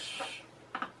that looks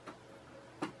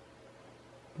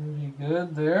pretty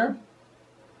good there.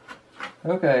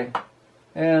 Okay.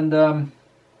 And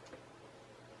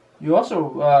you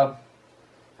also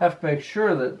have to make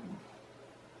sure that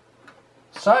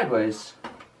sideways,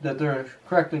 that they're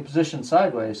correctly positioned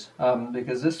sideways,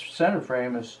 because this center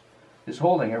frame is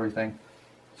holding everything.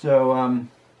 So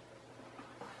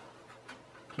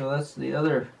so that's the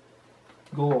other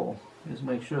goal, is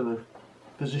make sure they're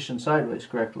positioned sideways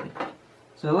correctly.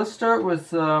 So let's start with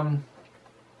the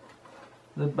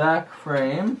back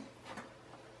frame,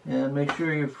 and make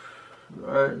sure you've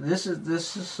this is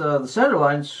the center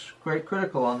line's quite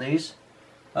critical on these.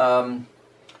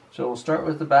 So we'll start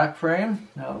with the back frame,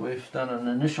 now that we've done an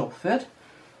initial fit,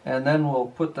 and then we'll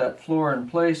put that floor in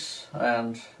place,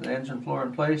 and the engine floor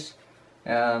in place,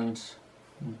 and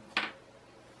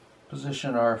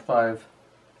position our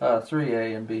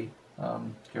 3A and B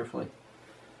carefully.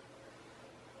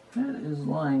 That is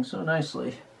lying so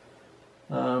nicely.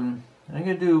 I'm going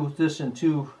to do this in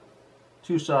two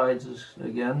sides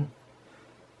again,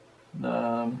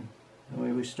 the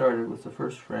way we started with the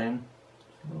first frame.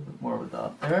 A little bit more of a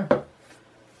dot there.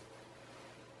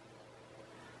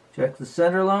 Check the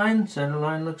center line. Center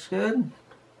line looks good.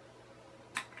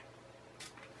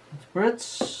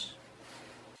 Spritz.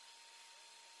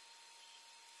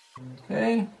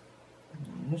 Okay,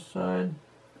 on this side.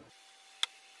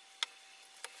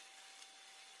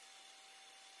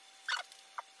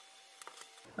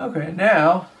 Okay,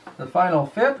 now the final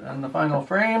fit and the final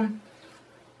frame.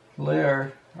 Lay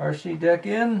our RC deck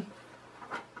in,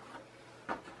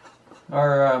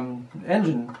 our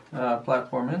engine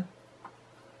platform in.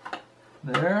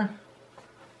 There.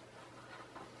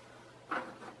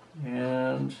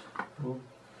 And we'll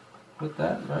put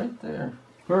that right there.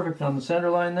 Perfect on the center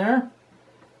line there.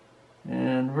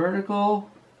 And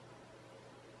vertical.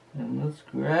 And let's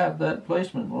grab that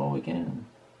placement while we can.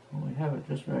 While we have it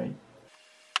just right.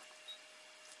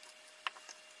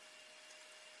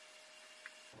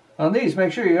 On these,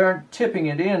 make sure you aren't tipping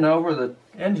it in over the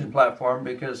engine platform,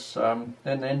 because then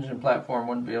the engine platform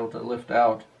wouldn't be able to lift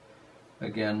out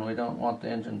again. We don't want the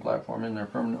engine platform in there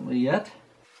permanently yet.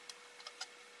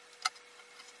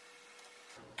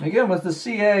 Again, with the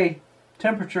CA,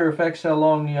 temperature affects how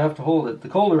long you have to hold it. The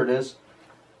colder it is,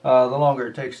 the longer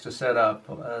it takes to set up.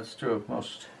 That's true of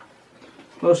most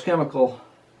chemical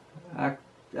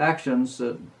actions.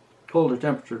 Colder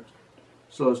temperature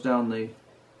slows down the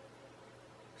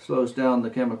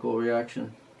chemical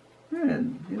reaction.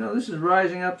 And you know, this is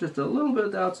rising up just a little bit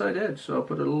at the outside edge, so I'll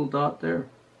put a little dot there.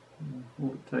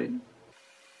 Hold it tight.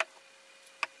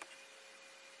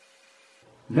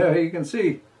 Now you can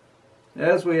see,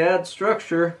 as we add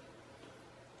structure,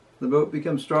 the boat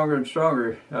becomes stronger and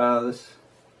stronger. This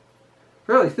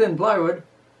fairly thin plywood,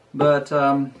 but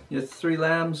it's 3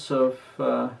 lambs of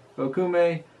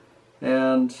okume,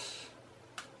 and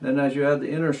then as you add the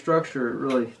inner structure, it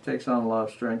really takes on a lot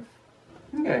of strength.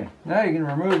 Okay, now you can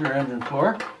remove your engine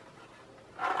floor.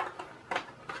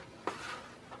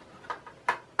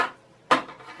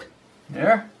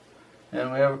 There,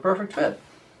 and we have a perfect fit.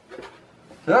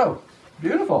 So,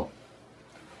 beautiful.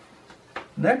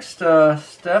 Next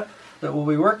step that we'll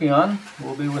be working on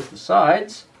will be with the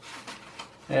sides,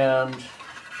 and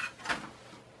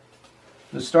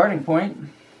the starting point.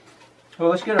 Well,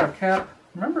 let's get our cap.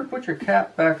 Remember to put your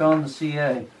cap back on the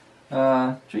CA.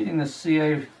 Treating the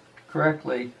CA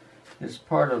correctly is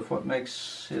part of what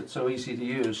makes it so easy to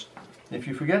use. If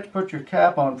you forget to put your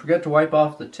cap on, forget to wipe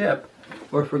off the tip,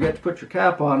 or forget to put your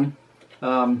cap on,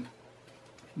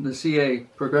 the CA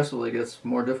progressively gets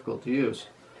more difficult to use.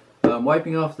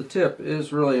 Wiping off the tip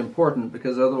is really important,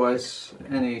 because otherwise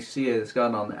any CA that's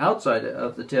gotten on the outside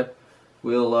of the tip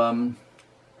will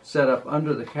set up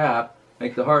under the cap,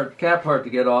 make the cap hard to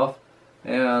get off,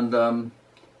 and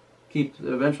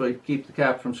eventually keep the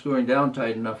cap from screwing down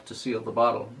tight enough to seal the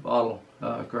bottle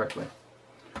correctly.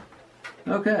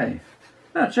 Okay,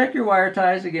 now check your wire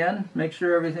ties again. Make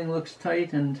sure everything looks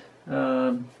tight and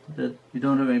that you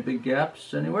don't have any big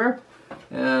gaps anywhere.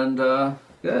 And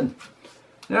good.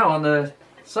 Now on the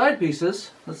side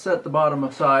pieces, let's set the bottom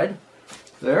aside.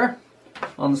 There.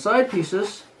 On the side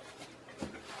pieces,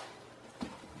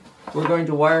 we're going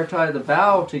to wire tie the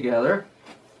bow together,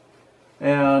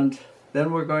 and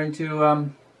then we're going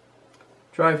to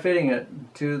try fitting it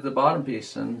to the bottom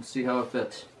piece and see how it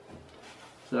fits.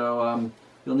 So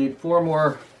you'll need 4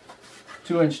 more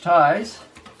 2-inch ties.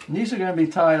 And these are going to be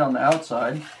tied on the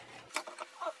outside.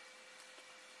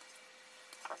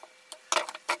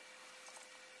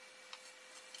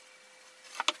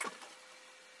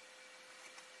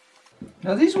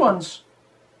 Now these ones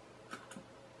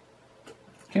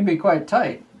can be quite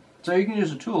tight, so you can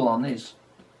use a tool on these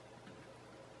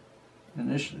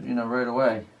initially, you know, right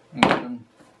away, and get them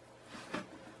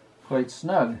quite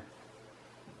snug.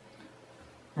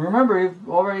 Remember, you've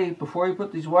already, before you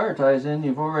put these wire ties in,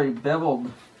 you've already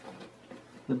beveled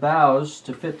the bows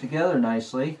to fit together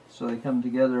nicely, so they come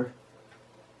together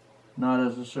not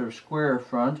as a sort of square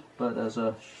front, but as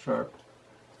a sharp,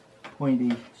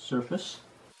 pointy surface.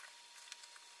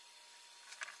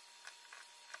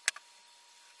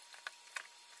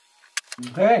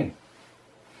 Okay,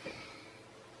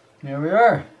 here we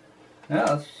are. Now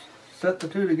let's set the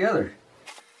two together.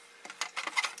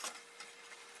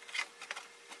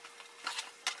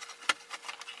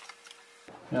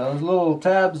 Now those little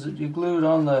tabs that you glued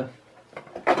on the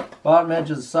bottom edge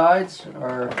of the sides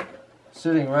are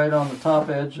sitting right on the top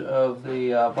edge of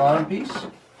the bottom piece,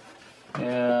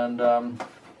 and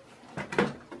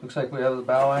looks like we have the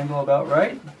bow angle about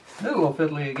right. A little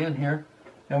fiddly again here.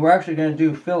 And we're actually going to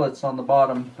do fillets on the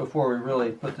bottom before we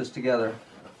really put this together.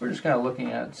 We're just kind of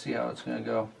looking at it to see how it's going to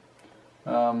go.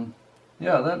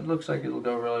 Yeah, that looks like it'll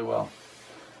go really well.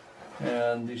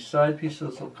 And these side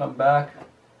pieces will come back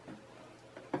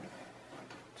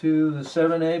to the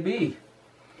 7AB.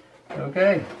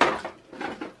 Okay,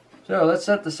 so let's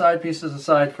set the side pieces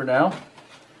aside for now.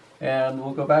 And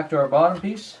we'll go back to our bottom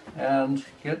piece and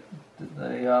get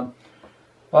the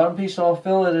bottom piece all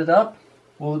filleted up.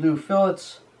 We'll do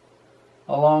fillets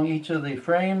along each of the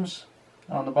frames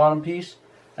on the bottom piece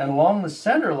and along the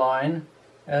center line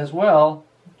as well,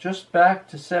 just back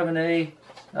to 7A,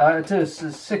 to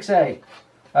 6A,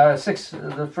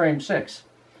 the frame 6.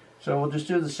 So we'll just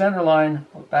do the center line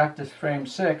back to frame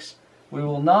 6. We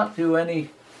will not do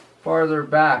any farther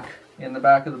back in the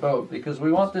back of the boat because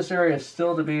we want this area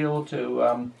still to be able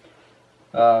to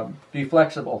be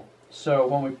flexible. So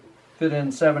when we fit in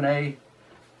 7A,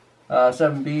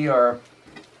 7B, or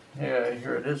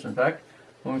here it is in fact,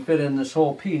 when we fit in this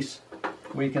whole piece,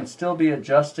 we can still be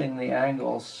adjusting the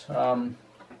angles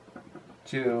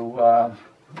to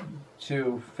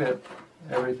fit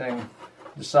everything,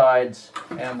 the sides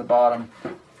and the bottom.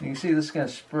 You can see this is going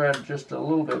to spread just a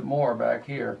little bit more back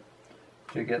here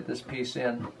to get this piece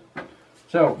in.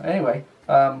 So anyway,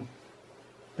 don't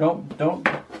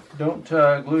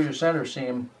glue your center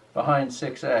seam behind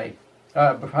 6A,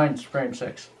 behind frame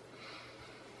 6.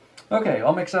 Okay,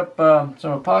 I'll mix up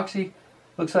some epoxy.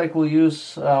 Looks like we'll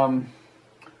use,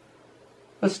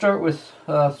 let's start with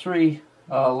 3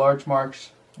 large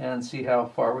marks and see how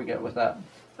far we get with that.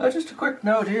 Just a quick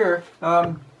note here,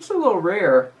 it's a little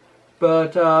rare,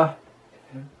 but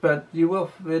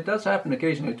it does happen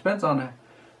occasionally. It depends on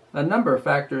a number of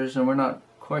factors, and we're not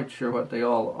quite sure what they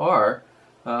all are.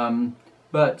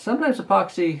 But sometimes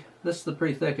epoxy, this is the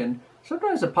pre-thickened,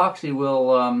 sometimes epoxy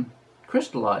will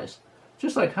crystallize,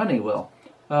 just like honey will.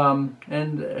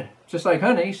 And just like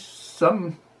honey,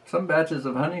 some batches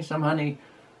of honey, some honey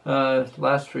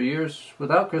last for years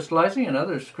without crystallizing, and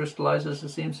others crystallizes, it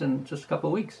seems, in just a couple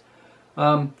of weeks.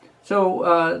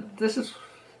 So this is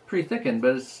pre-thickened,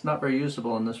 but it's not very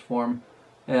usable in this form.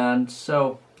 And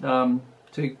so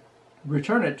to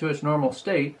return it to its normal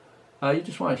state, you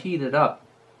just want to heat it up.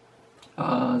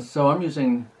 So I'm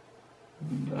using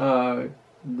the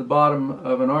bottom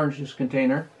of an orange juice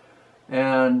container,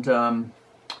 and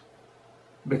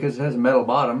because it has a metal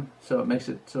bottom, so it makes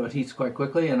it so it heats quite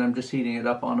quickly, and I'm just heating it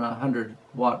up on a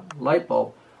 100-watt light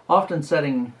bulb, often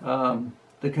setting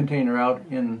the container out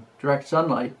in direct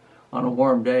sunlight on a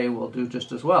warm day will do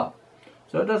just as well.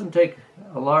 So it doesn't take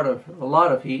a lot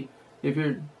of heat. If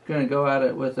you're going to go at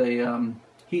it with a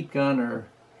heat gun or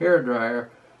hair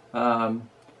dryer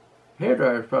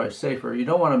is probably safer. You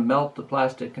don't want to melt the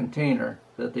plastic container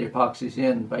that the epoxy's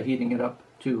in by heating it up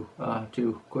too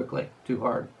quickly, too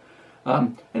hard.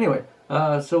 Anyway,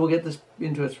 so we'll get this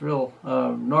into its real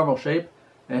normal shape,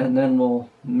 and then we'll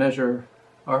measure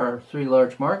our 3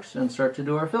 large marks and start to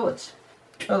do our fillets.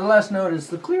 Now, the last note is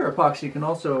the clear epoxy can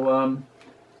also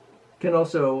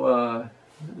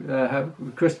have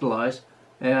crystallize,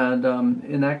 and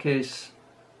in that case,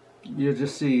 you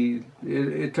just see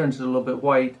it turns a little bit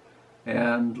white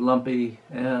and lumpy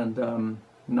and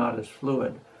not as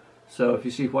fluid. So if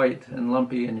you see white and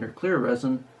lumpy in your clear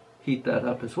resin, heat that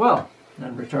up as well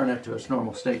and return it to its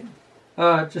normal state.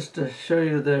 Just to show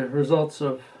you the results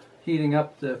of heating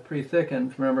up the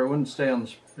pre-thickened, remember it wouldn't stay on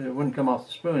the, it wouldn't come off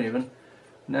the spoon even.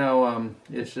 Now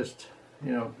it's just,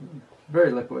 you know,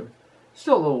 very liquid.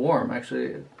 Still a little warm, actually.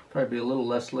 It'd probably be a little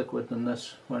less liquid than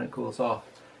this when it cools off.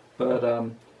 But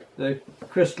the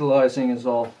crystallizing is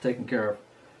all taken care of.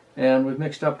 And we've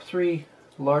mixed up 3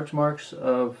 large marks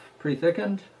of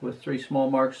pre-thickened with 3 small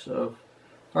marks of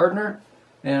hardener.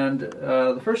 And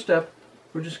the first step,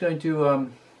 we're just going to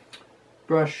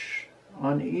brush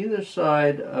on either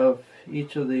side of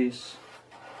each of these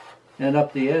and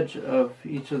up the edge of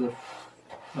each of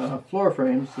the floor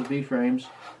frames, the V frames,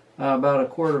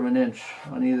 about 1/4 of an inch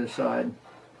on either side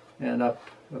and up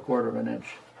 1/4 of an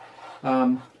inch.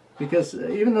 Because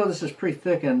even though this is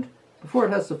pre-thickened, before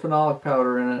it has the phenolic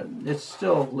powder in it, it's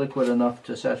still liquid enough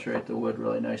to saturate the wood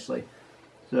really nicely.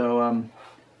 So,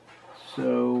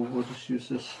 so we'll just use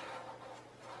this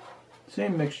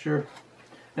same mixture,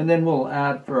 and then we'll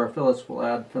add, for our fillets, we'll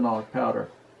add phenolic powder.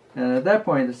 And at that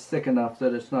point, it's thick enough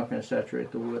that it's not going to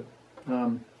saturate the wood.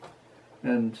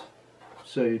 And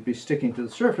so you'd be sticking to the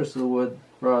surface of the wood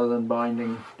rather than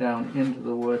binding down into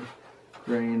the wood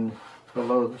grain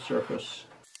below the surface.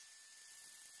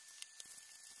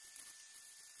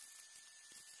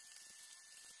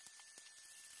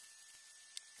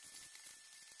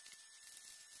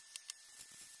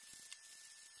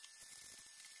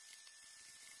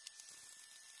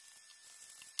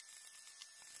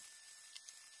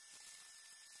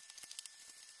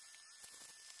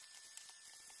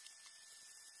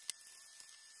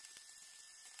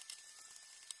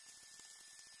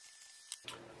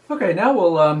 Okay, now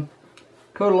we'll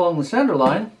coat along the center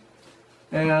line,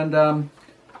 and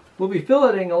we'll be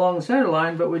filleting along the center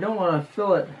line, but we don't want to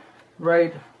fillet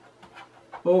right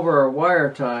over our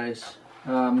wire ties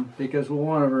because we'll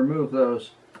want to remove those.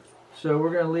 So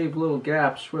we're going to leave little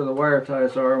gaps where the wire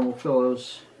ties are, and we'll fill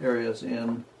those areas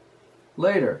in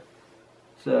later.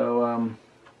 So,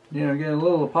 you know, getting a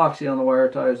little epoxy on the wire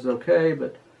ties is okay,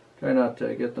 but try not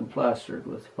to get them plastered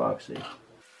with epoxy.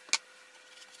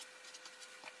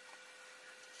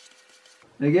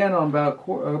 And again, on about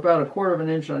a quarter of an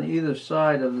inch on either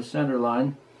side of the center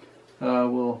line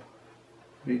will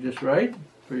be just right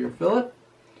for your fillet.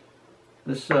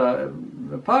 This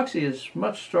epoxy is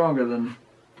much stronger than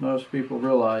most people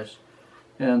realize,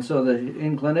 and so the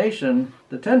inclination,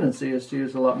 the tendency is to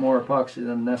use a lot more epoxy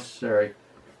than necessary,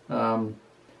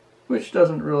 which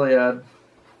doesn't really add,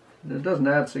 it doesn't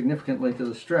add significantly to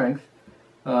the strength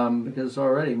because it's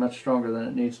already much stronger than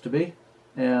it needs to be,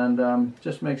 and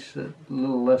just makes it a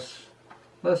little less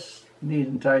neat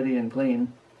and tidy and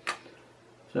clean.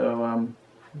 So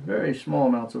very small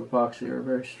amounts of epoxy are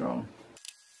very strong.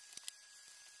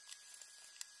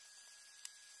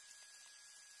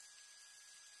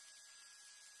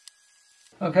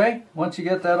 Okay, once you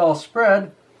get that all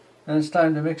spread, then it's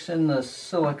time to mix in the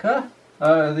silica,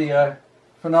 the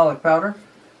phenolic powder,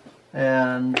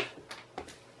 and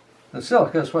the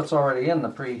silica is what's already in the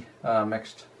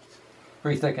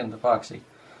pre-thickened epoxy.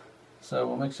 So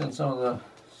we'll mix in some of the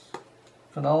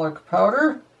phenolic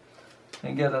powder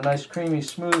and get a nice creamy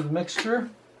smooth mixture.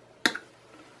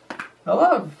 A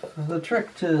lot of the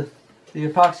trick to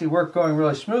the epoxy work going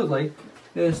really smoothly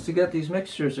is to get these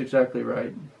mixtures exactly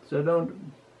right. So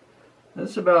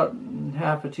that's about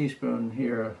half a teaspoon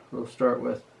here we'll start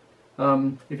with.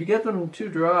 If you get them too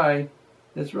dry,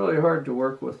 it's really hard to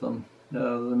work with them,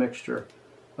 the mixture.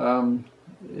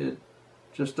 It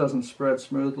just doesn't spread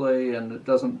smoothly, and it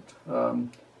doesn't,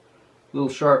 little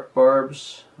sharp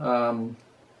barbs from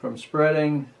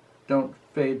spreading don't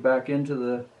fade back into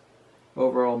the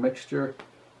overall mixture,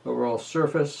 overall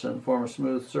surface, and form a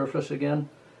smooth surface again.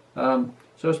 So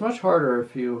it's much harder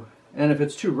and if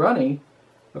it's too runny,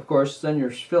 of course, then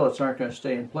your fillets aren't going to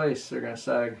stay in place. They're going to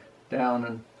sag down.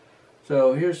 And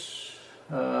so here's, see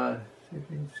if you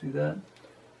can see that.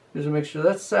 Here's a mixture.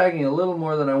 That's sagging a little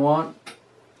more than I want.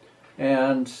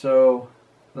 And so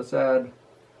let's add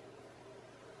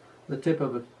the tip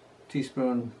of a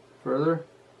teaspoon further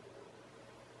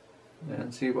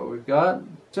and see what we've got.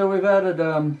 So we've added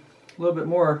a little bit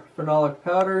more phenolic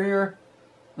powder here.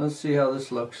 Let's see how this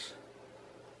looks.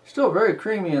 Still very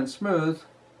creamy and smooth.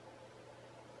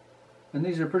 And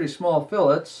these are pretty small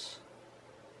fillets.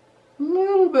 A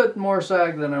little bit more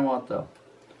sag than I want though.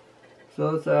 So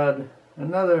let's add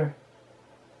another,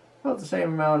 about the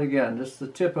same amount again, just the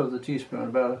tip of the teaspoon,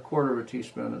 about a quarter of a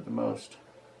teaspoon at the most.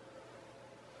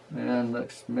 And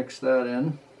let's mix that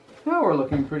in. Now we're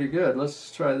looking pretty good.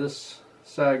 Let's try this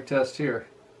sag test here.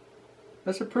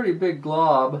 That's a pretty big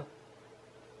glob.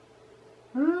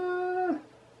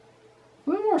 A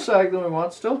little more sag than we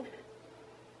want still.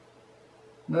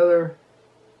 Another,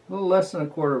 a little less than a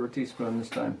quarter of a teaspoon this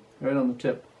time, right on the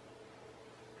tip.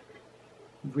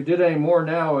 If we did any more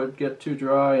now, it would get too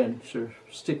dry and sort of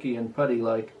sticky and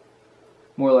putty-like.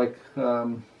 More like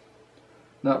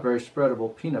not very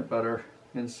spreadable peanut butter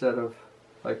instead of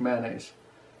like mayonnaise.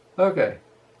 Okay,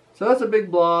 so that's a big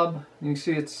blob. You can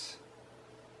see it's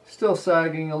still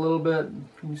sagging a little bit.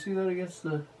 Can you see that against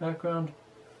the background?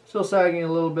 Still sagging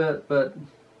a little bit, but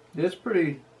it's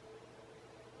pretty,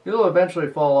 it'll eventually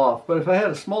fall off. But if I had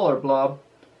a smaller blob,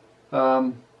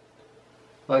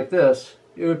 like this,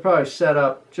 it would probably set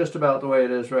up just about the way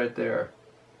it is right there.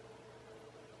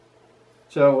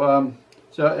 So,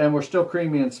 and we're still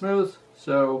creamy and smooth,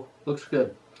 so looks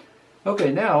good.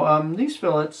 Okay, now these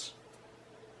fillets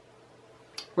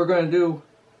we're going to do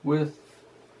with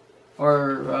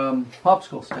our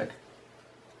popsicle stick,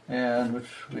 and which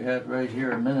we had right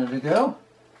here a minute ago.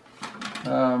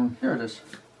 Here it is.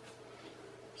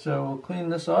 So we'll clean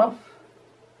this off,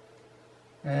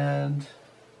 and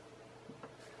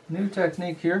new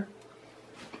technique here.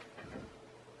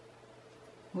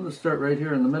 We'll just start right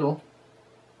here in the middle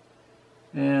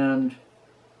and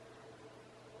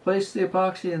place the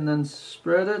epoxy and then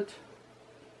spread it,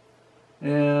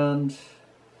 and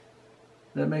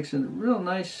that makes a real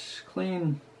nice,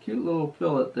 clean, cute little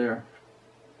fillet there.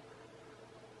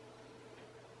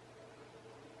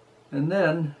 And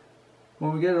then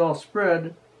when we get it all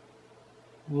spread,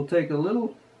 we'll make a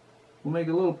little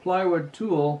plywood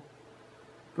tool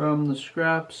from the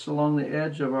scraps along the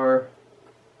edge of our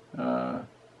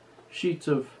sheets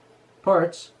of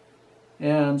parts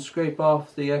and scrape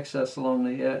off the excess along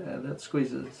the edge that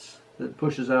squeezes, that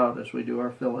pushes out as we do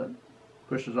our fillet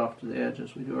pushes off to the edge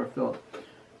as we do our fillet.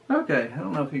 Okay, I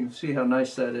don't know if you can see how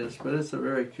nice that is, but it's a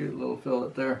very cute little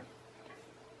fillet there.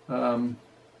 See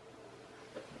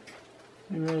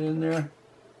right in there?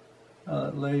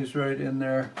 It lays right in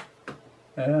there,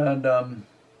 and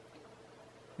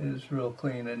it is real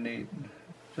clean and neat.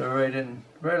 So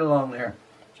right along there.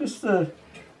 Just the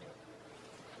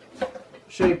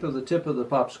shape of the tip of the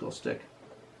popsicle stick.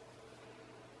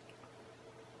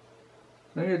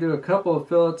 I'm going to do a couple of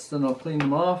fillets, then I'll clean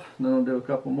them off, and then I'll do a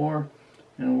couple more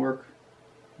and work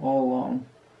all along.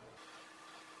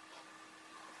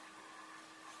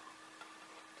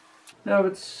 Now if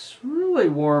it's really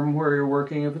warm where you're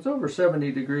working, if it's over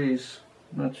 70 degrees,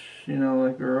 much, you know,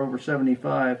 like, or over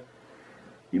 75,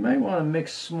 you might want to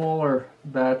mix smaller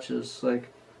batches, like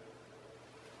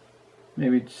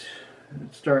maybe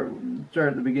start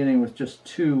at the beginning with just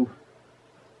 2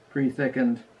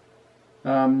 pre-thickened,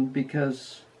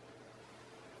 because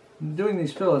doing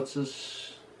these fillets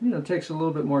is, you know, takes a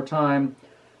little bit more time,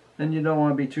 and you don't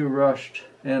want to be too rushed.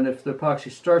 And if the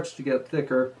epoxy starts to get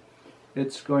thicker,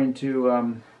 it's going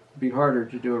to be harder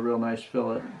to do a real nice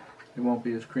fillet. It won't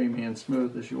be as creamy and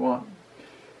smooth as you want.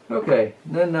 Okay,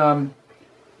 then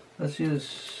let's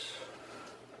use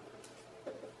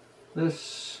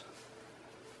this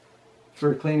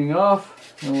for cleaning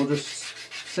off, and we'll just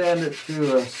sand it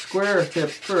to a square tip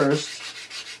first.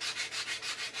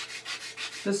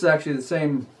 This is actually the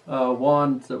same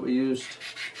wand that we used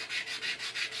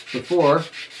before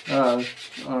on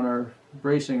our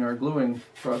bracing, our gluing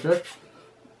project.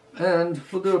 And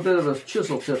we'll do a bit of a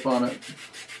chisel tip on it.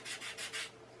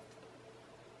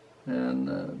 And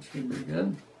it should be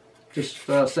good. Just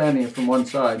sanding it from one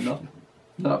side,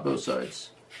 not both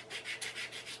sides.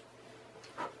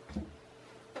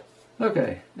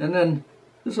 Okay, and then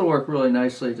this will work really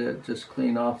nicely to just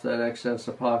clean off that excess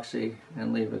epoxy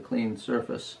and leave a clean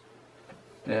surface.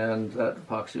 And that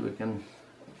epoxy we can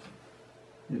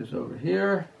use over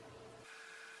here.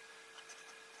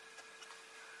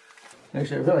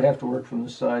 Actually, I really have to work from the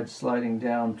side, sliding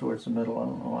down towards the middle. I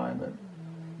don't know why, but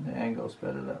the angle's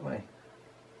better that way.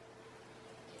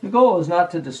 The goal is not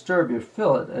to disturb your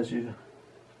fillet as you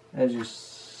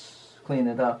clean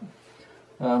it up.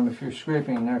 If you're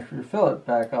scraping your fillet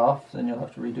back off, then you'll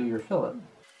have to redo your fillet.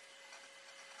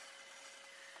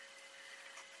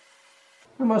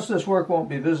 And most of this work won't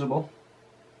be visible,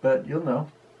 but you'll know.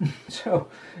 So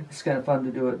it's kind of fun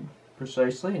to do it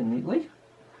precisely and neatly.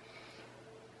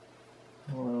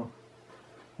 Although it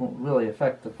won't really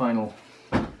affect the final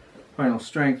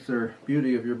strength or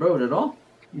beauty of your boat at all.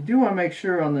 You do want to make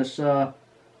sure on this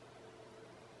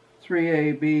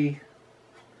 3AB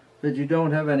that you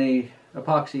don't have any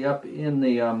epoxy up in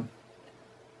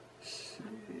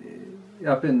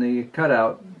the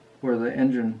cutout where the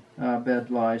engine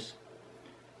bed lies,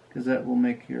 because that will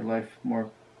make your life more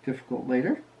difficult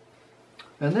later.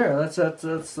 And there, that's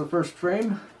the first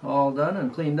frame all done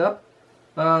and cleaned up.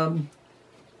 I'll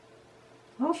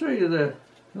show you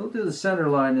we'll do the center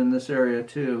line in this area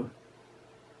too,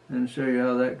 and show you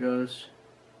how that goes.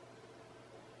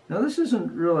 Now this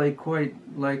isn't really quite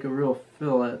like a real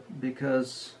fillet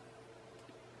because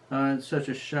it's such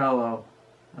a shallow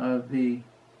V.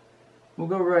 We'll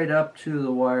go right up to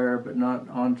the wire, but not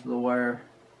onto the wire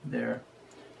there.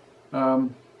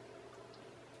 And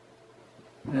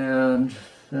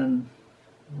then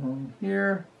along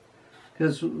here,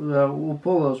 because we'll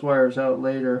pull those wires out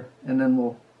later, and then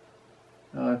we'll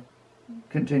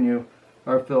continue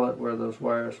our fillet where those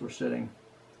wires were sitting.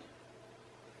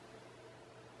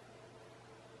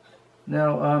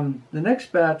 Now the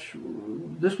next batch,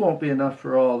 this won't be enough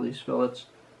for all these fillets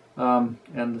and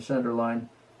the center line.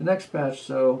 The next batch,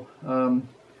 so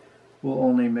we'll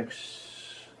only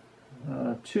mix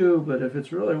 2, but if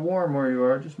it's really warm where you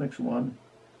are, just mix 1,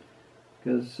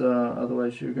 because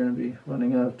otherwise you're going to be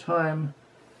running out of time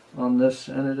on this,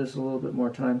 and it is a little bit more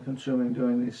time consuming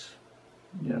doing these,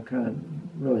 you know, kind of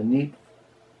really neat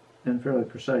and fairly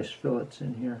precise fillets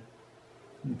in here.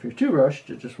 And if you're too rushed,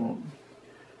 it just won't.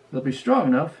 They'll be strong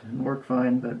enough and work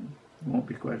fine, but it won't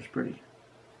be quite as pretty.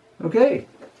 Okay,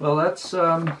 well that's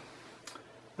how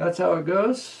it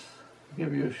goes. I'll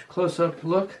give you a close-up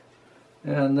look,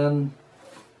 and then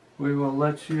we will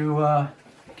let you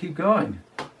keep going.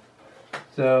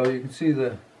 So you can see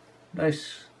the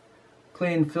nice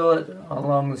clean fillet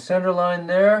along the center line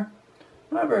there.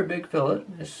 Not a very big fillet.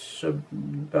 It's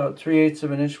about 3/8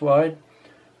 of an inch wide,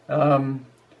 and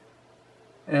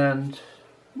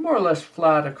more or less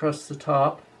flat across the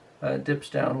top. It dips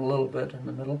down a little bit in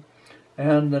the middle,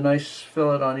 and a nice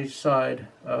fillet on each side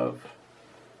of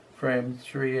frame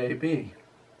 3AB.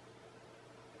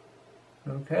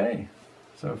 Okay,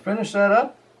 So finish that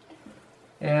up,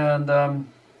 and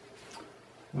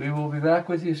we will be back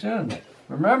with you soon.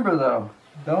 Remember though,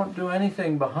 don't do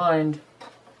anything behind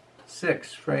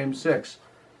frame 6.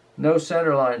 No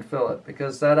centerline fillet,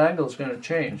 because that angle is going to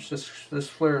change. This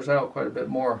flares out quite a bit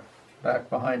more back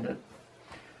behind it.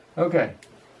 Okay,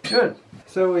 good.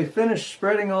 So we finished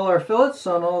spreading all our fillets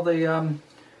on all the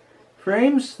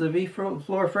frames, the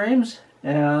V-floor frames,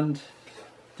 and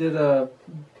did a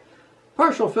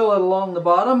partial fillet along the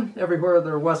bottom. Everywhere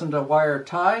there wasn't a wire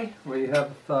tie, we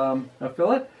have a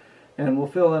fillet, and we'll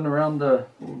fill in around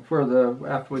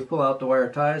after we pull out the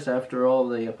wire ties, after all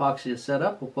the epoxy is set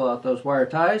up, we'll pull out those wire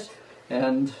ties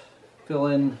and fill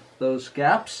in those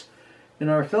gaps in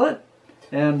our fillet.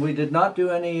 And we did not do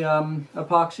any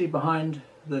epoxy behind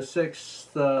the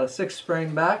sixth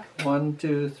frame back. 1,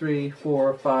 2, 3,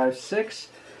 4, 5, 6.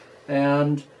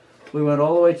 And we went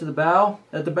all the way to the bow.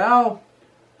 At the bow,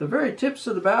 the very tips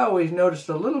of the bow, we noticed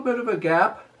a little bit of a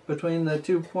gap between the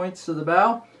 2 points of the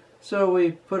bow. So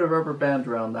we put a rubber band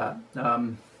around that,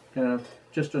 kind of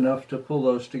just enough to pull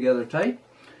those together tight.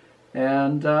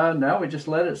 And now we just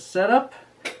let it set up.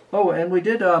 Oh, and we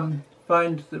did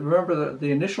remember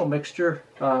the initial mixture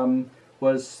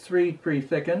was 3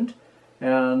 pre-thickened,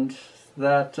 and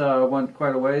that went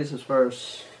quite a ways as far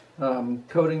as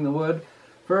coating the wood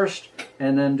first,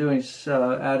 and then doing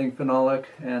adding phenolic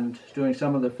and doing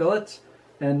some of the fillets,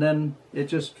 and then it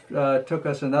just took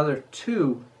us another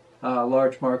 2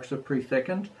 large marks of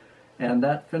pre-thickened, and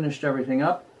that finished everything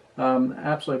up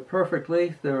absolutely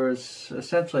perfectly. There was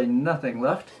essentially nothing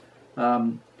left.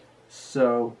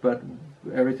 But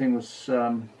everything was,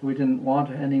 we didn't want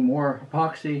any more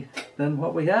epoxy than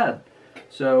what we had.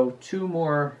 So 2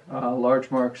 more large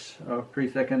marks of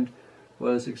pre-thickened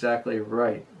was exactly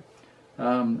right.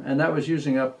 And that was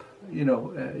using up,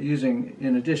 using,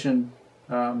 in addition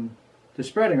to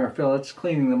spreading our fillets,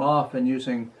 cleaning them off and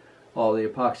using all the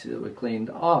epoxy that we cleaned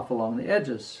off along the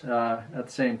edges at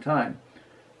the same time.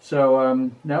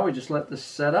 So now we just let this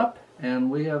set up,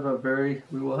 and we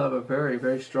will have a very,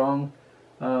 very strong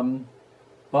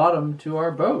bottom to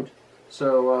our boat.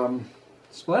 So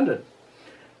splendid.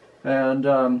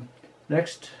 And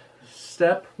next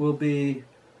step will be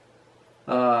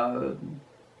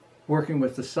working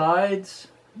with the sides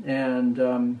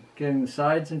and getting the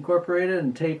sides incorporated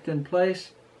and taped in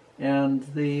place, and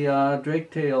the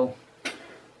Draketail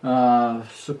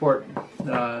support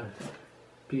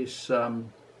piece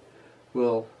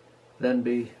will then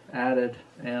be added,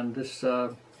 and this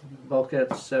bulkhead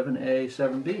 7A,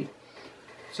 7B.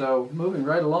 So moving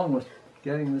right along with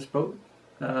getting this boat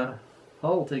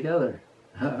hull together.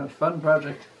 Fun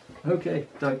project. Okay,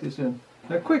 talk to you soon.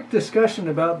 A quick discussion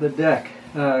about the deck.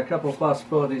 A couple of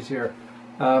possibilities here.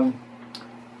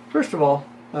 First of all,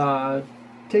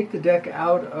 take the deck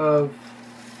out of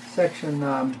section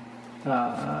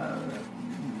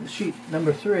sheet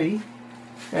number 3,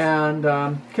 and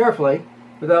carefully,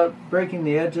 without breaking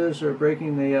the edges or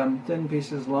breaking the thin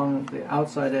pieces along the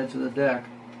outside edge of the deck.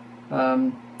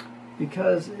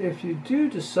 Because if you do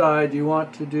decide you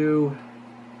want to do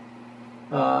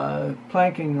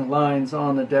planking lines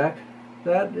on the deck,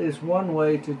 that is one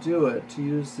way to do it, to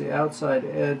use the outside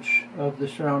edge of the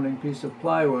surrounding piece of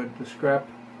plywood, the scrap,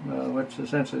 which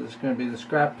essentially is going to be the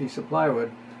scrap piece of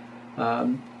plywood,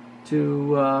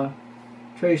 to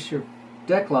trace your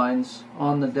deck lines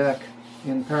on the deck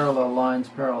in parallel lines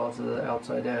parallel to the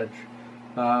outside edge.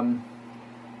 To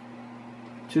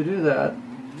do that,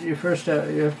 you have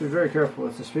to be very careful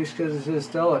with this piece because it is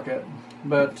delicate.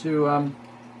 But to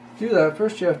do that,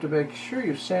 first you have to make sure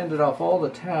you've sanded off all the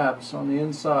tabs on the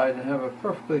inside and have a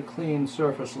perfectly clean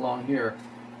surface along here.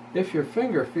 If your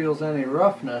finger feels any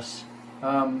roughness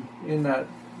in that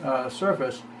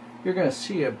surface, you're going to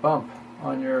see a bump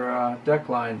on your deck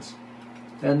lines.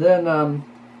 And then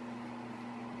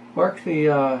mark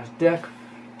the deck,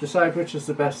 decide which is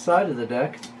the best side of the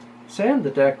deck, sand the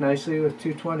deck nicely with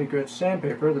 220 grit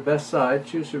sandpaper, the best side,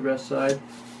 choose your best side.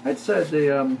 I'd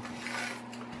say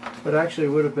what actually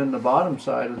would have been the bottom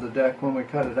side of the deck when we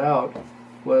cut it out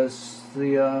was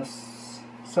the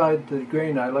side, the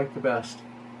grain I like the best.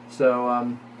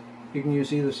 So you can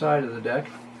use either side of the deck.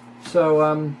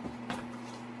 So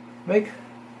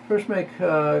first make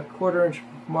a 1/4 inch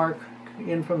mark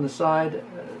in from the side,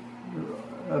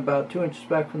 about 2 inches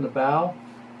back from the bow,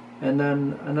 and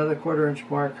then another 1/4 inch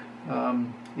mark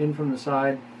in from the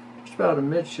side, just about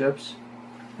amidships,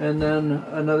 and then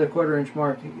another 1/4 inch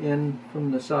mark in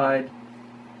from the side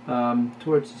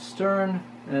towards the stern,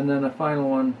 and then a final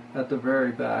one at the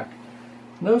very back.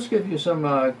 And those give you some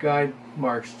guide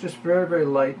marks, just very, very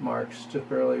light marks, just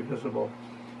barely visible.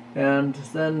 And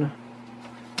then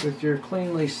with your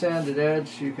cleanly sanded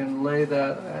edge, you can lay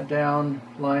that down,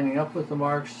 lining up with the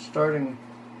marks, starting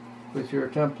with your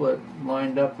template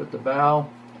lined up at the bow,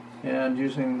 and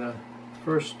using the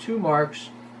first 2 marks,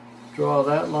 draw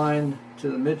that line to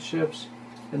the midships,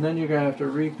 and then you're going to have to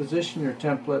reposition your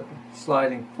template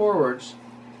sliding forwards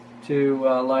to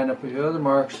line up with your other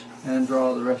marks and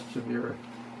draw the rest of your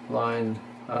line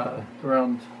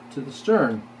around to the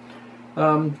stern.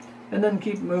 And then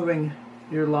keep moving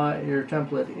your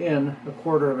template in a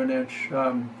 1/4 inch,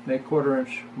 make 1/4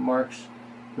 inch marks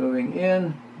moving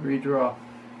in, redraw.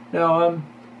 Now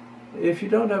if you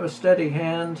don't have a steady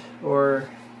hand, or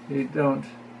you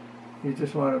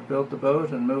just want to build the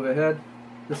boat and move ahead,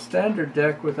 the standard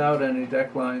deck without any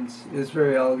deck lines is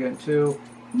very elegant too.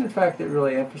 And in fact, it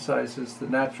really emphasizes the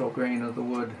natural grain of the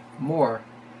wood more.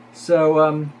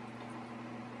 So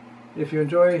if you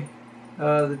enjoy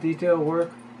the detail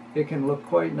work, it can look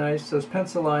quite nice. Those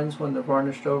pencil lines, when they're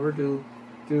varnished over, do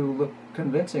look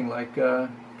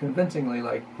convincingly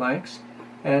like planks.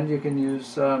 And you can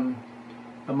use a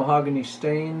mahogany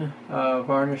stain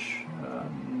varnish,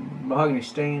 mahogany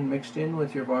stain mixed in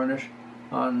with your varnish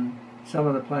on some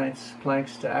of the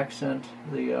planks to accent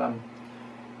the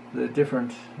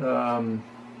different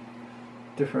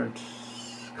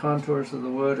contours of the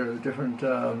wood, or the different,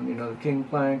 the king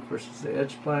plank versus the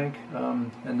edge plank,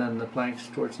 and then the planks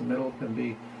towards the middle can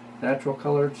be natural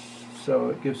colored, so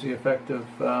it gives the effect of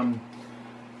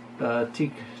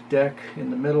teak deck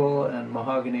in the middle and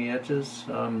mahogany edges.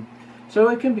 So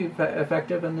it can be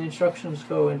effective, and the instructions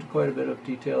go into quite a bit of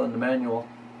detail in the manual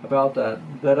about that.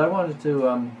 But I wanted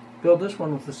to build this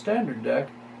one with the standard deck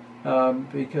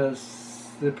because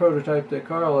the prototype that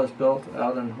Carl has built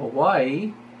out in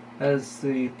Hawaii has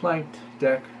the planked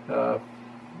deck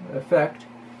effect,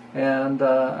 and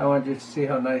I wanted you to see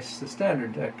how nice the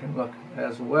standard deck can look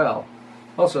as well.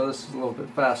 Also, this is a little bit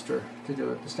faster to do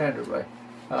it the standard way.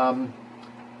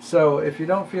 So if you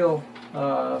don't feel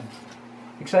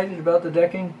excited about the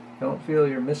decking, don't feel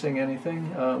you're missing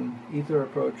anything, either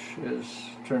approach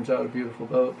turns out a beautiful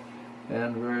boat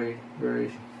and very,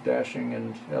 very dashing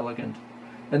and elegant.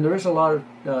 And there is a lot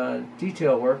of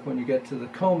detail work when you get to the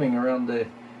combing around the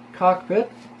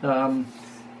cockpit.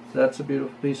 That's a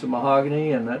beautiful piece of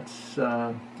mahogany, and that's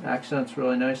accents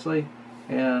really nicely.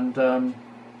 And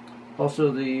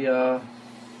also the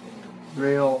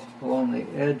rail along the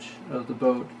edge of the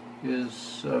boat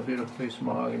is a beautiful piece of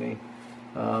mahogany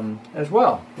as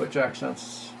well, which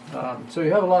accents. So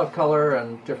you have a lot of color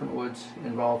and different woods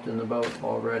involved in the boat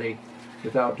already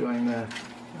without doing the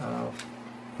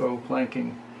faux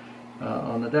planking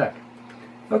on the deck.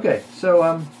 Okay,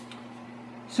 so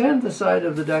sand the side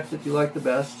of the deck that you like the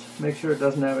best. Make sure it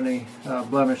doesn't have any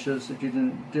blemishes that you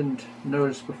didn't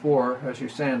notice before as you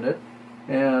sand it.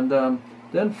 And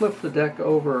then flip the deck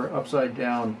over upside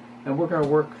down. And we're going to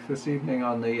work this evening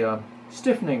on the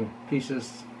stiffening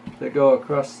pieces that go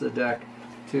across the deck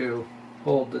to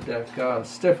hold the deck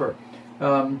stiffer.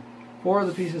 4 of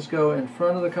the pieces go in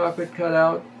front of the cockpit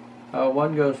cutout,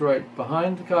 1 goes right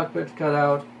behind the cockpit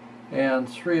cutout, and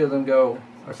 3 of them go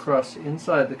across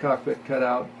inside the cockpit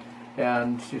cutout.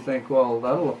 And you think, well,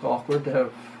 that'll look awkward to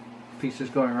have pieces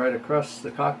going right across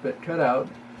the cockpit cutout.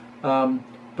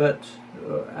 But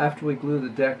after we glue the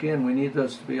deck in, we need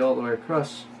those to be all the way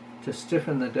across to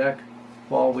stiffen the deck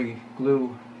while we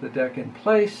glue the deck in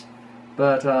place.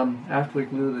 But after we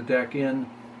glue the deck in,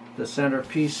 the center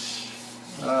piece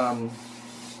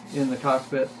in the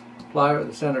cockpit,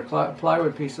 the center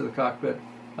plywood piece of the cockpit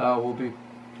will be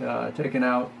taken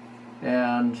out,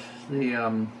 and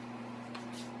the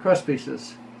crust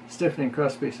pieces, stiffening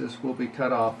crust pieces, will be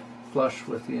cut off flush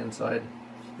with the inside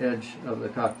edge of the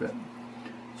cockpit.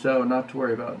 So not to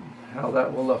worry about how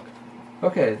that will look.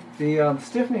 Okay, the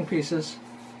stiffening pieces,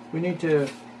 we need to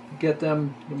get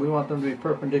them, we want them to be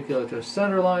perpendicular to a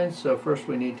center line, so first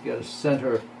we need to get a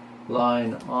center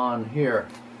line on here.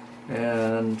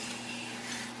 And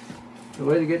the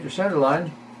way to get your center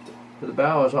line to the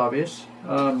bow is obvious.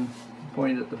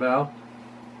 Point at the bow.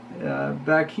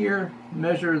 Back here,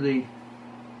 measure the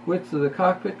width of the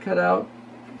cockpit cutout.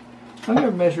 I'm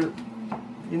going to measure,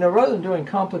 rather than doing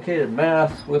complicated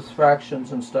math with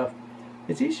fractions and stuff,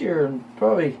 it's easier and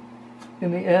probably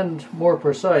in the end more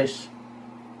precise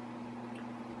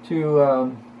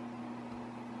to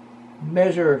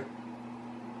measure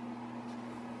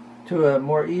to a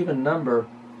more even number.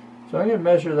 So I'm going to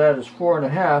measure that as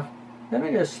 4.5. Then I'm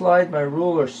going to slide my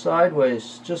ruler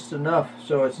sideways just enough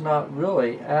so it's not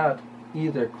really at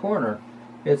either corner.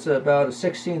 It's about a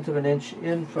 1/16 of an inch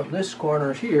in from this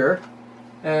corner here,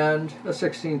 and a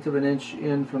 1/16 of an inch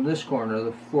in from this corner.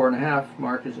 The 4.5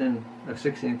 mark is in a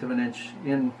 1/16 of an inch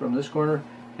in from this corner,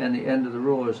 and the end of the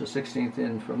ruler is a 1/16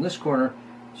 in from this corner.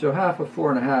 So half of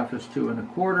 4.5 is 2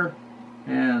 1/4,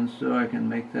 and so I can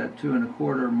make that 2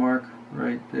 1/4 mark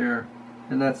right there,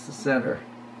 and that's the center.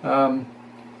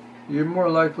 You're more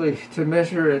likely to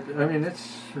measure it, I mean,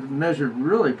 it's measured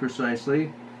really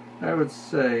precisely. I would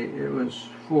say it was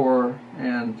 4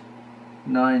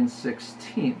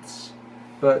 9/16,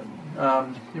 but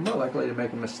you're more likely to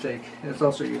make a mistake. It's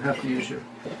also, you have to use you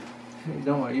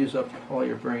don't want to use up all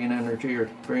your brain energy or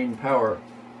brain power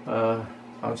on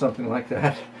something like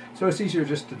that. So it's easier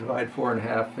just to divide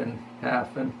 4.5 in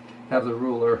half and have the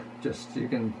ruler just, you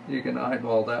can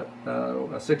eyeball that. A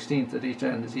 1/16 at each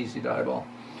end is easy to eyeball.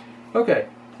 Okay,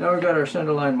 now we've got our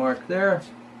center line mark there,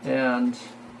 and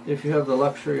if you have the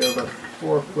luxury of a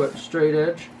 4-foot straight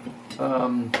edge,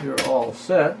 you're all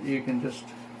set. You can just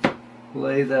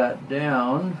lay that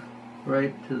down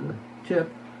right to the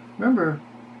tip. Remember,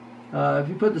 if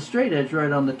you put the straight edge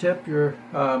right on the tip, right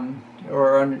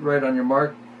on your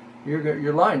mark,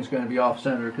 your line's going to be off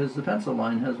center because the pencil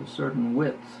line has a certain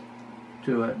width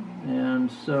to it, and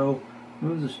so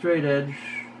move the straight edge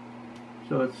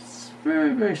so it's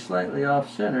very, very slightly off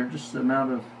center, just the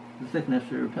amount of the thickness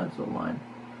of your pencil line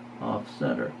off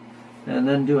center, and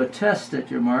then do a test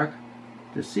at your mark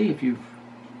to see if you've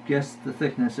guessed the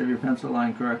thickness of your pencil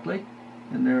line correctly.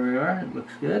 And there we are, it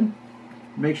looks good.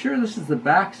 Make sure this is the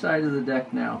back side of the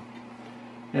deck now,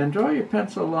 and draw your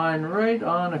pencil line right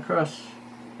on across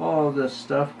all of this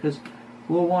stuff, because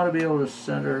we'll want to be able to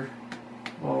center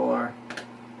all our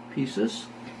pieces.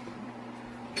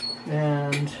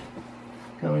 And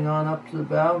coming on up to the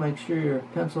bow, make sure your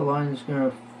pencil line is going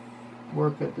to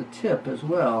work at the tip as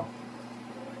well.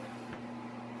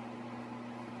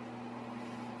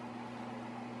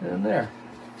 And there.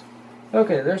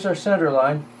 Okay, there's our center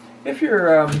line. If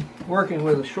you're working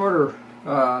with a shorter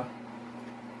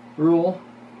rule,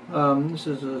 this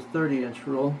is a 30-inch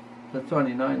rule, a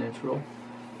 29-inch rule,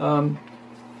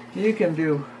 you can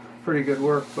do pretty good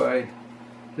work by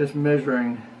just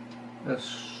measuring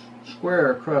as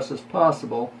square across as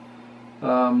possible.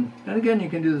 And again, you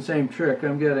can do the same trick.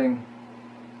 I'm getting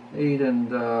 8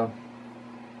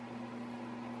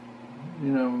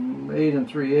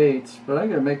 3/8, but I'm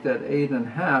going to make that 8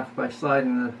 1/2 by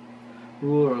sliding the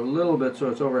ruler a little bit so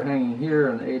it's overhanging here,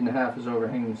 and the 8 1/2 is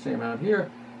overhanging the same amount here,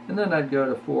 and then I'd go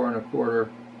to 4 1/4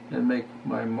 and make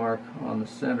my mark on the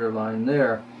center line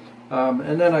there.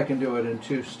 And then I can do it in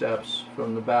 2 steps,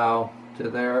 from the bow to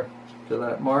there, to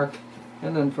that mark,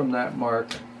 and then from that mark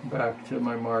back to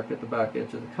my mark at the back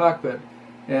edge of the cockpit.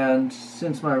 And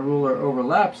since my ruler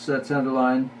overlaps that center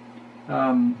line,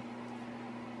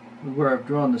 where I've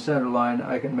drawn the center line,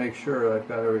 I can make sure I've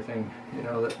got everything,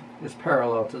 that is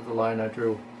parallel to the line I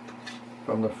drew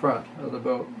from the front of the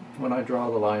boat when I draw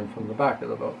the line from the back of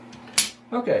the boat.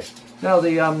 Okay, now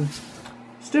the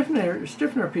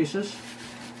stiffener pieces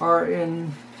are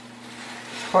in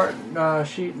part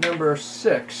sheet number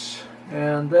 6,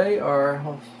 and they are,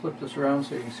 I'll flip this around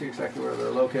so you can see exactly where they're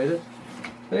located.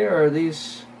 They are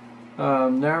these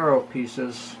narrow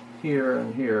pieces here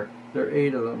and here. There are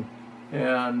 8 of them,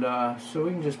 and so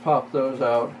we can just pop those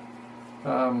out.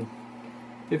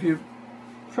 If you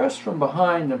press from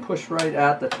behind and push right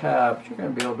at the tabs, you're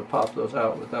going to be able to pop those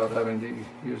out without having to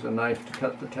use a knife to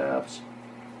cut the tabs.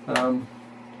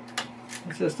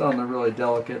 It's just on the really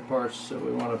delicate parts, so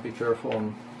we want to be careful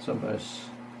and sometimes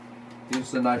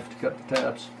use the knife to cut the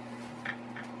tabs.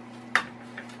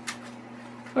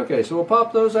 Okay, so we'll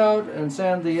pop those out and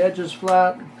sand the edges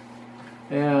flat,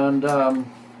 and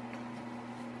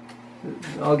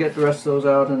I'll get the rest of those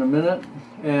out in a minute.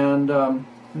 And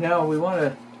now we want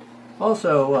to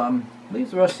also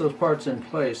leave the rest of those parts in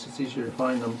place. It's easier to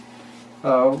find them.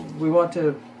 We want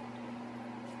to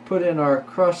put in our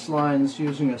cross lines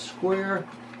using a square,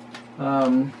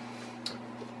 and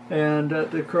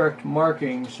at the correct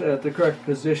markings, at the correct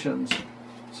positions.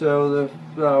 So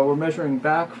we're measuring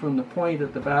back from the point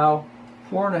at the bow,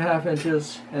 4 1/2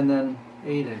 inches, and then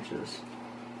 8 inches.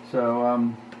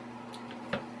 So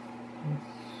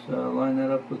let's line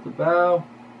that up with the bow.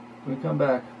 We come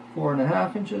back 4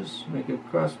 1/2 inches, make a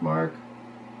cross mark.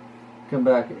 Come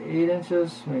back 8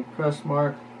 inches, make a cross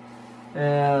mark,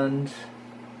 and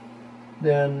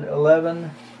then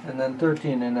 11, and then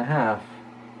 13 1/2.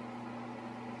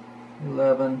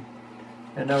 11,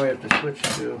 and now we have to switch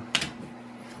to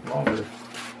longer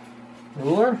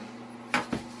ruler.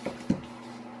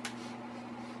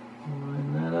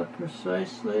 Line that up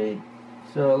precisely.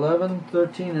 So 11,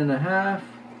 13 1/2,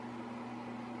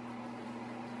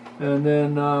 and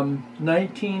then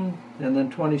 19, and then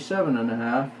 27 and a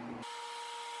half,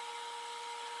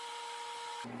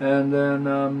 and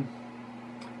then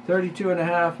 32 and a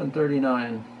half and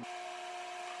 39.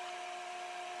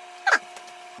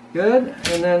 Good.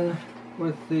 And then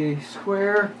with the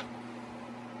square,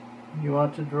 you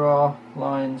want to draw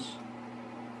lines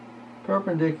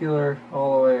perpendicular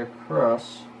all the way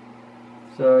across.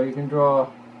 So you can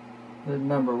draw, there's a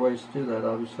number of ways to do that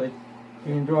obviously.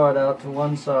 You can draw it out to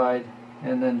one side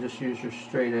and then just use your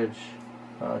straight edge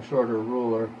shorter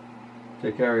ruler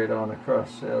to carry it on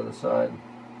across the other side.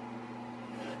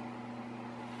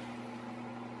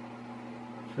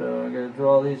 So I'm going to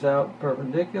draw these out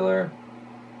perpendicular.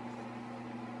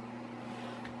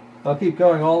 I'll keep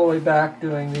going all the way back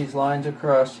doing these lines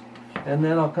across, and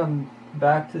then I'll come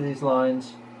back to these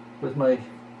lines with my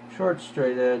short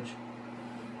straight edge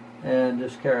and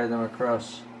just carry them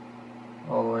across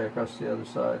all the way across the other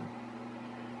side.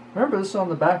 Remember, this is on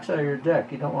the back side of your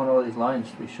deck. You don't want all these lines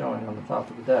to be showing on the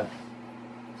top of the deck.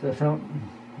 So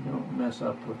don't mess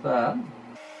up with that.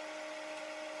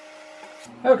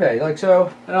 Okay, like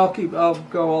so, and I'll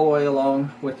go all the way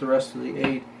along with the rest of the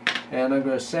 8, and I'm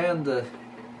going to sand the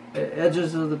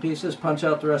edges of the pieces, punch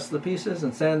out the rest of the pieces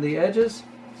and sand the edges,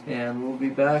 and we'll be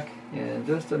back in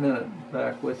just a minute,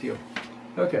 back with you.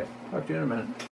 Okay, talk to you in a minute.